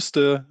use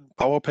the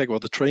power pack or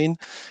the train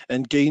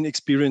and gain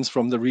experience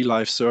from the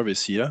real-life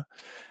service here.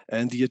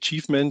 And the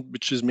achievement,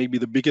 which is maybe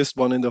the biggest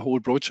one in the whole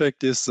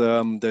project, is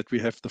that we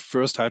have the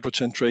first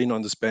hydrogen train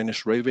on the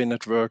Spanish railway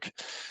network,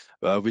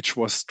 which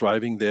was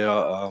driving there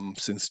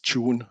since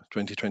June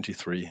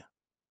 2023.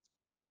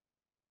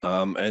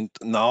 And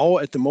now,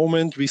 at the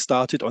moment, we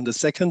started on the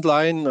second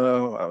line.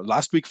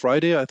 Last week,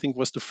 Friday, I think,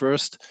 was the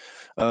first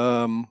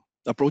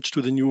approach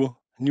to the new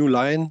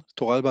line,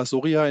 Toralba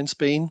Soria in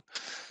Spain.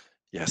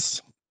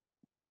 Yes.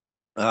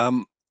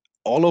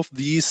 All of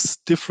these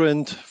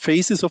different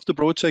phases of the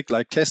project,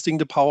 like testing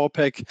the power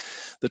pack,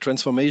 the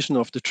transformation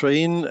of the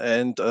train,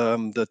 and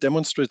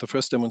the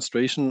first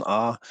demonstration,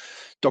 are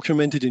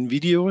documented in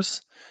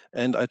videos.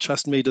 And I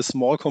just made a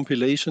small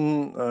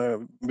compilation.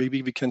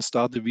 Maybe we can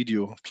start the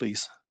video,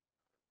 please.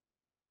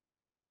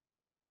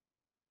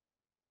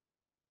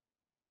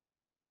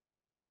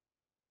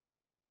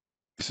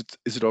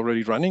 Is it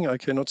already running? I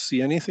cannot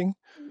see anything.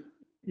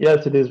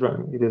 Yes, it is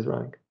running. It is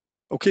running.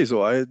 Okay,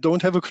 so I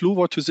don't have a clue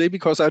what to say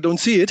because I don't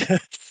see it.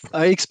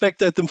 I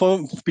expect at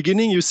the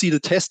beginning you see the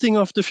testing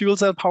of the fuel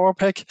cell power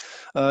pack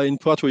in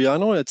Puerto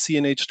Llano at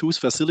CNH2's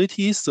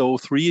facilities. So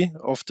 3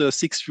 of the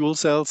 6 fuel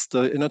cells,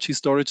 the energy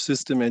storage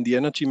system and the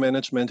energy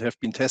management, have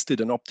been tested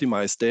and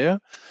optimized there.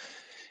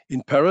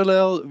 In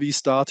parallel, we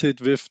started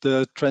with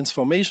the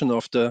transformation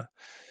of the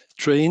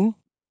train.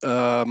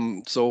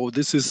 So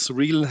this is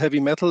real heavy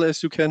metal,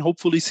 as you can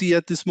hopefully see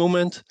at this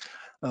moment.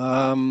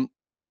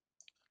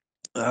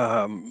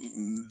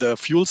 The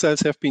fuel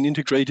cells have been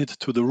integrated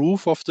to the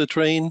roof of the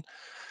train.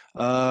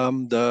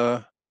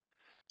 The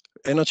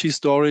energy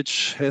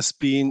storage has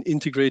been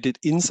integrated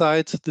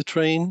inside the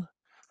train.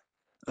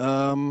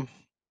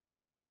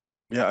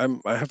 Yeah,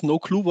 I have no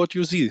clue what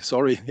you see.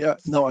 Sorry. Yeah,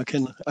 now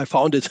I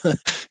found it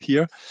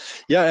here.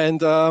 Yeah,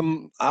 and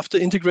after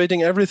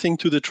integrating everything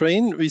to the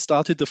train, we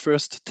started the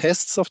first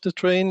tests of the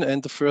train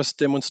and the first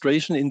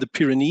demonstration in the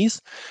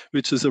Pyrenees,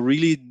 which is a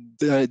really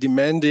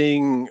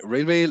demanding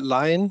railway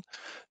line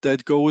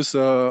that goes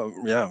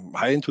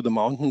high into the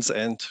mountains.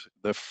 And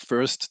the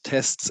first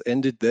tests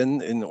ended then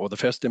the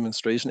first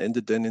demonstration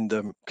ended then in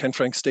the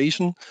Canfranc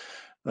station.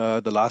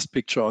 The last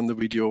picture on the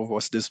video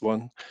was this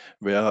one,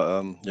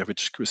 where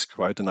which is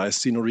quite a nice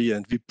scenery,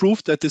 and we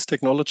proved that this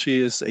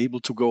technology is able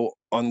to go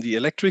on the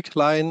electric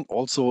line,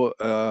 also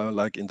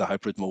like in the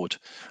hybrid mode,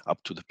 up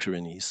to the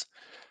Pyrenees.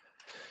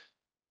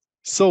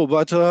 So,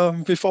 but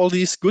with all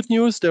these good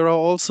news, there are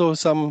also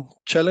some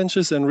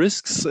challenges and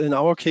risks. In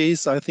our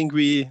case, I think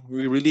we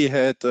really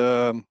had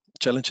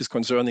challenges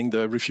concerning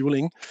the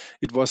refueling.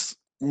 It was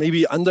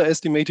maybe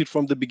underestimated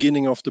from the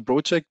beginning of the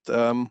project.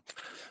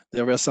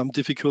 There were some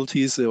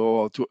difficulties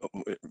to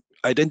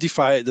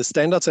identify the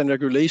standards and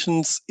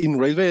regulations in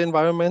railway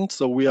environment.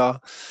 So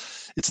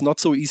it's not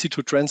so easy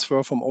to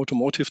transfer from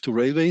automotive to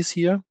railways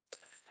here.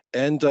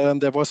 And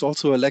there was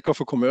also a lack of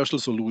a commercial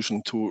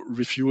solution to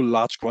refuel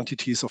large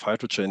quantities of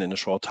hydrogen in a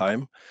short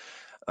time.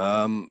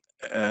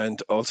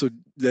 And also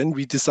then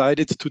we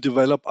decided to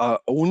develop our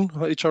own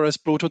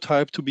HRS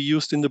prototype to be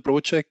used in the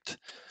project.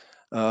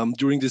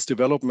 During this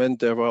development,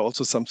 there were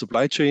also some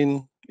supply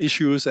chain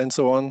issues and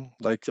so on,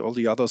 like all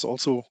the others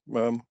also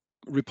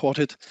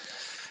reported.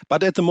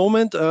 But at the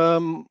moment,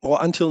 or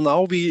until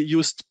now, we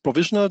used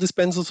provisional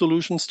dispenser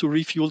solutions to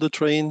refuel the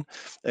train.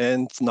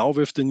 And now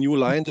with the new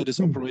line that is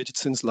operated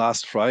since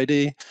last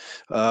Friday,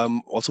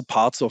 also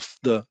parts of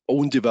the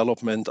own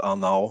development are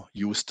now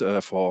used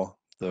for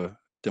the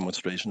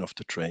demonstration of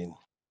the train.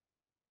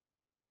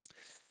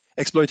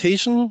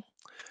 Exploitation,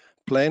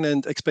 plan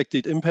and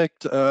expected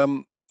impact.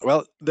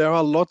 Well, there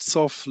are lots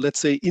of, let's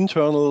say,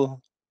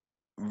 internal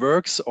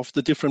works of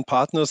the different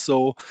partners.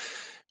 So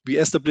we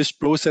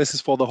established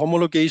processes for the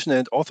homologation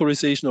and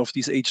authorization of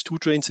these H2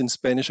 trains in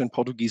Spanish and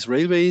Portuguese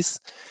railways.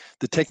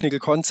 The technical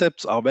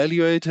concepts are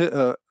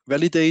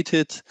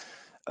validated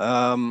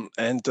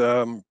and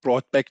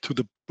brought back to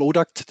the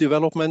product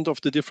development of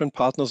the different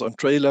partners on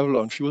tray level,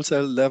 on fuel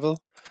cell level.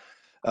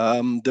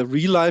 The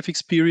real-life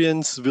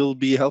experience will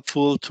be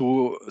helpful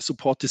to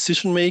support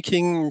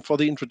decision-making for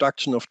the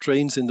introduction of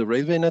trains in the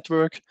railway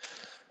network.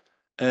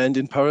 And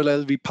in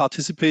parallel, we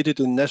participated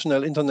in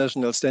national,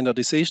 international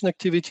standardization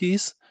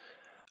activities.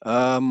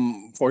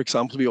 For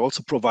example, we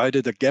also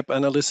provided a gap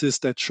analysis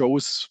that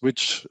shows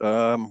which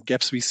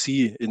gaps we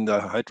see in the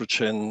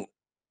hydrogen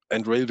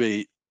and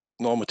railway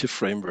normative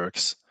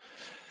frameworks.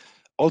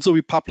 Also,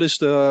 we published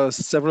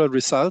several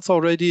results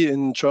already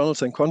in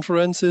journals and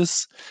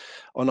conferences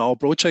on our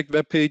project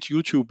webpage,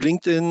 YouTube,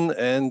 LinkedIn,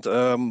 and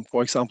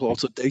for example,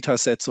 also data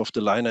sets of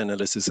the line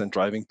analysis and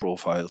driving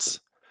profiles.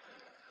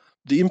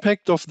 The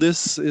impact of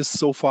this is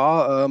so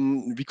far,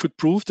 we could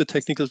prove the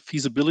technical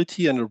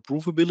feasibility and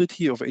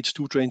approvability of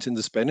H2 trains in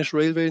the Spanish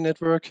railway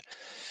network.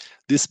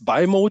 This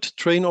bi-mode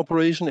train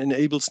operation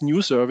enables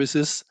new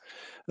services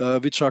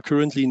which are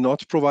currently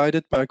not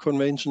provided by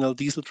conventional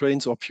diesel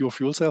trains or pure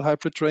fuel cell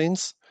hybrid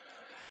trains.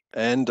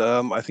 And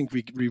I think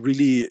we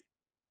really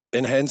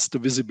enhanced the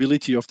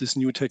visibility of this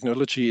new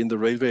technology in the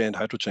railway and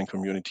hydrogen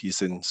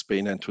communities in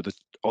Spain and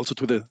also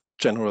to the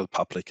general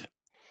public.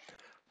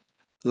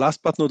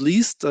 Last but not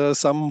least,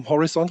 some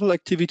horizontal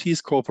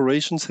activities,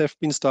 cooperations have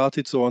been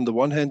started. So on the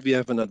one hand, we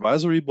have an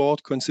advisory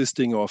board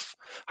consisting of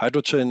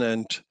hydrogen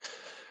and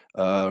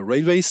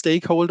railway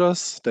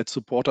stakeholders that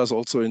support us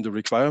also in the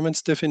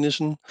requirements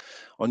definition.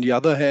 On the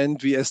other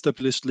hand, we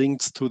established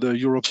links to the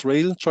Europe's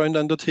Rail joint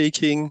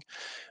undertaking.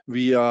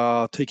 We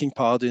are taking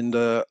part in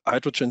the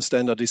hydrogen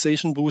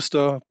standardization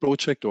booster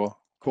project or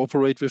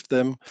cooperate with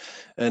them,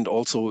 and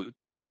also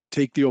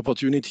take the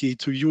opportunity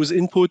to use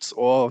inputs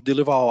or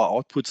deliver our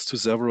outputs to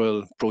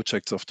several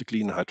projects of the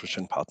Clean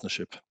Hydrogen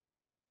Partnership.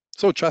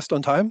 So just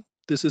on time,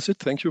 this is it.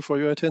 Thank you for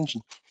your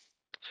attention.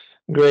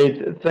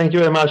 Great. Thank you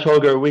very much,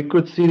 Holger. We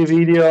could see the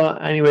video.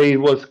 Anyway,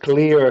 it was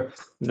clear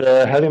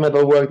the heavy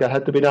metal work that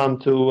had to be done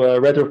to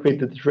retrofit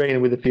the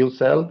train with the fuel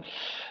cell,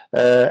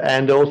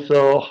 and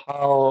also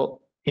how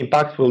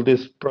impactful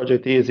this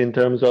project is in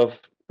terms of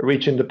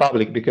reaching the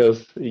public,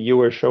 because you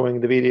were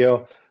showing the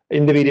video.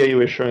 In the video, you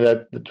were showing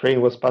that the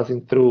train was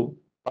passing through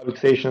public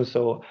stations.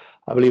 So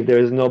I believe there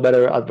is no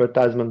better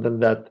advertisement than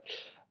that.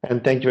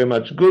 And thank you very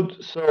much.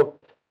 Good. So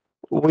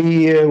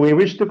we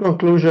reached the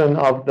conclusion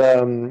of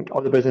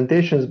the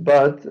presentations,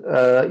 but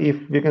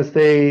if we can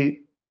stay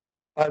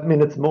 5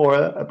 minutes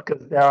more,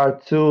 because there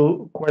are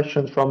two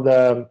questions from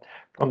the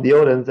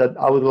audience that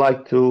I would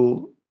like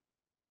to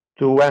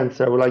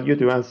answer. I would like you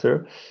to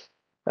answer.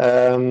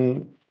 I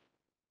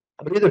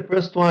believe the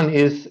first one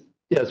is,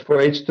 yes, for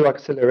H2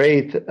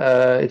 Accelerate.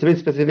 It's a very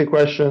specific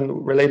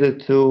question related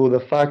to the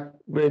fact,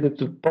 related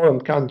to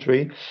Poland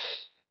country,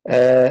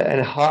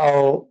 and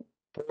how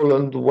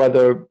Poland,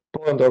 whether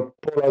Poland or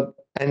Poland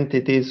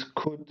entities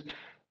could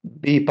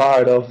be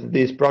part of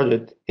this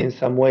project in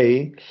some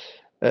way,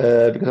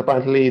 because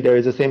apparently there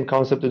is the same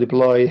concept to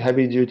deploy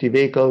heavy-duty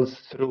vehicles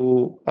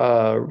through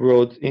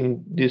roads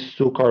in these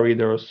two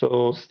corridors.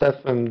 So,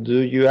 Steffen, do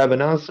you have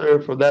an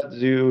answer for that? Do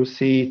you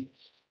see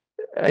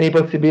any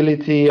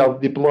possibility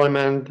of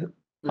deployment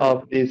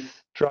of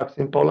these trucks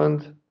in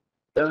Poland?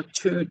 There are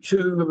two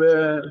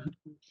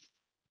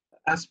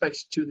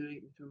aspects to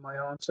my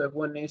answer.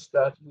 One is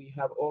that we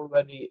have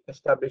already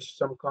established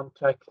some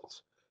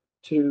contacts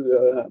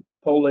to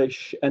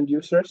Polish end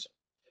users.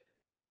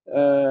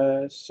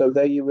 So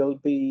they will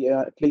be,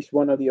 at least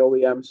one of the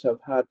OEMs have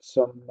had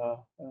some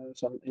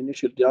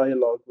initial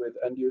dialogue with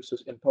end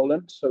users in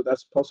Poland. So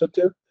that's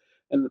positive.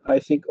 And I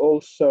think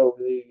also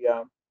the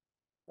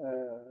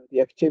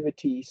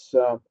activities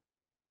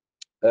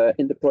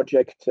in the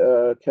project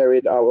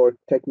carried out or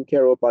taken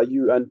care of by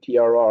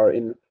UNTRR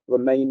in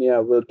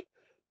Romania would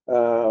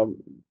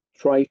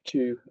try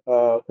to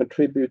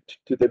contribute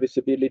to the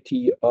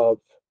visibility of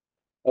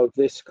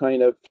this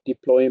kind of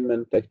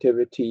deployment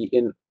activity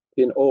in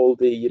all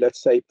the,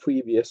 let's say,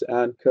 previous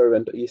and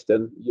current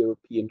Eastern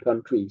European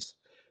countries.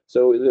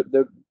 So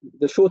the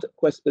short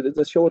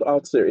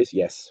answer is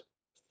yes.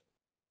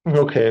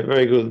 Okay,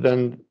 very good.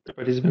 Then the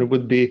participant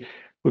would be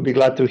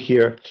glad to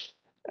hear.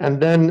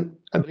 And then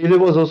I believe there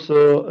was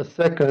also a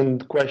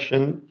second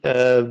question.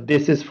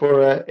 This is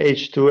for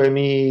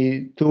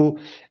H2ME2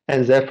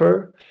 and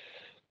ZEFER.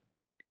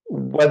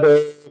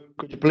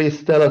 Could you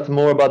please tell us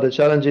more about the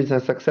challenges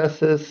and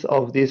successes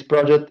of this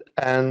project,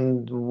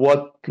 and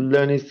what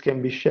learnings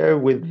can be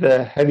shared with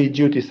the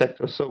heavy-duty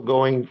sector? So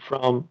going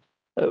from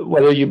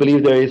whether you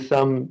believe there is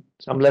some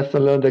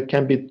lesson learned that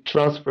can be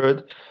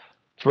transferred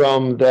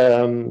from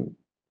the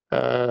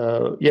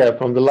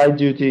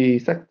light-duty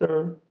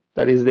sector,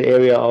 that is the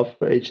area of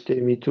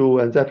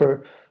H2ME2 and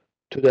ZEFER,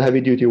 to the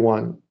heavy-duty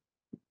one.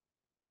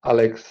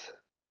 Alex.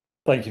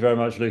 Thank you very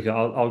much, Luca.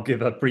 I'll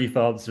give a brief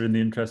answer in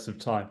the interest of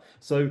time.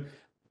 So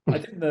I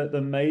think that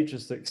the major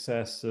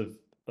success of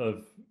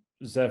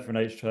ZEFER and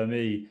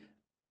H2ME,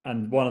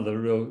 and one of the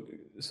real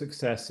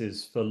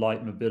successes for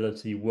light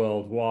mobility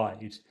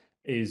worldwide,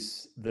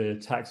 is the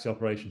taxi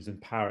operations in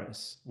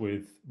Paris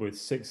with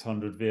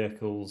 600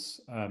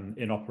 vehicles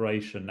in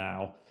operation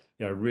now.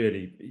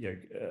 Really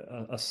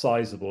a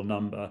sizable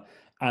number.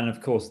 And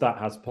of course, that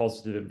has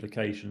positive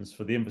implications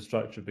for the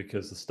infrastructure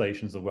because the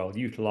stations are well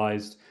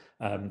utilized.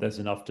 There's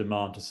enough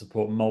demand to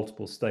support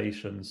multiple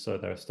stations. So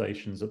there are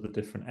stations at the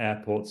different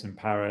airports in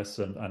Paris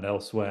and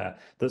elsewhere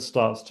that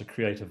starts to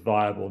create a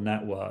viable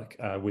network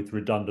with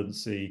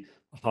redundancy,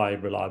 high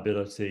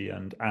reliability,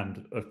 and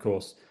of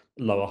course,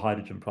 lower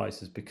hydrogen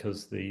prices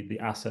because the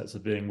assets are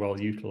being well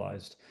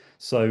utilized.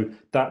 So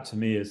that to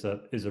me is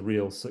a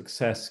real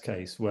success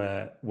case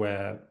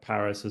where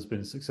Paris has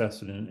been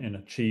successful in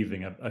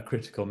achieving a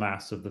critical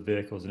mass of the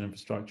vehicles and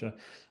infrastructure.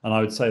 And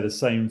I would say the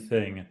same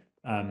thing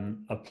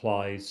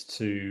applies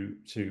to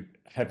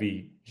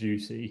heavy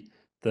duty,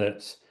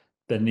 that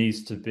there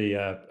needs to be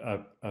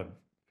a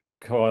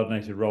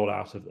coordinated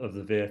rollout of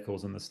the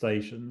vehicles and the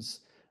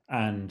stations,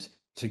 and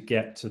to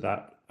get to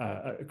that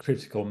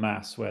critical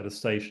mass where the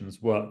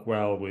stations work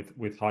well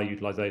with high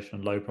utilization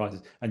and low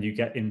prices, and you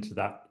get into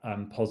that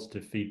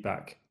positive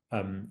feedback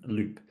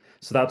loop.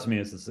 So that to me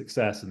is a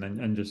success. And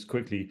then just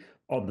quickly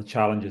on the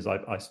challenges,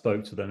 I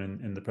spoke to them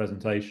in the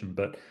presentation,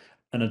 but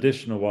an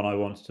additional one I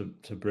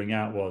wanted to bring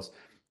out was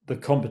the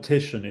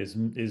competition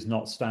is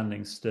not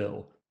standing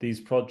still.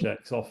 These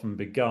projects often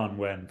begun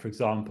when, for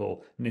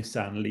example,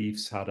 Nissan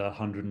Leafs had a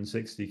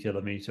 160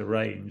 kilometer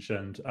range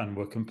and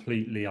were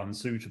completely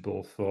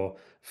unsuitable for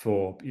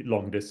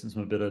long distance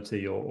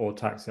mobility or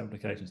taxi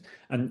applications.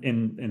 And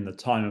in the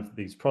time of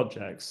these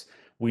projects,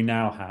 we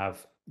now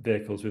have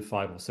vehicles with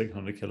 500 or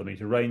 600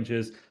 kilometer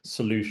ranges,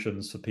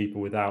 solutions for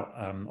people without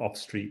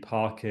off-street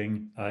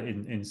parking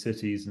in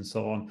cities and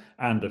so on,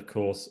 and of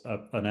course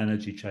an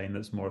energy chain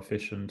that's more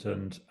efficient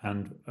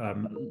and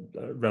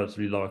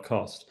relatively lower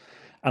cost.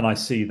 And I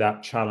see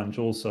that challenge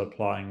also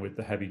applying with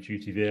the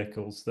heavy-duty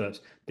vehicles, that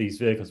these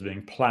vehicles are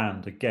being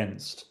planned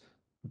against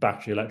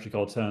battery electric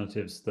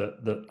alternatives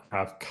that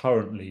have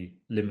currently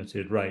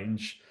limited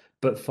range,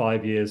 but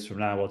 5 years from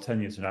now or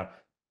 10 years from now,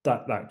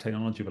 that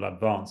technology will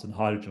advance, and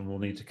hydrogen will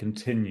need to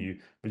continue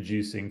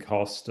reducing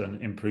cost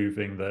and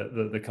improving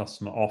the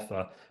customer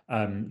offer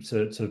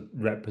to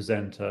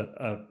represent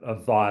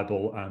a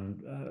viable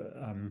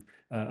and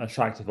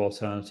attractive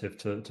alternative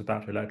to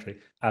battery electric,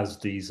 as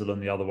diesel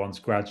and the other ones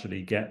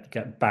gradually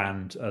get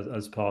banned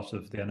as part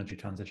of the energy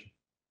transition.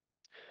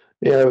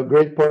 Yeah,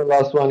 great point,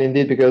 last one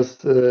indeed, because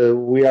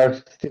we are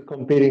still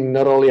competing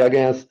not only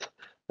against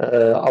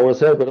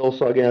ourselves, but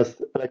also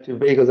against electric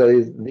vehicles, that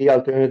is the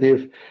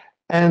alternative.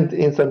 And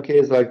in some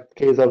cases, like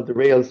case of the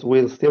rails,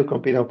 we'll still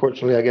compete,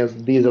 unfortunately,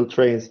 against diesel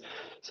trains.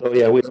 So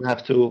yeah, we don't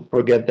have to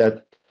forget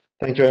that.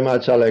 Thank you very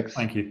much, Alex.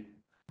 Thank you.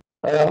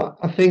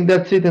 I think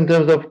that's it in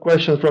terms of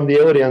questions from the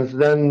audience.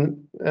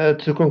 Then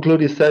to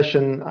conclude this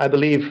session, I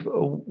believe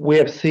we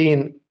have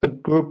seen a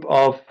group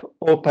of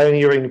all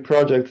pioneering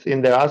projects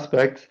in their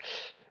aspects,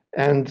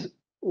 and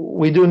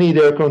we do need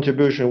their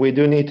contribution. We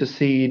do need to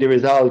see the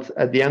results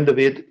at the end of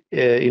it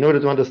in order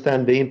to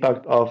understand the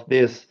impact of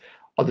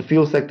the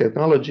fuel cell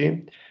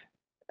technology,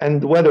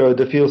 and whether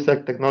the fuel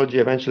cell technology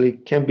eventually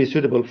can be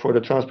suitable for the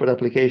transport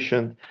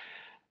application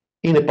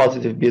in a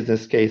positive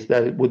business case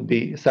that would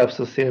be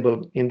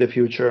self-sustainable in the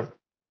future.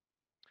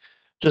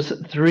 Just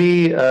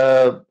three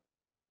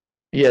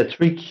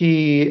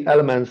key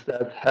elements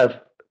that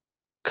have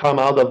come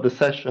out of the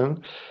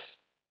session.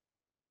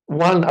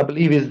 One, I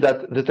believe, is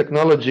that the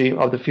technology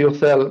of the fuel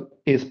cell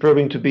is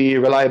proving to be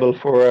reliable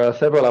for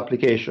several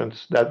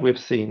applications that we've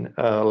seen,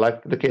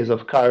 like the case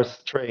of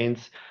cars,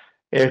 trains,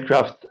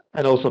 aircraft,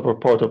 and also for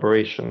port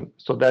operation.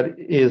 So that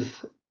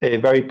is a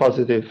very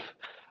positive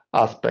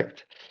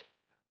aspect.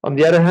 On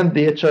the other hand,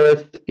 the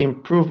HRS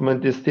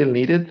improvement is still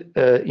needed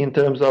in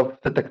terms of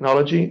the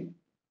technology,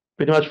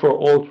 pretty much for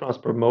all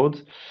transport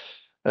modes,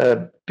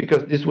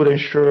 because this would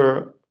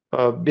ensure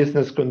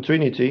business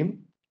continuity,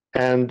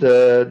 and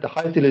the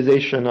high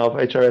utilization of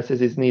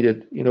HRSs is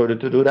needed in order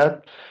to do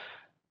that.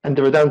 And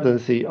the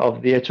redundancy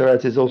of the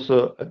HRS is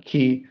also a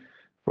key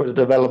for the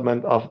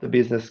development of the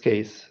business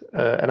case,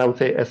 and I would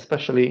say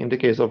especially in the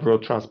case of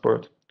road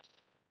transport.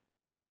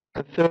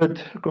 A third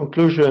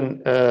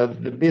conclusion,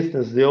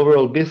 the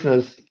overall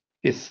business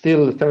is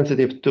still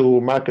sensitive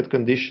to market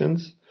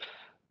conditions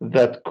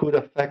that could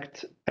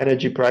affect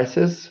energy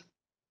prices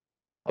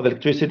of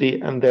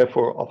electricity and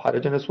therefore of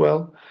hydrogen as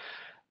well.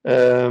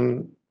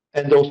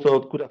 And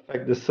also it could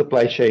affect the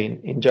supply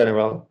chain in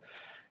general.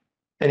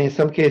 And in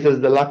some cases,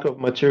 the lack of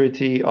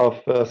maturity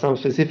of some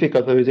specific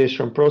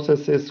authorization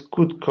processes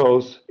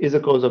is a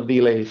cause of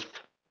delays.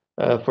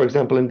 For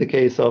example, in the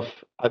case of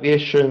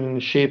aviation,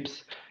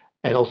 ships,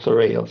 and also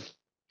rails.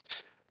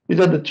 These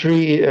are the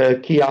three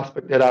key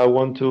aspects that I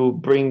want to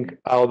bring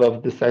out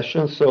of the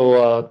session.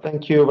 So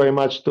thank you very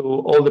much to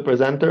all the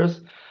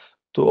presenters,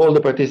 to all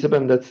the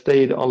participants that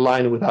stayed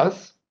online with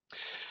us.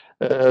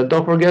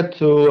 Don't forget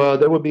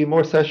there will be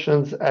more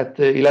sessions at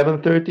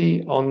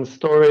 11:30 on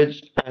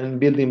storage and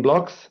building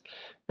blocks,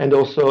 and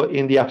also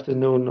in the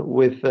afternoon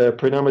with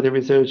prenormative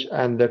research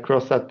and the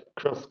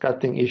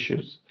cross-cutting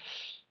issues.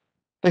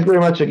 Thank you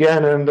very much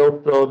again, and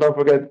also don't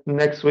forget,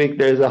 next week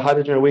there is a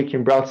Hydrogen Week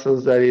in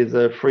Brussels that is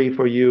free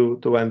for you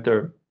to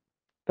enter.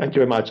 Thank you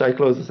very much. I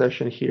close the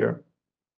session here.